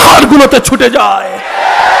দুর্গম পাহাড়গুলোতে ছুটে যায়।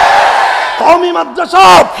 কওমি মাদ্রাসা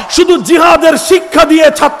শুধু জিহাদের শিক্ষা দিয়ে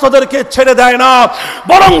ছাত্রদেরকে ছেড়ে দেয় না,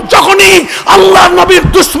 বরং যখনই আল্লাহর নবীর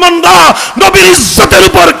দুশমনরা নবীর ইজ্জতের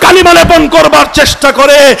উপর কালিমা লেপন করবার চেষ্টা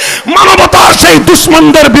করে, মানবতার সেই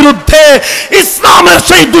দুশমনদের বিরুদ্ধে, ইসলামের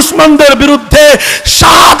সেই দুশমনদের বিরুদ্ধে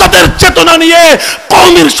শাহাদাতের চেতনা নিয়ে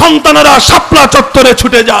কওমির সন্তানেরা শাপলা চত্বরে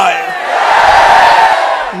ছুটে যায়।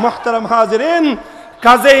 মুহতারাম হাজিরিন,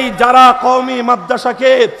 কাজেই যারা কওমি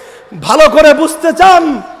মাদ্রাসাকে ভালো করে বুঝতে চান,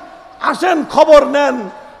 আসেন খবর নেন।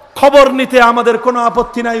 খবর নিতে আমাদের কোনো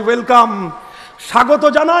আপত্তি নাই, ওয়েলকাম। স্বাগত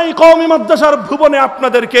জানাই কওমি মাদ্রাসার ভুবনে,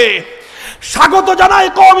 আপনাদেরকে স্বাগত জানাই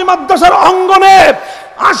কওমি মাদ্রাসার অঙ্গনে।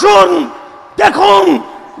 আসুন, দেখুন,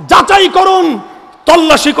 যাচাই করুন,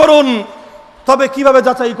 তল্লাশি করুন। তবে কিভাবে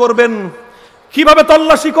যাচাই করবেন, কিভাবে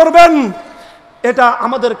তল্লাশি করবেন, এটা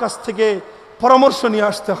আমাদের কাছ থেকে পরামর্শ নিয়ে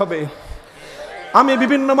আসতে হবে। আমি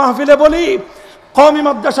বিভিন্ন মাহফিলে বলি, কওমি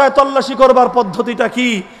মাদ্রাসায় তল্লাশি করবার পদ্ধতিটা কি?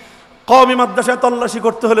 কওমি মাদ্রাসায় তল্লাশি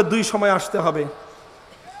করতে হলে 2 সময় আসতে হবে।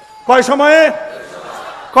 কয়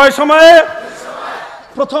সময়ে?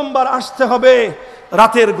 প্রথমবার আসতে হবে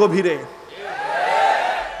রাতের গভীরে।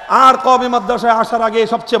 আর কওমি মাদ্রাসায় আসার আগে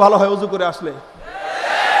সবচেয়ে ভালো হয় ওযু করে আসলে।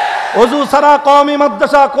 ওযু ছাড়া কওমি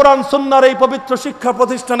মাদ্রাসা, কোরআন সুন্নাহর এই পবিত্র শিক্ষা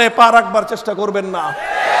প্রতিষ্ঠানে পা রাখবার চেষ্টা করবেন না।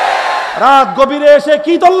 রাত গভীরে এসে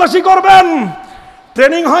কি তল্লাশি করবেন?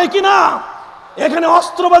 ট্রেনিং হয় কিনা, এখানে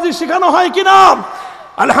অস্ত্রবাজি শেখানো হয় কিনা?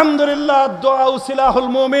 আলহামদুলিল্লাহ, দোয়া সিলাহুল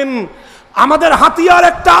মুমিন, আমাদের হাতিয়ার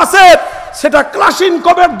একটা আছে, সেটা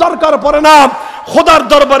ক্লাশিনকোভের দরকার পড়ে না। খোদার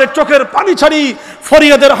দরবারে চোখের পানি ছাড়ি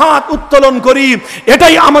ফরিয়াদের হাত উত্তোলন করি,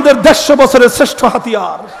 এটাই আমাদের 150 বছরের শ্রেষ্ঠ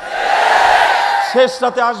হাতিয়ার। শেষ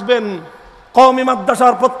রাতে আসবেন, কওমি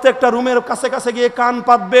মাদ্রাসার প্রত্যেকটা রুমের কাছে কাছে গিয়ে কান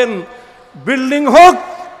পাতবেন। বিল্ডিং হোক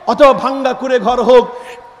অথবা ভাঙ্গা কুড়ে ঘর হোক,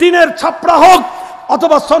 টিনের ছাপরা হোক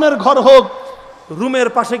অথবা সনের ঘর হোক, রুমের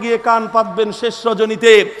পাশে গিয়ে কান পাতবেন। শেষ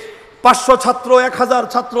রজনীতে 500 ছাত্র, 1000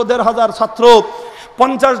 ছাত্র, 1500 ছাত্র,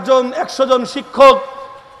 50 জন, 100 জন শিক্ষক,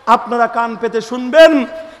 আপনারা কান পেতে শুনবেন।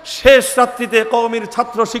 শেষ রাত্রিতে কওমির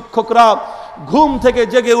ছাত্র শিক্ষকরা ঘুম থেকে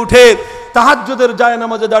জেগে উঠে তাহাজ্জুদের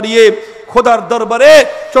জায়নামাজে দাঁড়িয়ে খোদার দরবারে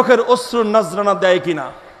চোখের অশ্রুর নজরানা দেয় কিনা।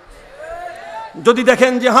 যদি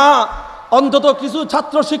দেখেন যে হ্যাঁ, অন্তত কিছু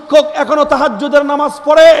ছাত্র শিক্ষক এখনো তাহাজ্জুদের নামাজ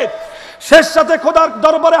পড়ে, শেষ সাথে খোদার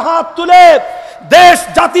দরবারে হাত তুলে দেশ,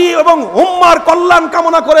 জাতি এবং উম্মার কল্যাণ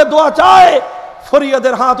কামনা করে দোয়া চায়,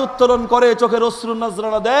 ফরিয়াদের হাত উত্তোলন করে, চোখের অশ্রু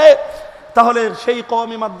নজরানা দেয়, তাহলে সেই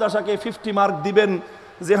কওমি মাদ্রাসাকে 50 মার্ক দিবেন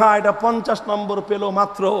যে হ্যাঁ এটা 50 নম্বর পেল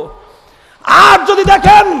মাত্র। আর যদি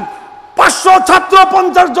দেখেন 500 ছাত্র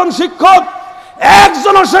 50 জন শিক্ষক,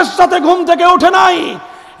 একজনও শেষ রাতে ঘুম থেকে উঠে নাই,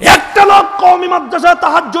 একটা লোক কওমি মাদ্রাসায়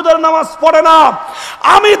তাহাজ্জুদের নামাজ পড়ে না,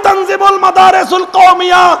 আমি তানজিমুল মাদারিসুল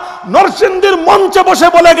কওমিয়া নরসিংদীর মঞ্চে বসে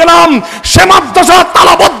বলে গেলাম সে মাদ্রাসা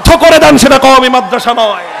তালাবদ্ধ করে দেন, সেটা কওমি মাদ্রাসা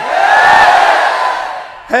নয়।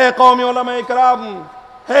 হে কওমি উলামায়ে কেরাম,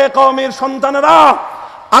 হে কওমির সন্তানেরা,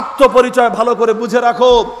 আত্মপরিচয় ভালো করে বুঝে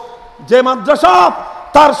রাখো। যে মাদ্রাসা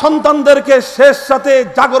তার সন্তানদেরকে শেষ সাথে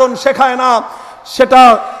জাগরণ শেখায় না, সেটা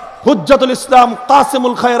হুজ্জাতুল ইসলাম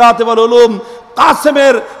কাসিমুল খায়রাত ওয়াল উলুম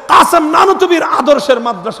কাসেম নানুতুবির আদর্শের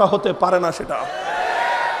মাদ্রাসা হতে পারে না।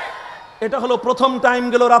 এটা হলো প্রথম টাইম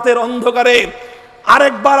গেল রাতের অন্ধকারে।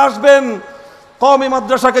 আরেকবার আসবেন কওমি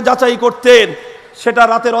মাদ্রাসাকে যাচাই করতে, সেটা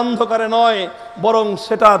রাতের অন্ধকারে নয়, বরং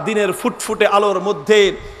সেটা দিনের ফুটফুটে আলোর মধ্যে,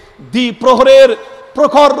 দ্বিপ্রহরের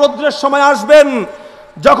প্রখর রৌদ্রের সময় আসবেন,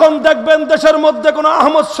 যখন দেখবেন দেশের মধ্যে কোনো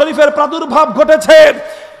আহমদ শরীফের প্রাদুর্ভাব ঘটেছে,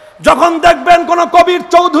 যখন দেখবেন কোন কবির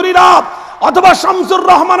চৌধুরীরা অথবা শামসুর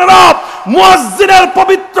রহমানেরা মুয়াজ্জিনের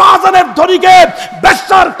পবিত্র আজানের ধ্বনিকে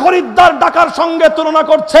বেশ্যার খরিদ্দার ডাকার সঙ্গে তুলনা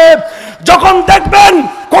করছে, যখন দেখবেন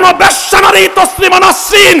কোন বেশ্যা নারী তসলিমা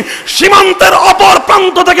নাসরিন সীমান্তের অপর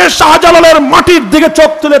প্রান্ত থেকে শাহজালালের মাটির দিকে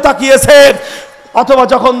চোখ তুলে তাকিয়েছে, অথবা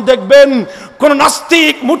যখন দেখবেন কোন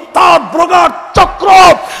নাস্তিক মুরতাদ ব্রোগার চক্র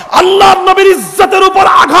আল্লাহর নবীর ইজ্জতের উপর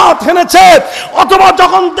আঘাত হেনেছে, অথবা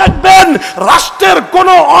যখন দেখবেন রাষ্ট্রের কোন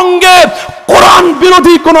অঙ্গে কোরআন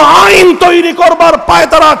বিরোধী কোন আইন তৈরি করবার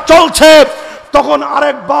পায়তারা চলছে, তখন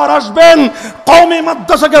আরেকবার আসবেন কওমি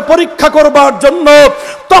মাদ্রাসাকে পরীক্ষা করবার জন্য।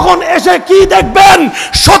 তখন এসে কি দেখবেন,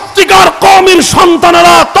 সত্যিকার কওমির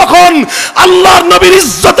সন্তানেরা তখন আল্লাহর নবীর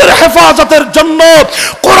ইজ্জতের হেফাজতের জন্য,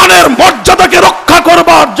 কোরআনের মর্যাদাকে রক্ষা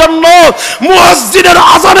করবার জন্য, মুয়াজ্জিনের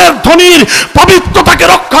আজানের ধ্বনির পবিত্রতাকে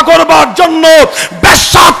রক্ষা করবার জন্য,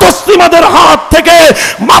 বেশ্যা তসলিমাদের হাত থেকে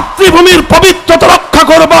মাতৃভূমির পবিত্রতা রক্ষা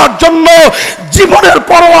করবার জন্য জীবনের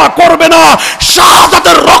পরোয়া করবে না,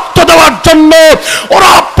 শাহাদাতের রক্ত দেওয়ার জন্য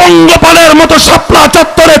ওরা পঙ্গপালের মতো শাপলা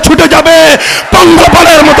চত্বরে ছুটে যাবে,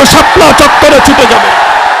 পঙ্গপালের মতো শাপলা চত্বরে ছুটে যাবে।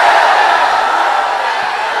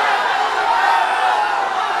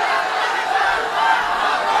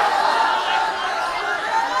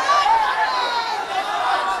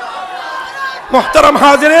 মুহতারাম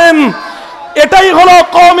হাজিরিন, এটাই হলো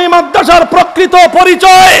কওমি মাদ্রাসার প্রকৃত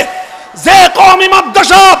পরিচয়। যে কওমি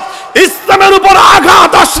মাদ্রাসা ইসলামের উপর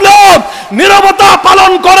আঘাত আসলো নীরবতা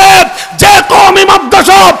পালন করে, যে কওমি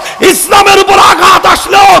মাদ্রাসা ইসলামের উপর আঘাত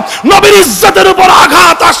আসলো, নবীর ইজ্জতের উপর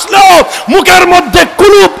আঘাত আসলো, মুখের মধ্যে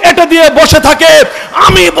কুলুপ এঁটে দিয়ে বসে থাকে,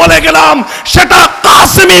 আমি বলে গেলাম সেটা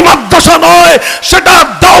কাসেমি মাদ্রাসা নয়, সেটা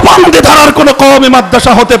দেওবন্দি ধারার কোনো কওমি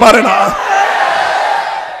মাদ্রাসা হতে পারে না।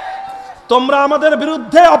 তোমরা আমাদের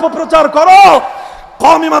বিরুদ্ধে অপপ্রচার করো,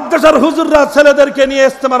 কওমি মাদ্রাসার হুজুররা ছেলেদেরকে নিয়ে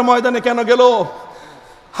ইস্তেমার ময়দানে কেন গেল?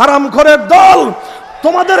 হারামখোরের দল,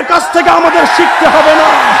 তোমাদের কাছ থেকে আমাদের শিখতে হবে না,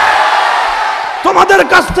 তোমাদের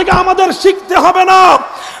কাছ থেকে আমাদের শিখতে হবে না।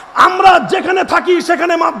 আমরা যেখানে থাকি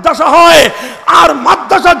সেখানে মাদ্রাসা হয়, আর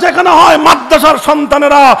মাদ্রাসা যেখানে হয় মাদ্রাসার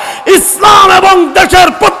সন্তানেরা ইসলাম এবং দেশের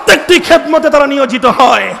প্রত্যেকটি খেদমতে তারা নিয়োজিত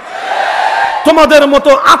হয়। তোমাদের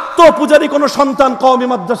মতো আত্মপূজারী কোন সন্তান কওমি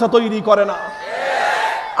মাদ্রাসা তৈরি করে না।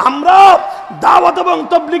 আমরা দাওয়াত এবং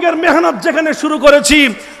তাবলীগের মেহনত যেখানে শুরু করেছি,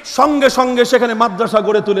 সঙ্গে সঙ্গে সেখানে মাদ্রাসা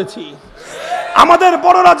গড়ে তুলেছি। আমাদের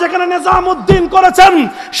বড়রা যেখানে নিজামউদ্দিন করেছেন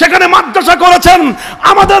সেখানে মাদ্রাসা করেছেন,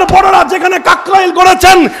 আমাদের বড়রা যেখানে কাকরাইল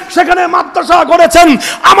করেছেন সেখানে মাদ্রাসা করেছেন,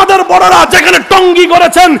 আমাদের বড়রা যেখানে টঙ্গী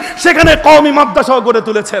করেছেন সেখানে কওমি মাদ্রাসা গড়ে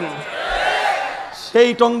তুলেছেন। সেই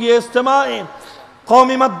টঙ্গী ইজতেমায়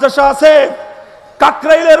কওমি মাদ্রাসা আছে,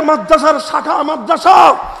 কাকরাইলের মাদ্রাসার শাখা মাদ্রাসা,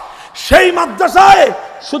 সেই মাদ্রাসায়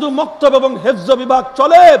শুধু মক্তব এবং হেফজ বিভাগ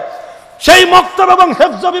চলে। সেই মক্তব এবং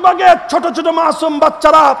হেফজ বিভাগে ছোট ছোট মাসুম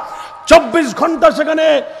বাচ্চারা 24 ঘন্টা সেখানে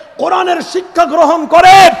কোরআনের শিক্ষা গ্রহণ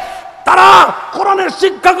করে। তারা কোরআনের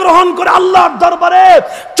শিক্ষা গ্রহণ করে আল্লাহর দরবারে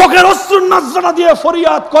চোখের অশ্রু নজরানা দিয়ে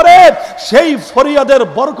ফরিয়াদ করে, সেই ফরিয়াদের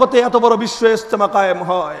বরকতে এত বড় বিশ্ব ইজতেমা কায়েম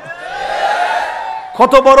হয়।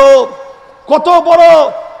 কত বড়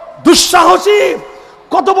দুঃসাহসী,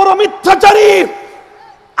 কত বড় মিথ্যাচারী,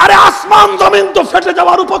 আরে আসমান জমিন তো ফেটে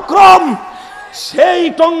যাওয়ার উপক্রম। সেই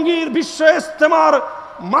টঙ্গীর বিশ্ব ইজতেমার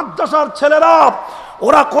মাদ্রাসার ছেলেরা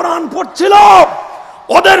ওরা কোরআন পড়ছিল,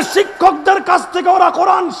 ওদের শিক্ষকদের কাছ থেকে ওরা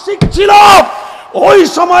কোরআন শিখছিল। ওই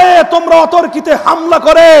সময়ে তোমরা অতর্কিতে হামলা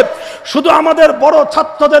করে শুধু আমাদের বড়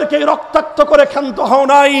ছাত্রদেরকে রক্তাক্ত করে ক্ষান্ত হও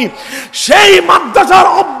নাই, সেই মাদ্রাসার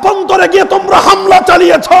অভ্যন্তরে গিয়ে তোমরা হামলা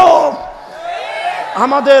চালিয়েছ।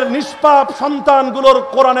 আমাদের নিষ্পাপ সন্তানগুলোর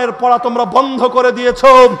কোরআনের পড়া তোমরা বন্ধ করে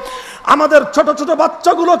দিয়েছো। আমাদের ছোট ছোট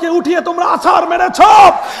বাচ্চাগুলোকে উঠিয়ে তোমরা আছাড় মেরেছো।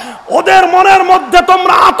 ওদের মনের মধ্যে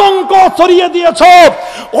তোমরা আতঙ্ক ছড়িয়ে দিয়েছো।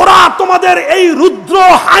 ওরা তোমাদের এই রুদ্র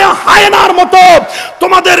হায়নার মতো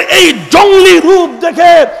তোমাদের এই জঙ্গলি রূপ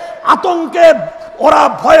দেখে আতঙ্কে ওরা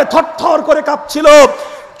ভয়ে থরথর করে কাঁপছিল।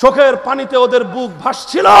 চোখের পানিতে ওদের বুক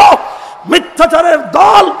ভাসছিল। মিথ্যাচারের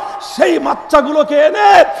দল সেই বাচ্চাগুলোকে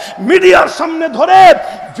এনে মিডিয়ার সামনে ধরে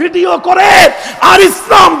ভিডিও করে আর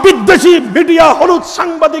ইসলাম বিদ্বেষী মিডিয়া হলুদ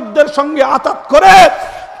সাংবাদিকদের সঙ্গে আতাত করে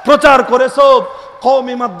প্রচার করেছো।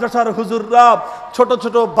 কওমি মাদ্রাসার হুজুররা ছোট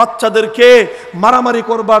ছোট বাচ্চাদেরকে মারামারি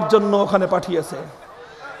করবার জন্য ওখানে পাঠিয়েছে।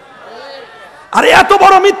 আরে এত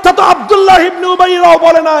বড় মিথ্যা তো আব্দুল্লাহ ইবনে উবাইরাও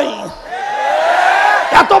বলে নাই।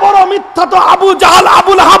 এত বড় মিথ্যা তো আবু জাহাল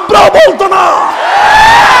আবুল হাবরাও বলতো না।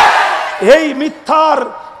 এই মিথ্যার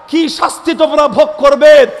কি শাস্তি তোমরা ভোগ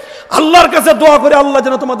করবে? আল্লাহর কাছে দোয়া করে আল্লাহ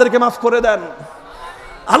যেন তোমাদেরকে মাফ করে দেন।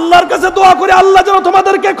 আল্লাহর কাছে দোয়া করে আল্লাহ যেন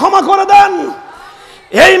তোমাদেরকে ক্ষমা করে দেন।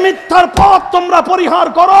 এই মিথ্যার পথ তোমরা পরিহার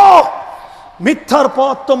করো। মিথ্যার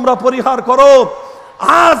পথ তোমরা পরিহার করো।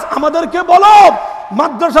 আজ আমাদেরকে বলো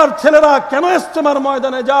মাদ্রাসার ছেলেরা কেন ইজতেমার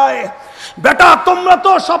ময়দানে যায়? বেটা তোমরা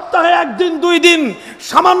তো সপ্তাহে একদিন দুই দিন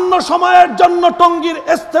সামান্য সময়ের জন্য টঙ্গীর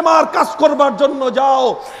ইজতেমার কাজ করবার জন্য যাও।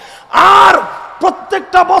 আর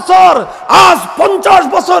প্রত্যেকটা বছর আজ 50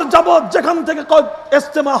 বছর যাবত যেখান থেকে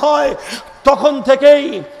ইজতেমা হয় তখন থেকেই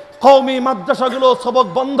কওমি মাদ্রাসাগুলো সবক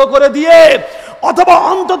বন্ধ করে দিয়ে অথবা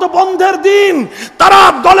অন্তত বন্ধের দিন তারা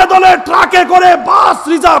দলে দলে ট্রাকে করে বাস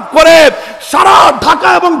রিজার্ভ করে সারা ঢাকা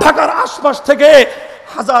এবং ঢাকার আশপাশ থেকে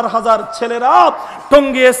হাজার হাজার ছেলেরা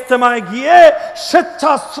টঙ্গী ইজতেমায় গিয়ে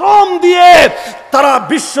স্বেচ্ছাশ্রম দিয়ে তারা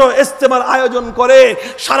বিশ্ব ইজতেমার আয়োজন করে।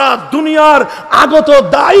 সারা দুনিয়ার আগত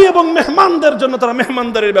দায়ী এবং মেহমানদের জন্য তারা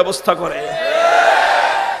মেহমানদারির ব্যবস্থা করে।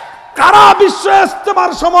 কারা বিশ্ব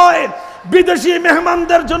ইজতেমার সময় বিদেশি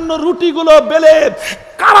মেহমানদের জন্য রুটিগুলো বেলে,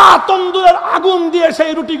 কারা তন্দুরের আগুন দিয়ে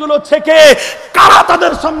সেই রুটিগুলো ছেঁকে কারা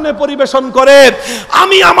তাদের সামনে পরিবেশন করে?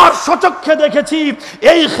 আমি আমার স্বচক্ষে দেখেছি।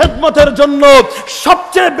 এই খেদমতের জন্য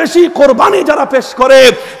সবচেয়ে বেশি কোরবানি যারা পেশ করে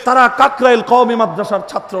তারা কাকরাইল কওমি মাদ্রাসার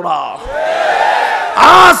ছাত্ররা।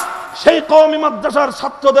 আজ সেই কওমি মাদ্রাসার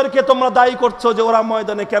ছাত্রদেরকে তোমরা দায়ী করছো যে ওরা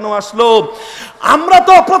ময়দানে কেন আসলো। আমরা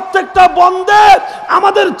তো প্রত্যেকটা বন্ধে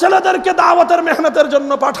আমাদের ছেলেদেরকে দাওয়াতের মেহনতের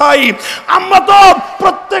জন্য পাঠাই। আমরা তো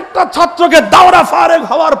প্রত্যেকটা ছাত্রকে দাওরা ফারেগ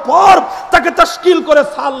হওয়ার পর তাকে তাশকিল করে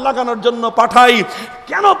সাল লাগানোর জন্য পাঠাই।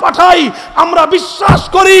 কেন পাঠাই? আমরা বিশ্বাস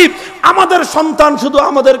করি আমাদের সন্তান শুধু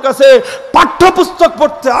আমাদের কাছে পাঠ্যপুস্তক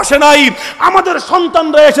পড়তে আসে নাই, আমাদের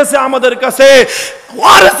সন্তানরা এসেছে আমাদের কাছে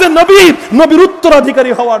ওয়ারিসে নবী, নবীর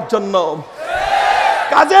উত্তরাধিকারী হওয়ার জন্য।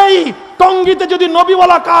 কাজেই টঙ্গীতে যদি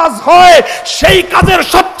নবীওয়ালা কাজ হয় সেই কাজের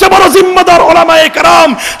সবচেয়ে বড় জিম্মাদার ওলামায়ে কেরাম,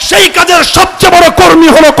 সেই কাজের সবচেয়ে বড় কর্মী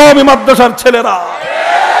হলো কওমি মাদ্রাসার ছেলেরা।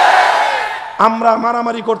 আমরা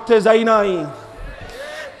মারামারি করতে যাই নাই।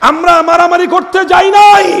 আমরা মারামারি করতে যাই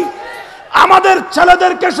নাই। আমাদের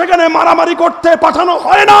ছেলেদেরকে সেখানে মারামারি করতে পাঠানো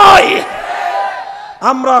হয় নাই।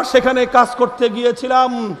 আমরা সেখানে কাজ করতে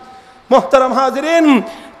গিয়েছিলাম মুহতারাম হাজিরিন।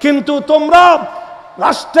 কিন্তু তোমরা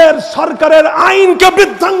রাষ্ট্রের সরকারের আইনকে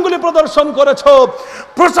বৃদ্ধাঙ্গুলি প্রদর্শন করেছো।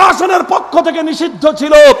 প্রশাসনের পক্ষ থেকে নিষিদ্ধ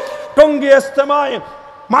ছিল টঙ্গী ইজতেমায়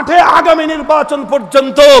মাঠে আগামী নির্বাচন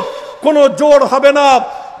পর্যন্ত কোনো জোড় হবে না,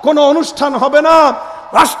 কোনো অনুষ্ঠান হবে না।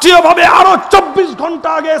 রাষ্ট্রীয়ভাবে আরো 24 ঘন্টা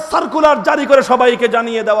আগে সার্কুলার জারি করে সবাইকে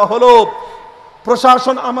জানিয়ে দেওয়া হলো।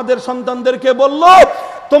 প্রশাসন আমাদের সন্তানদেরকে বলল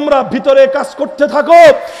তোমরা ভিতরে কাজ করতে থাকো,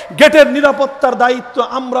 গেটের নিরাপত্তার দায়িত্ব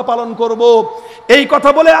আমরা পালন করব। এই কথা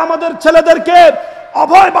বলে আমাদের ছেলেদেরকে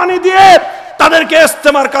অভয় বাণী দিয়ে তাদেরকে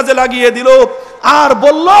ইজতেমার কাজে লাগিয়ে দিল। আর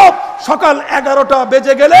বলল সকাল 11টা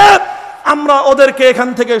বেজে গেলে আমরা ওদেরকে এখান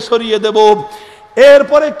থেকে সরিয়ে দেব।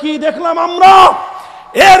 এরপরে কি দেখলাম আমরা?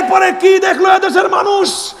 এরপরে কি দেখলো এদেশের মানুষ?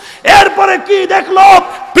 এরপরে কি দেখলো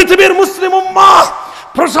পৃথিবীর মুসলিম উম্মাহ?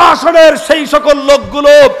 প্রশাসনের সেই সকল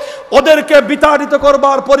লোকগুলো ওদেরকে বিতাড়িত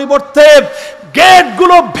করবার পরিবর্তে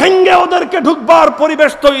গেটগুলো ভেঙে ওদেরকে ঢুকবার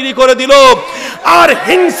পরিবেশ তৈরি করে দিল। আর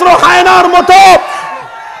হিংস্র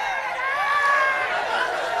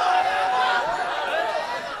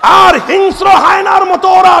হায়নার মতো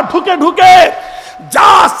ওরা ঢুকে ঢুকে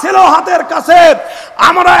যা ছিল হাতের কাছে।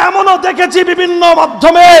 আমরা এমনও দেখেছি বিভিন্ন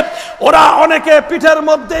মাধ্যমে ওরা অনেকে পিঠের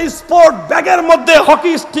মধ্যে স্পোর্ট ব্যাগের মধ্যে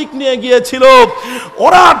হকি স্টিক নিয়ে গিয়েছিল।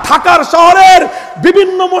 ওরা ঢাকার শহরের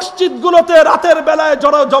বিভিন্ন মসজিদগুলোতে রাতের বেলায়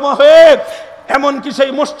জমা হয়ে এমনকি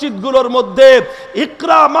সেই মসজিদগুলোর মধ্যে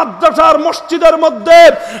ইকরা মাদ্রাসার মসজিদের মধ্যে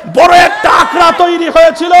বড় একটা আখড়া তৈরি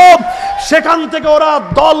হয়েছিল। সেখান থেকে ওরা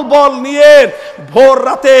দলবল নিয়ে ভোর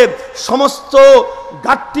রাতে সমস্ত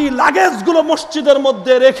গাট্টি লাগেজগুলো মসজিদের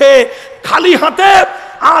মধ্যে রেখে খালি হাতে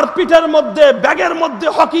আর পিঠের মধ্যে ব্যাগের মধ্যে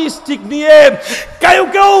হকি স্টিক নিয়ে কেউ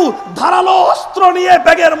কেউ ধারালো অস্ত্র নিয়ে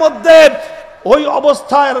ব্যাগের মধ্যে ওই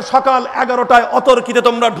অবস্থায় সকাল 11টায় অতর্কিতে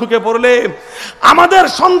তোমরা ঢুকে পড়লে, আমাদের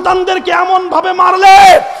সন্তানদেরকে এমন ভাবে মারলে,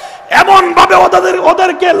 এমন ভাবে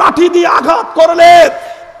ওদেরকে লাঠি দিয়ে আঘাত করলে,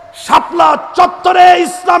 শাপলা চত্বরে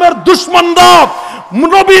ইসলামের দুশমনরা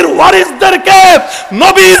নবীর ওয়ারিসদেরকে,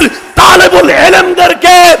 নবীর তালেবুল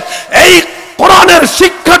ইলমদেরকে, এই কোরআনের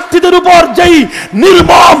শিক্ষার্থীদের উপর যেই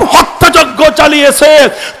নির্মম হত্যাযজ্ঞ চালিয়েছে,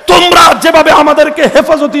 তোমরা যেভাবে আমাদেরকে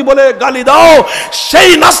হেফাজতি বলে গালি দাও,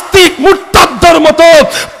 সেই নাস্তিক মুরতাদদের মতো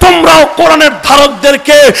তোমরাও কোরআনের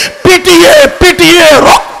ধারকদেরকে পিটিয়ে পিটিয়ে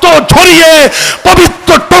রক্ত ঝরিয়ে পবিত্র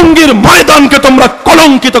টঙ্গীর ময়দানকে তোমরা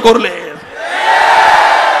কলঙ্কিত করলে।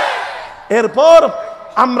 এরপর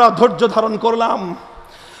আমরা ধৈর্য ধারণ করলাম,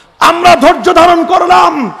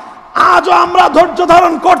 আজও আমরা ধৈর্য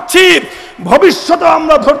ধারণ করছি, ভবিষ্যতেও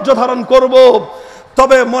আমরা ধৈর্য ধারণ করব।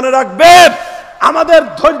 তবে মনে রাখবে, আমাদের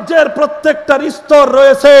ধৈর্যের প্রত্যেকটা স্তর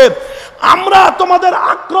রয়েছে। আমরা তোমাদের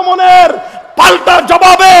আক্রমণের পাল্টা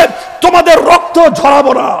জবাবে তোমাদের রক্ত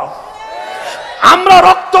ঝরাবো না। আমরা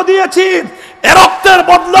রক্ত দিয়েছি, এ রক্তের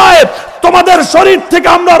বদলায় তোমাদের শরীর থেকে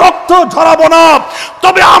আমরা রক্ত ঝরাবো না,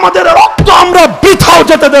 তবে আমাদের রক্ত আমরা বৃথাও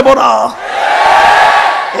যেতে দেব না।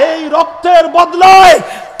 এই রক্তের বদলায়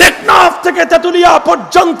টেকনাফ থেকে তেতুলিয়া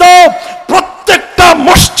পর্যন্ত প্রত্যেকটা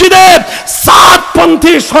মসজিদে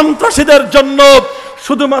সাতপন্থী সন্ত্রাসীদের জন্য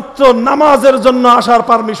শুধুমাত্র নামাজের জন্য আসার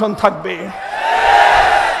পারমিশন থাকবে।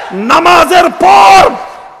 নামাজের পর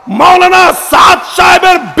মাওলানা সাদ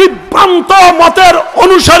সাহেবের বিভ্রান্ত মতের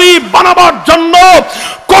অনুসারী বানাবার জন্য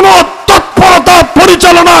কোন তৎপরতা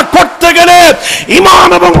পরিচালনা করতে গেলে ইমাম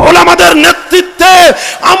এবং ওলামাদের নেতৃত্বে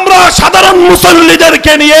আমরা সাধারণ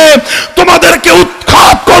মুসল্লিদেরকে নিয়ে তোমাদেরকে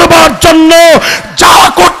উৎখাত করবার জন্য যা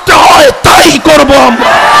করতে হয় তাই করব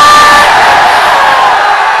আমরা।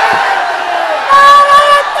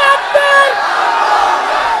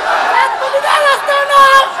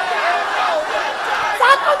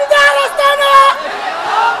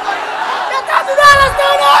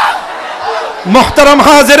 মুহতারাম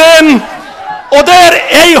হাজিরিন, ওদের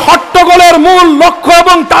এই হট্টগোলের মূল লক্ষ্য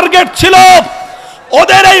এবং টার্গেট ছিল,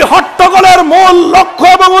 ওদের এই হট্টগোলের মূল লক্ষ্য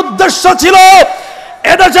এবং উদ্দেশ্য ছিল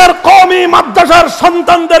এদেশের কওমি মাদ্রাসার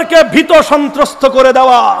সন্তানদেরকে ভীত সন্ত্রস্ত করে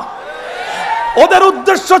দেওয়া। ওদের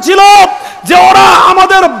উদ্দেশ্য ছিল যে ওরা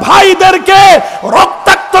আমাদের ভাইদেরকে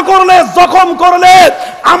রক্তাক্ত করলে, জখম করলে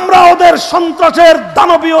আমরা ওদের সন্ত্রাসের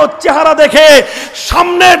দানবীয় চেহারা দেখে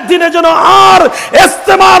সামনের দিনে যেন আর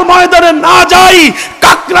ইজতেমার ময়দানে না যাই,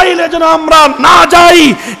 কাকরাইলে যেন আমরা না যাই,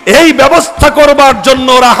 এই ব্যবস্থা করবার জন্য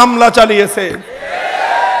ওরা হামলা চালিয়েছে।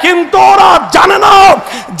 কিন্তু ওরা জানে না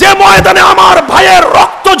যে ময়দানে আমার ভাইয়ের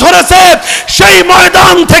রক্ত ঝরেছে, সেই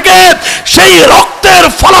ময়দান থেকে সেই রক্তের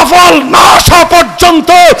ফলাফল না আসা পর্যন্ত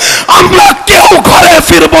আমরা কেউ ঘরে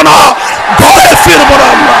ফিরবো না, ঘরে ফিরবো না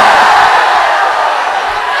আমরা।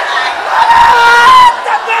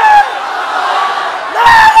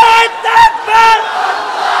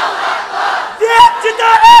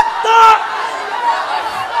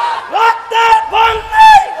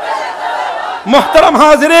 মুহতারাম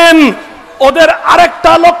হাজিরিন, ওদের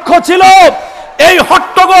আরেকটা লক্ষ্য ছিল এই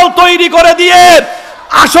হট্টগোল তৈরি করে দিয়ে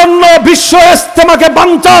আসন্ন বিশ্ব ইজতেমাকে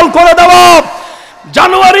বানচাল করে দেওয়া।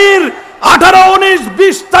 জানুয়ারির 18, 19,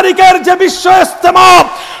 20 তারিখের যে বিশ্ব ইজতেমা,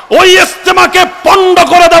 ওই ইজতেমাকে পণ্ড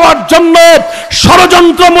করে দেওয়ার জন্য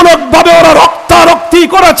ষড়যন্ত্রমূলক ভাবে ওরা রক্তারক্তি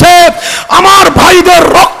করেছে, আমার ভাইদের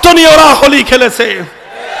রক্ত নিয়ে ওরা হোলি খেলেছে।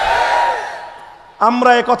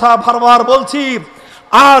 আমরা এ কথা বারবার বলছি।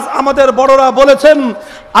 আজ আমাদের বড়রা বলেছেন,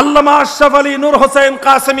 আল্লামা আশরাফ আলী, নূর হোসেন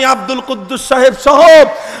কাসেমি, আব্দুল কুদ্দুস সাহেব সহ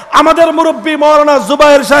আমাদের মুরব্বী মাওলানা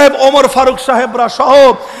জুবায়ের সাহেব, ওমর ফারুক সাহেবরা সহ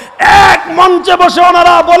এক মঞ্চে বসে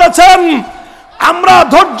ওনারা বলেছেন, আমরা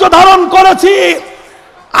ধৈর্য ধারণ করেছি,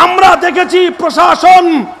 আমরা দেখেছি প্রশাসন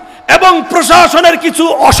এবং প্রশাসনের কিছু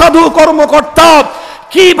অসাধু কর্মকর্তা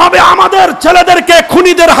কিভাবে আমাদের ছেলেদেরকে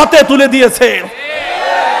খুনিদের হাতে তুলে দিয়েছে।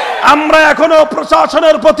 আমরা এখনো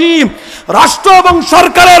প্রশাসনের প্রতি, রাষ্ট্র এবং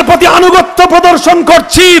সরকারের প্রতি আনুগত্য প্রদর্শন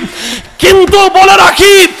করছি, কিন্তু বলে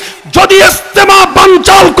রাখি, যদি ইজতেমা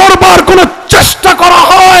বানচাল করবার কোনো চেষ্টা করা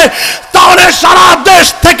হয়, তাহলে সারা দেশ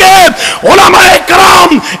থেকে ওলামায়ে কেরাম,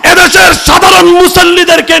 এদেশের সাধারণ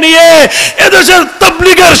মুসল্লিদেরকে নিয়ে, এদেশের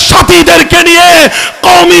তাবলীগের সাথীদেরকে নিয়ে,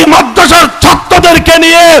 কওমি মাদ্রাসার ছাত্রদেরকে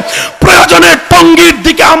নিয়ে প্রয়োজনে টঙ্গীর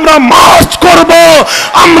দিকে আমরা আমরা মার্চ করব,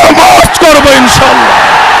 আমরা মার্চ করব ইনশাআল্লাহ।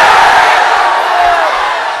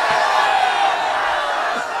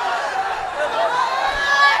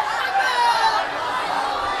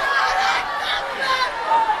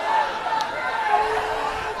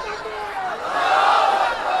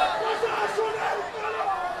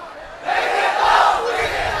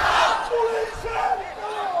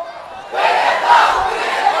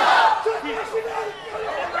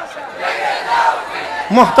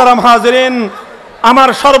 মুহতারাম হাজিরিন, আমার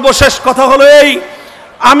সর্বশেষ কথা হলো এই,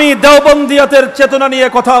 আমি দেওবন্দিয়াতের চেতনা নিয়ে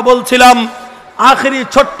কথা বলছিলাম। আখেরি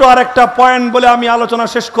ছোট্ট আরেকটা পয়েন্ট বলে আমি আলোচনা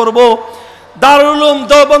শেষ করব। দারুল উলুম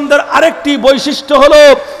দেওবন্দের আরেকটি বৈশিষ্ট্য হলো,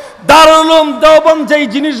 দারুল উলুম দেওবন্দ যেই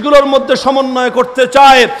জিনিসগুলোর মধ্যে সমন্বয় করতে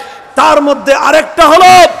চায় তার মধ্যে আরেকটা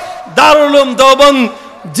হলো দারুল উলুম দেওবন্দ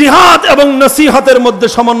জিহাদ এবং নসিহতের মধ্যে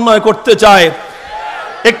সমন্বয় করতে চায়।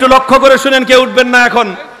 একটু লক্ষ্য করে শুনেন, কেউ উঠবেন না এখন।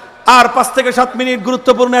 আর 5 থেকে 7 মিনিট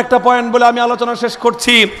গুরুত্বপূর্ণ একটা পয়েন্ট বলে আমি আলোচনা শেষ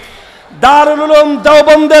করছি। দারুল উলুম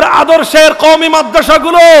দেওবন্দের আদর্শের কওমি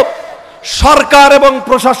মাদ্রাসাগুলো সরকার এবং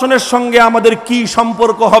প্রশাসনের সঙ্গে আমাদের কি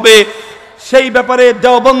সম্পর্ক হবে সেই ব্যাপারে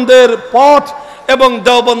দেওবন্দের পথ এবং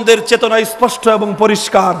দেওবন্দের চেতনা স্পষ্ট এবং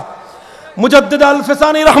পরিষ্কার। মুজাদ্দিদ আল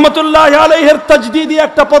ফিসানি রহমতুল্লাহ আলাইহির তাজদীদি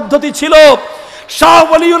একটা পদ্ধতি ছিল, শাহ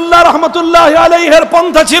ওয়ালিউল্লাহ রহমতুল্লাহ আলাইহির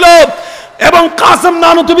পন্থা ছিল, এবং কাসেম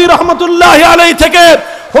নানুতুবি রহমতুল্লাহ আলাইহি থেকে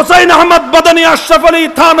হুসাইন আহমদ বাদানী, আশরাফ আলী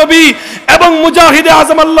থানবী এবং মুজাহিদে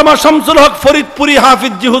আজম আল্লামা শামসুল হক ফরিদপুরি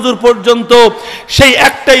হাফিজি হুজুর পর্যন্ত সেই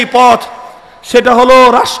একটাই পথ, সেটা হলো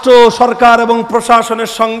রাষ্ট্র, সরকার এবং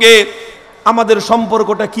প্রশাসনের সঙ্গে আমাদের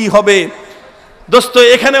সম্পর্কটা কি হবে। দোস্ত,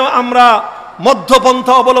 এখানেও আমরা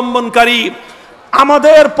মধ্যপন্থা অবলম্বনকারী।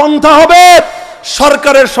 আমাদের পন্থা হবে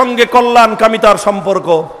সরকারের সঙ্গে কল্যাণকামিতার সম্পর্ক।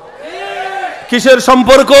 কিসের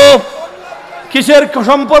সম্পর্ক? কিসের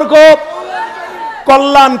সম্পর্ক?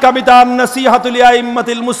 কল্যাণকামিতা, নসিহাতুল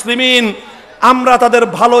আইম্মাতিল মুসলিমিন। আমরা তাদের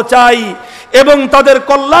ভালো চাই এবং তাদের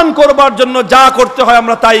কল্যাণ করবার জন্য যা করতে হয়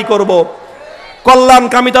আমরা তাই করব।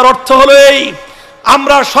 কল্যাণকামিতার অর্থ হলো এই,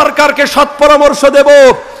 আমরা সরকারকে সৎ পরামর্শ দেব।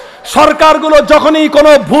 সরকারগুলো যখনই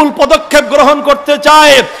কোনো ভুল পদক্ষেপ গ্রহণ করতে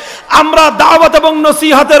চায় আমরা দাওয়াত এবং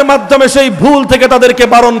নসিহতের মাধ্যমে সেই ভুল থেকে তাদেরকে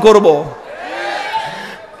বারণ করব।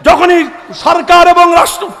 যখনই সরকার এবং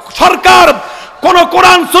সরকার কোন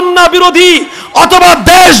কোরআন সুন্নাহ বিরোধী অথবা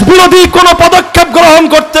দেশ বিরোধী কোন পদক্ষেপ গ্রহণ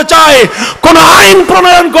করতে চায়, কোন আইন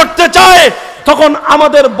প্রণয়ন করতে চায়, তখন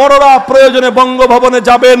আমাদের বড়রা প্রয়োজনে বঙ্গভবনে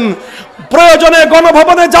যাবেন, প্রয়োজনে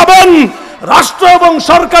গণভবনে যাবেন, রাষ্ট্র এবং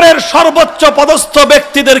সরকারের সর্বোচ্চ পদস্থ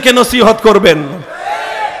ব্যক্তিদেরকে নসিহত করবেন।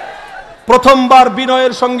 প্রথমবার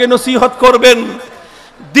বিনয়ের সঙ্গে নসিহত করবেন,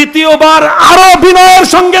 দ্বিতীয়বার আরো বিনয়ের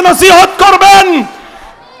সঙ্গে নসিহত করবেন।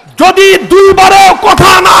 যদি দুইবারও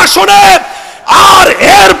কথা না শোনে আর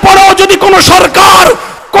এরপরেও যদি কোনো সরকার,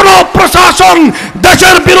 কোন প্রশাসন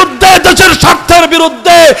দেশের বিরুদ্ধে, দেশের স্বার্থের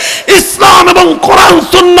বিরুদ্ধে, ইসলাম এবং কোরআন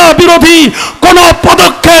সুন্নাহ বিরোধী কোন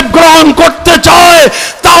পদক্ষেপ গ্রহণ করতে চায়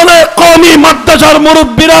তাহলে কওমি মাদ্রাসার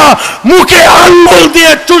মুরব্বীরা মুখে আঙ্গুল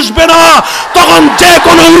দিয়ে চুষবে না, তখন যে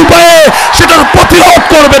কোনো উপায়ে সেটার প্রতিরোধ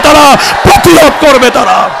করবে তারা, প্রতিরোধ করবে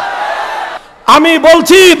তারা। আমি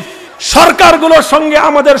বলছি সরকারগুলোর সঙ্গে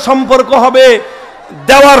আমাদের সম্পর্ক হবে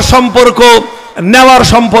দেওয়ার সম্পর্ক, নেওয়ার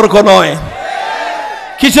সম্পর্ক নয়।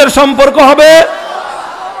 কিসের সম্পর্ক হবে?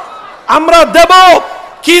 আমরা দেব,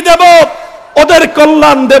 কি দেব? ওদের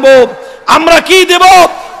কল্যাণ দেব। আমরা কি দেব?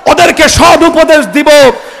 ওদেরকে সৎ উপদেশ দিব।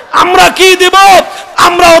 আমরা কি দেব?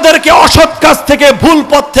 আমরা ওদেরকে অসৎ কাজ থেকে, ভুল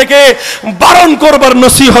পথ থেকে বারণ করবার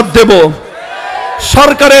নসিহত দেব।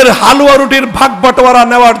 সরকারের হালুয়া রুটির ভাগ বাটোয়ারা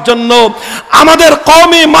নেওয়ার জন্য আমাদের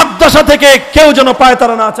কওমি মাদ্রাসা থেকে কেউ যেন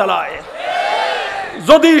পায়তারা না চালায়।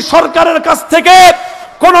 যদি সরকারের কাছ থেকে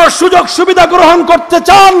কোন সুযোগ সুবিধা গ্রহণ করতে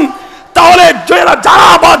চান তাহলে যারা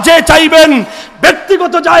বা যে চাইবেন,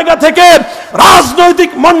 ব্যক্তিগত জায়গা থেকে,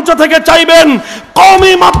 রাজনৈতিক মঞ্চ থেকে চাইবেন,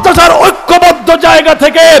 কওমি মাদ্রাসার ঐক্যবদ্ধ জায়গা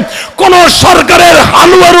থেকে কোন সরকারের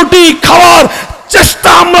হালুয়া রুটি খাওয়ার চেষ্টা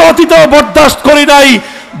আমরা অতীতেও বরদাস্ত করি নাই,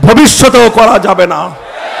 ভবিষ্যতেও করা যাবে না।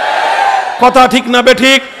 কথা ঠিক না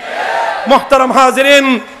বেঠিক? মুহতারাম হাজিরিন,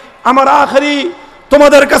 আমার আখেরি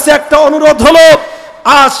তোমাদের কাছে একটা অনুরোধ হলো,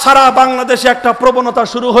 আজ সারা বাংলাদেশে একটা প্রবণতা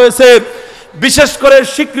শুরু হয়েছে, বিশেষ করে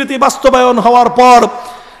স্বীকৃতি বাস্তবায়ন হওয়ার পর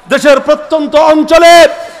দেশের প্রত্যন্ত অঞ্চলে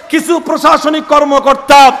কিছু প্রশাসনিক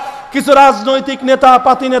কর্মকর্তা, কিছু রাজনৈতিক নেতা,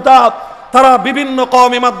 পাতি নেতা, তারা বিভিন্ন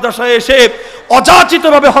কওমি মাদ্রাসায় এসে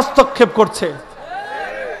অযাচিতভাবে হস্তক্ষেপ করছে।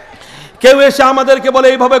 কেউ এসে আমাদেরকে বলে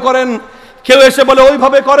এইভাবে করেন, কেউ এসে বলে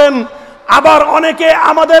ওইভাবে করেন। আবার অনেকে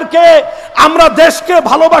আমাদেরকে, আমরা দেশকে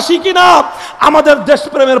ভালোবাসি কিনা আমাদের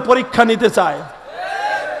দেশপ্রেমের পরীক্ষা নিতে চায়।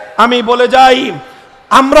 আমি বলে যাই,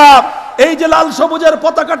 আমরা এই যে লাল সবুজের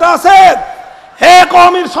পতাকাটা আছে, হে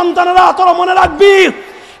কওমের সন্তানেরা, তোরা মনে রাখবি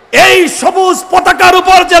এই সবুজ পতাকার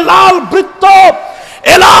উপর যে লাল বৃত্ত,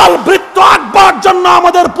 এই লাল বৃত্ত আঁকবার জন্য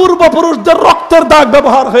আমাদের পূর্বপুরুষদের রক্তের দাগ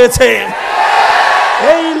ব্যবহার হয়েছে।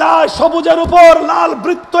 এই লাল সবুজের উপর লাল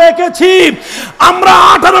বৃত্ত এঁকেছি আমরা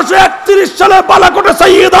 1831 সালে বালাকোটে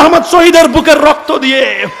সৈয়দ আহমদ শহীদের বুকের রক্ত দিয়ে।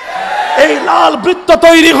 এই লাল বৃত্ত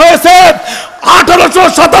তৈরি হয়েছে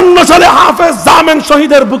 1857 সালে হাফেজ জামেন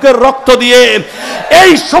শহীদের বুকের রক্ত দিয়ে।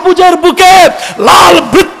 এই সবুজের বুকে লাল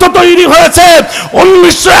বৃত্ত তৈরি হয়েছে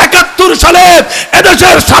 1971 সালে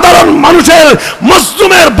এদেশের সাধারণ মানুষের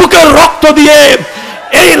মজলুমের বুকের রক্ত দিয়ে।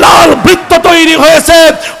 এই লাল বৃত্ত তৈরি হয়েছে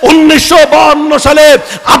 1952 সালে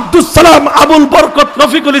আব্দুল সালাম, আবুল বরকত,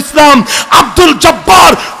 রফিকুল ইসলাম, আব্দুল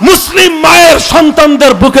জব্বার মুসলিম মায়ের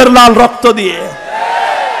সন্তানদের বুকের লাল রক্ত দিয়ে।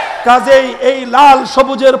 কাজেই এই লাল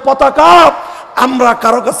সবুজের পতাকা আমরা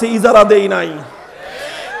কারো কাছে ইজারা দেই নাই।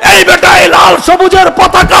 এই বেটা, এই লাল সবুজের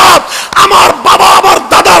পতাকা আমার বাবা আমার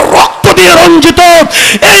দাদার রক্ত দিয়ে রঞ্জিত।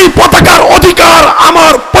 এই পতাকার অধিকার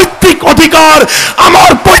আমার পৈতৃক অধিকার,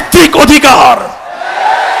 আমার পৈতৃক অধিকার।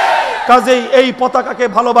 কাজেই এই পতাকাকে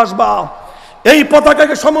ভালোবাসবা, এই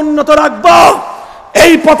পতাকাকে সমুন্নত রাখবা,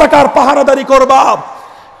 এই পতাকার পাহারাদারি করবা।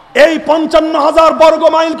 এই 55,000 বর্গ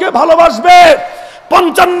মাইলকে ভালোবাসবে।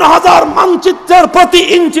 55,000 মানচিত্রের প্রতি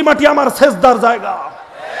ইঞ্চি মাটি আমার সেজদার জায়গা,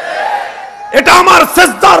 এটা আমার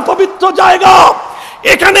সেজদার পবিত্র জায়গা।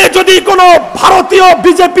 এখানে যদি কোনো ভারতীয়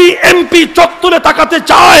বিজেপি এমপি চোখ তুলে তাকাতে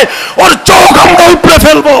চায়, ওর চোখ আমরা উপড়ে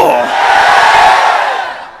ফেলবো।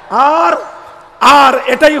 আর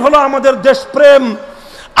এটাই হলো আমাদের দেশপ্রেম।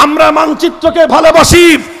 আমরা মানচিত্রকে ভালোবাসি,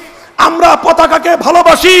 আমরা পতাকাকে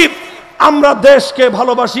ভালোবাসি, আমরা দেশকে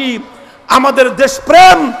ভালোবাসি। আমাদের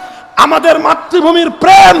দেশপ্রেম, আমাদের মাতৃভূমির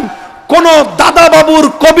প্রেম কোন দাদা বাবুর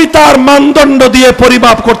কবিতার মানদণ্ড দিয়ে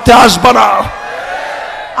পরিমাপ করতে আসবে না।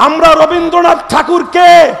 আমরা রবীন্দ্রনাথ ঠাকুরকে,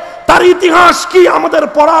 তার ইতিহাস কি আমাদের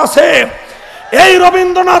পড়া আছে। এই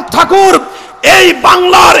রবীন্দ্রনাথ ঠাকুর এই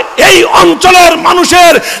বাংলার এই অঞ্চলের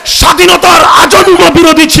মানুষের স্বাধীনতার আজন্ম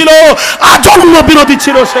বিরোধী ছিল, আজন্ম বিরোধী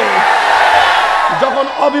ছিল। সে যখন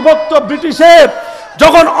অবিভক্ত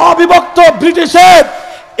ব্রিটিশে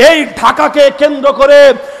এই ঢাকাকে কেন্দ্র করে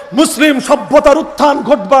মুসলিম সভ্যতার উত্থান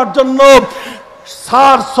ঘটবার জন্য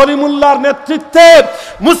স্যার সলিমুল্লাহর নেতৃত্বে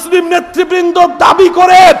মুসলিম নেতৃবৃন্দ দাবি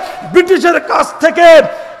করে ব্রিটিশের কাছ থেকে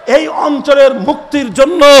এই অঞ্চলের মুক্তির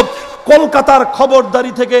জন্য কলকাতার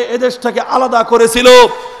খবরদারি থেকে এদেশটাকে আলাদা করেছিল।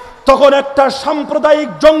 তখন একটা সাম্প্রদায়িক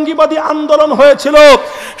জঙ্গিবাদী আন্দোলন হয়েছিল।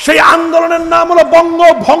 সেই আন্দোলনের নাম হলো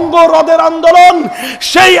বঙ্গভঙ্গ রদের আন্দোলন।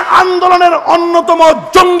 সেই আন্দোলনের অন্যতম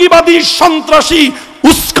জঙ্গিবাদী সন্ত্রাসী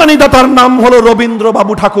উস্কানিদাতার নাম হলো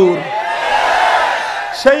রবীন্দ্রবাবু ঠাকুর।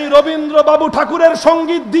 সেই রবীন্দ্রবাবু ঠাকুরের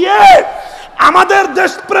সঙ্গীত দিয়ে আমাদের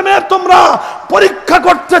দেশপ্রেমের তোমরা পরীক্ষা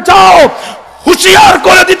করতে চাও, হুঁশিয়ার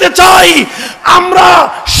করে দিতে চাই। আমরা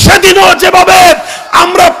সেদিনও যেভাবে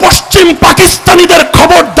আমরা পশ্চিম পাকিস্তানিদের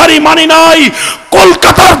খবরদারি মানি নাই,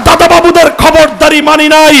 কলকাতার দাদাবাবুদের খবরদারি মানি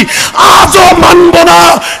নাই, আজও মানব না।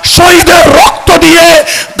 শহীদের রক্ত দিয়ে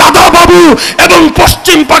দাদাবাবু এবং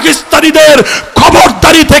পশ্চিম পাকিস্তানিদের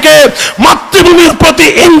খবরদারি থেকে মাতৃভূমির প্রতি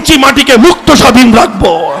ইঞ্চি মাটিকে মুক্ত স্বাধীন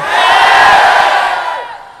রাখবো।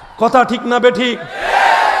 কথা ঠিক না বেঠিক?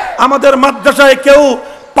 আমাদের মাদ্রাসায় কেউ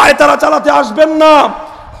পায়তারা চালাতে আসবেন না।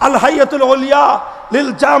 আল হাইয়াতুল উলিয়া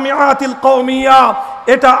লিল জামিআতিল কওমিয়া,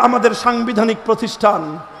 এটা আমাদের সাংবিধানিক প্রতিষ্ঠান।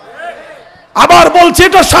 আবার বলছি,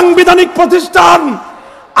 এটা সাংবিধানিক প্রতিষ্ঠান।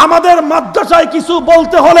 আমাদের মাদ্রাসায় কিছু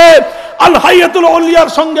বলতে হলে আল হাইয়াতুল উলিয়ার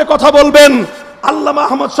সঙ্গে কথা বলবেন, আল্লামা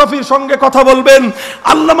আহমদ শফির সঙ্গে কথা বলবেন,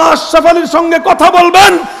 আল্লামা আশরাফ আলীর সঙ্গে কথা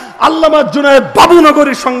বলবেন, আল্লামা জুনায়েদ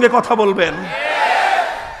বাবুনগরীর সঙ্গে কথা বলবেন।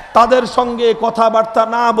 তাদের সঙ্গে কথাবার্তা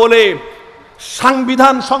না বলে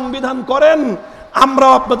সংবিধান করেন।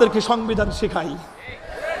 আমরাও আপনাদেরকে সংবিধান শেখাই।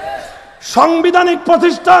 সাংবিধানিক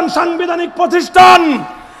প্রতিষ্ঠান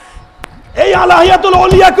এই আল হাইয়াতুল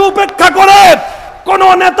উলিয়াকে উপেক্ষা করে কোন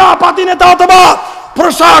নেতা, পাতি নেতা অথবা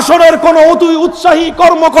প্রশাসনের কোন অতি উৎসাহী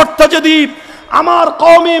কর্মকর্তা যদি আমার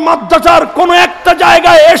কওমি মাদ্রাসার কোন একটা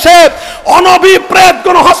জায়গায় এসে অনভিপ্রেত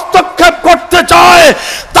কোন হস্তক্ষেপ করতে চায়,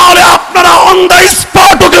 তাহলে আপনারা অন দ্য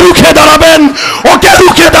স্পট ওকে রুখে দাঁড়াবেন, ওকে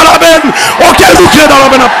রুখে দাঁড়াবেন, ওকে রুখে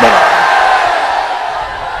দাঁড়াবেন। আপনারা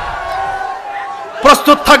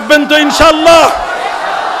প্রস্তুত থাকবেন তো ইনশাআল্লাহ?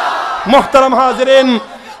 মুহতারাম হাজিরিন,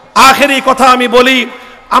 আখেরি কথা আমি বলি,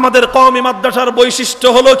 আমাদের কওমি মাদ্রাসার বৈশিষ্ট্য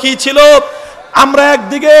হলো কি ছিল? আমরা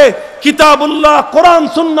একদিকে কিতাবুল্লাহ কোরআন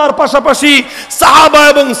সুন্নাহর পাশাপাশি সাহাবা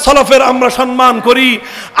এবং সালাফের আমরা সম্মান করি।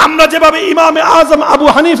 আমরা যেভাবে ইমামে আজম আবু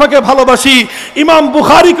হানিফাকে ভালোবাসি, ইমাম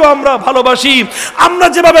বুখারীকেও আমরা ভালোবাসি। আমরা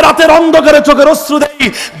যেভাবে রাতের অন্ধকারে চোখের অশ্রু দেই,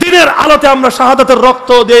 দিনের আলোতে আমরা শাহাদাতের রক্ত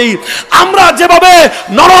দেই। আমরা যেভাবে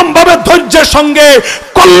নরমভাবে ধৈর্যের সঙ্গে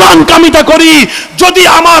কল্যাণকামিতা করি, যদি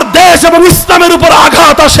আমার দেশ এবং ইসলামের উপর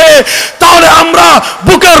আঘাত আসে তাহলে আমরা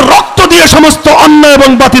বুকের রক্ত দিয়ে সমস্ত অন্যায় এবং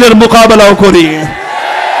বাতিলের মোকাবেলাও করি।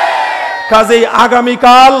 কাজেই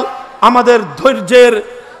আগামীকাল আমাদের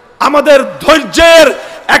ধৈর্যের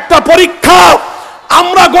একটা পরীক্ষা।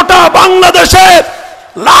 আমরা গোটা বাংলাদেশে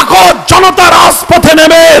লাখো জনতা রাজপথে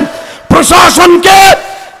নেমে প্রশাসনকে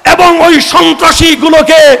এবং ওই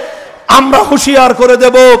সন্ত্রাসীগুলোকে আমরা হুঁশিয়ার করে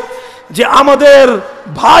দেব যে আমাদের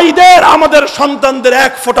ভাইদের, আমাদের সন্তানদের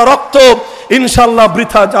এক ফোঁটা রক্ত ইনশাআল্লাহ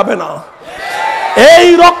বৃথা যাবে না। এই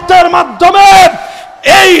রক্তের মাধ্যমে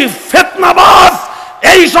এই ফিতনাবাজ,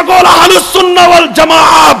 এই সকল আহলুস সুন্নাহ ওয়াল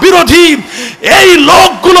জামাআহ বিরোধী এই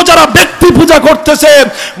লোকগুলো যারা ব্যক্তি পূজা করতেছে,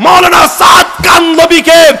 মাওলানা সাদ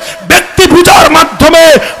কান্দবীকে ব্যক্তি পূজার মাধ্যমে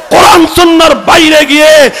কোরআন সুন্নাহর বাইরে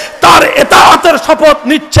গিয়ে তার ইতাআতের শপথ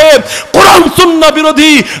নিচ্ছে, কোরআন সুন্নাহ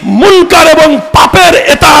বিরোধী মুনকার এবং পাপের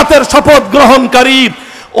ইতাআতের শপথ গ্রহণকারী,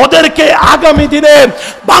 ওদেরকে আগামী দিনে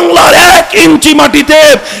বাংলার 1 ইঞ্চি মাটিতে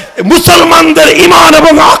মুসলমানদের ঈমান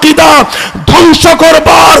এবং আকীদা ধ্বংস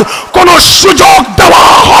করবার কোন সুযোগ দেওয়া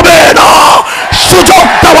হবে না, সুযোগ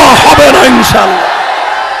দেওয়া হবে না ইনশাআল্লাহ।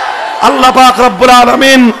 আল্লাহ পাক রব্বুল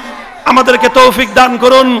আলামিন আমাদেরকে তৌফিক দান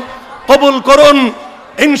করুন, কবুল করুন।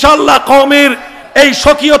 ইনশাআল্লাহ কওমের এই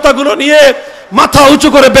স্বকীয়তাগুলো নিয়ে মাথা উঁচু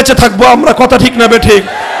করে বেঁচে থাকবো আমরা, কথা ঠিক না বেঠিক?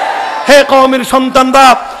 হে কওমের সন্তানরা,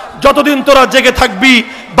 যতদিন তোরা জেগে থাকবি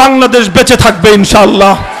বাংলাদেশ বেঁচে থাকবে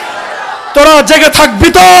ইনশাআল্লাহ। তোরা জেগে থাকবি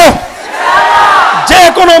তো? যে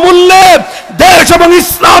কোনো মূল্যে দেশ এবং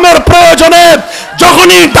ইসলামের প্রয়োজনে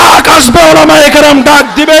যখনই ডাক আসবে ওলামায়ে কেরাম ডাক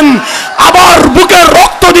দিবেন, আবার বুকের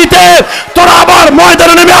রক্ত দিতে তোরা আবার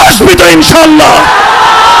ময়দানে নেমে আসবি তো ইনশাআল্লাহ।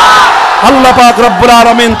 আল্লাহ পাক রব্বুল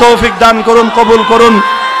আলামিন তৌফিক দান করুন, কবুল করুন।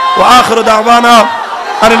 ওয়া আখিরু দাওয়ানা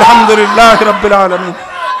আলহামদুলিল্লাহি রাব্বিল আলামিন।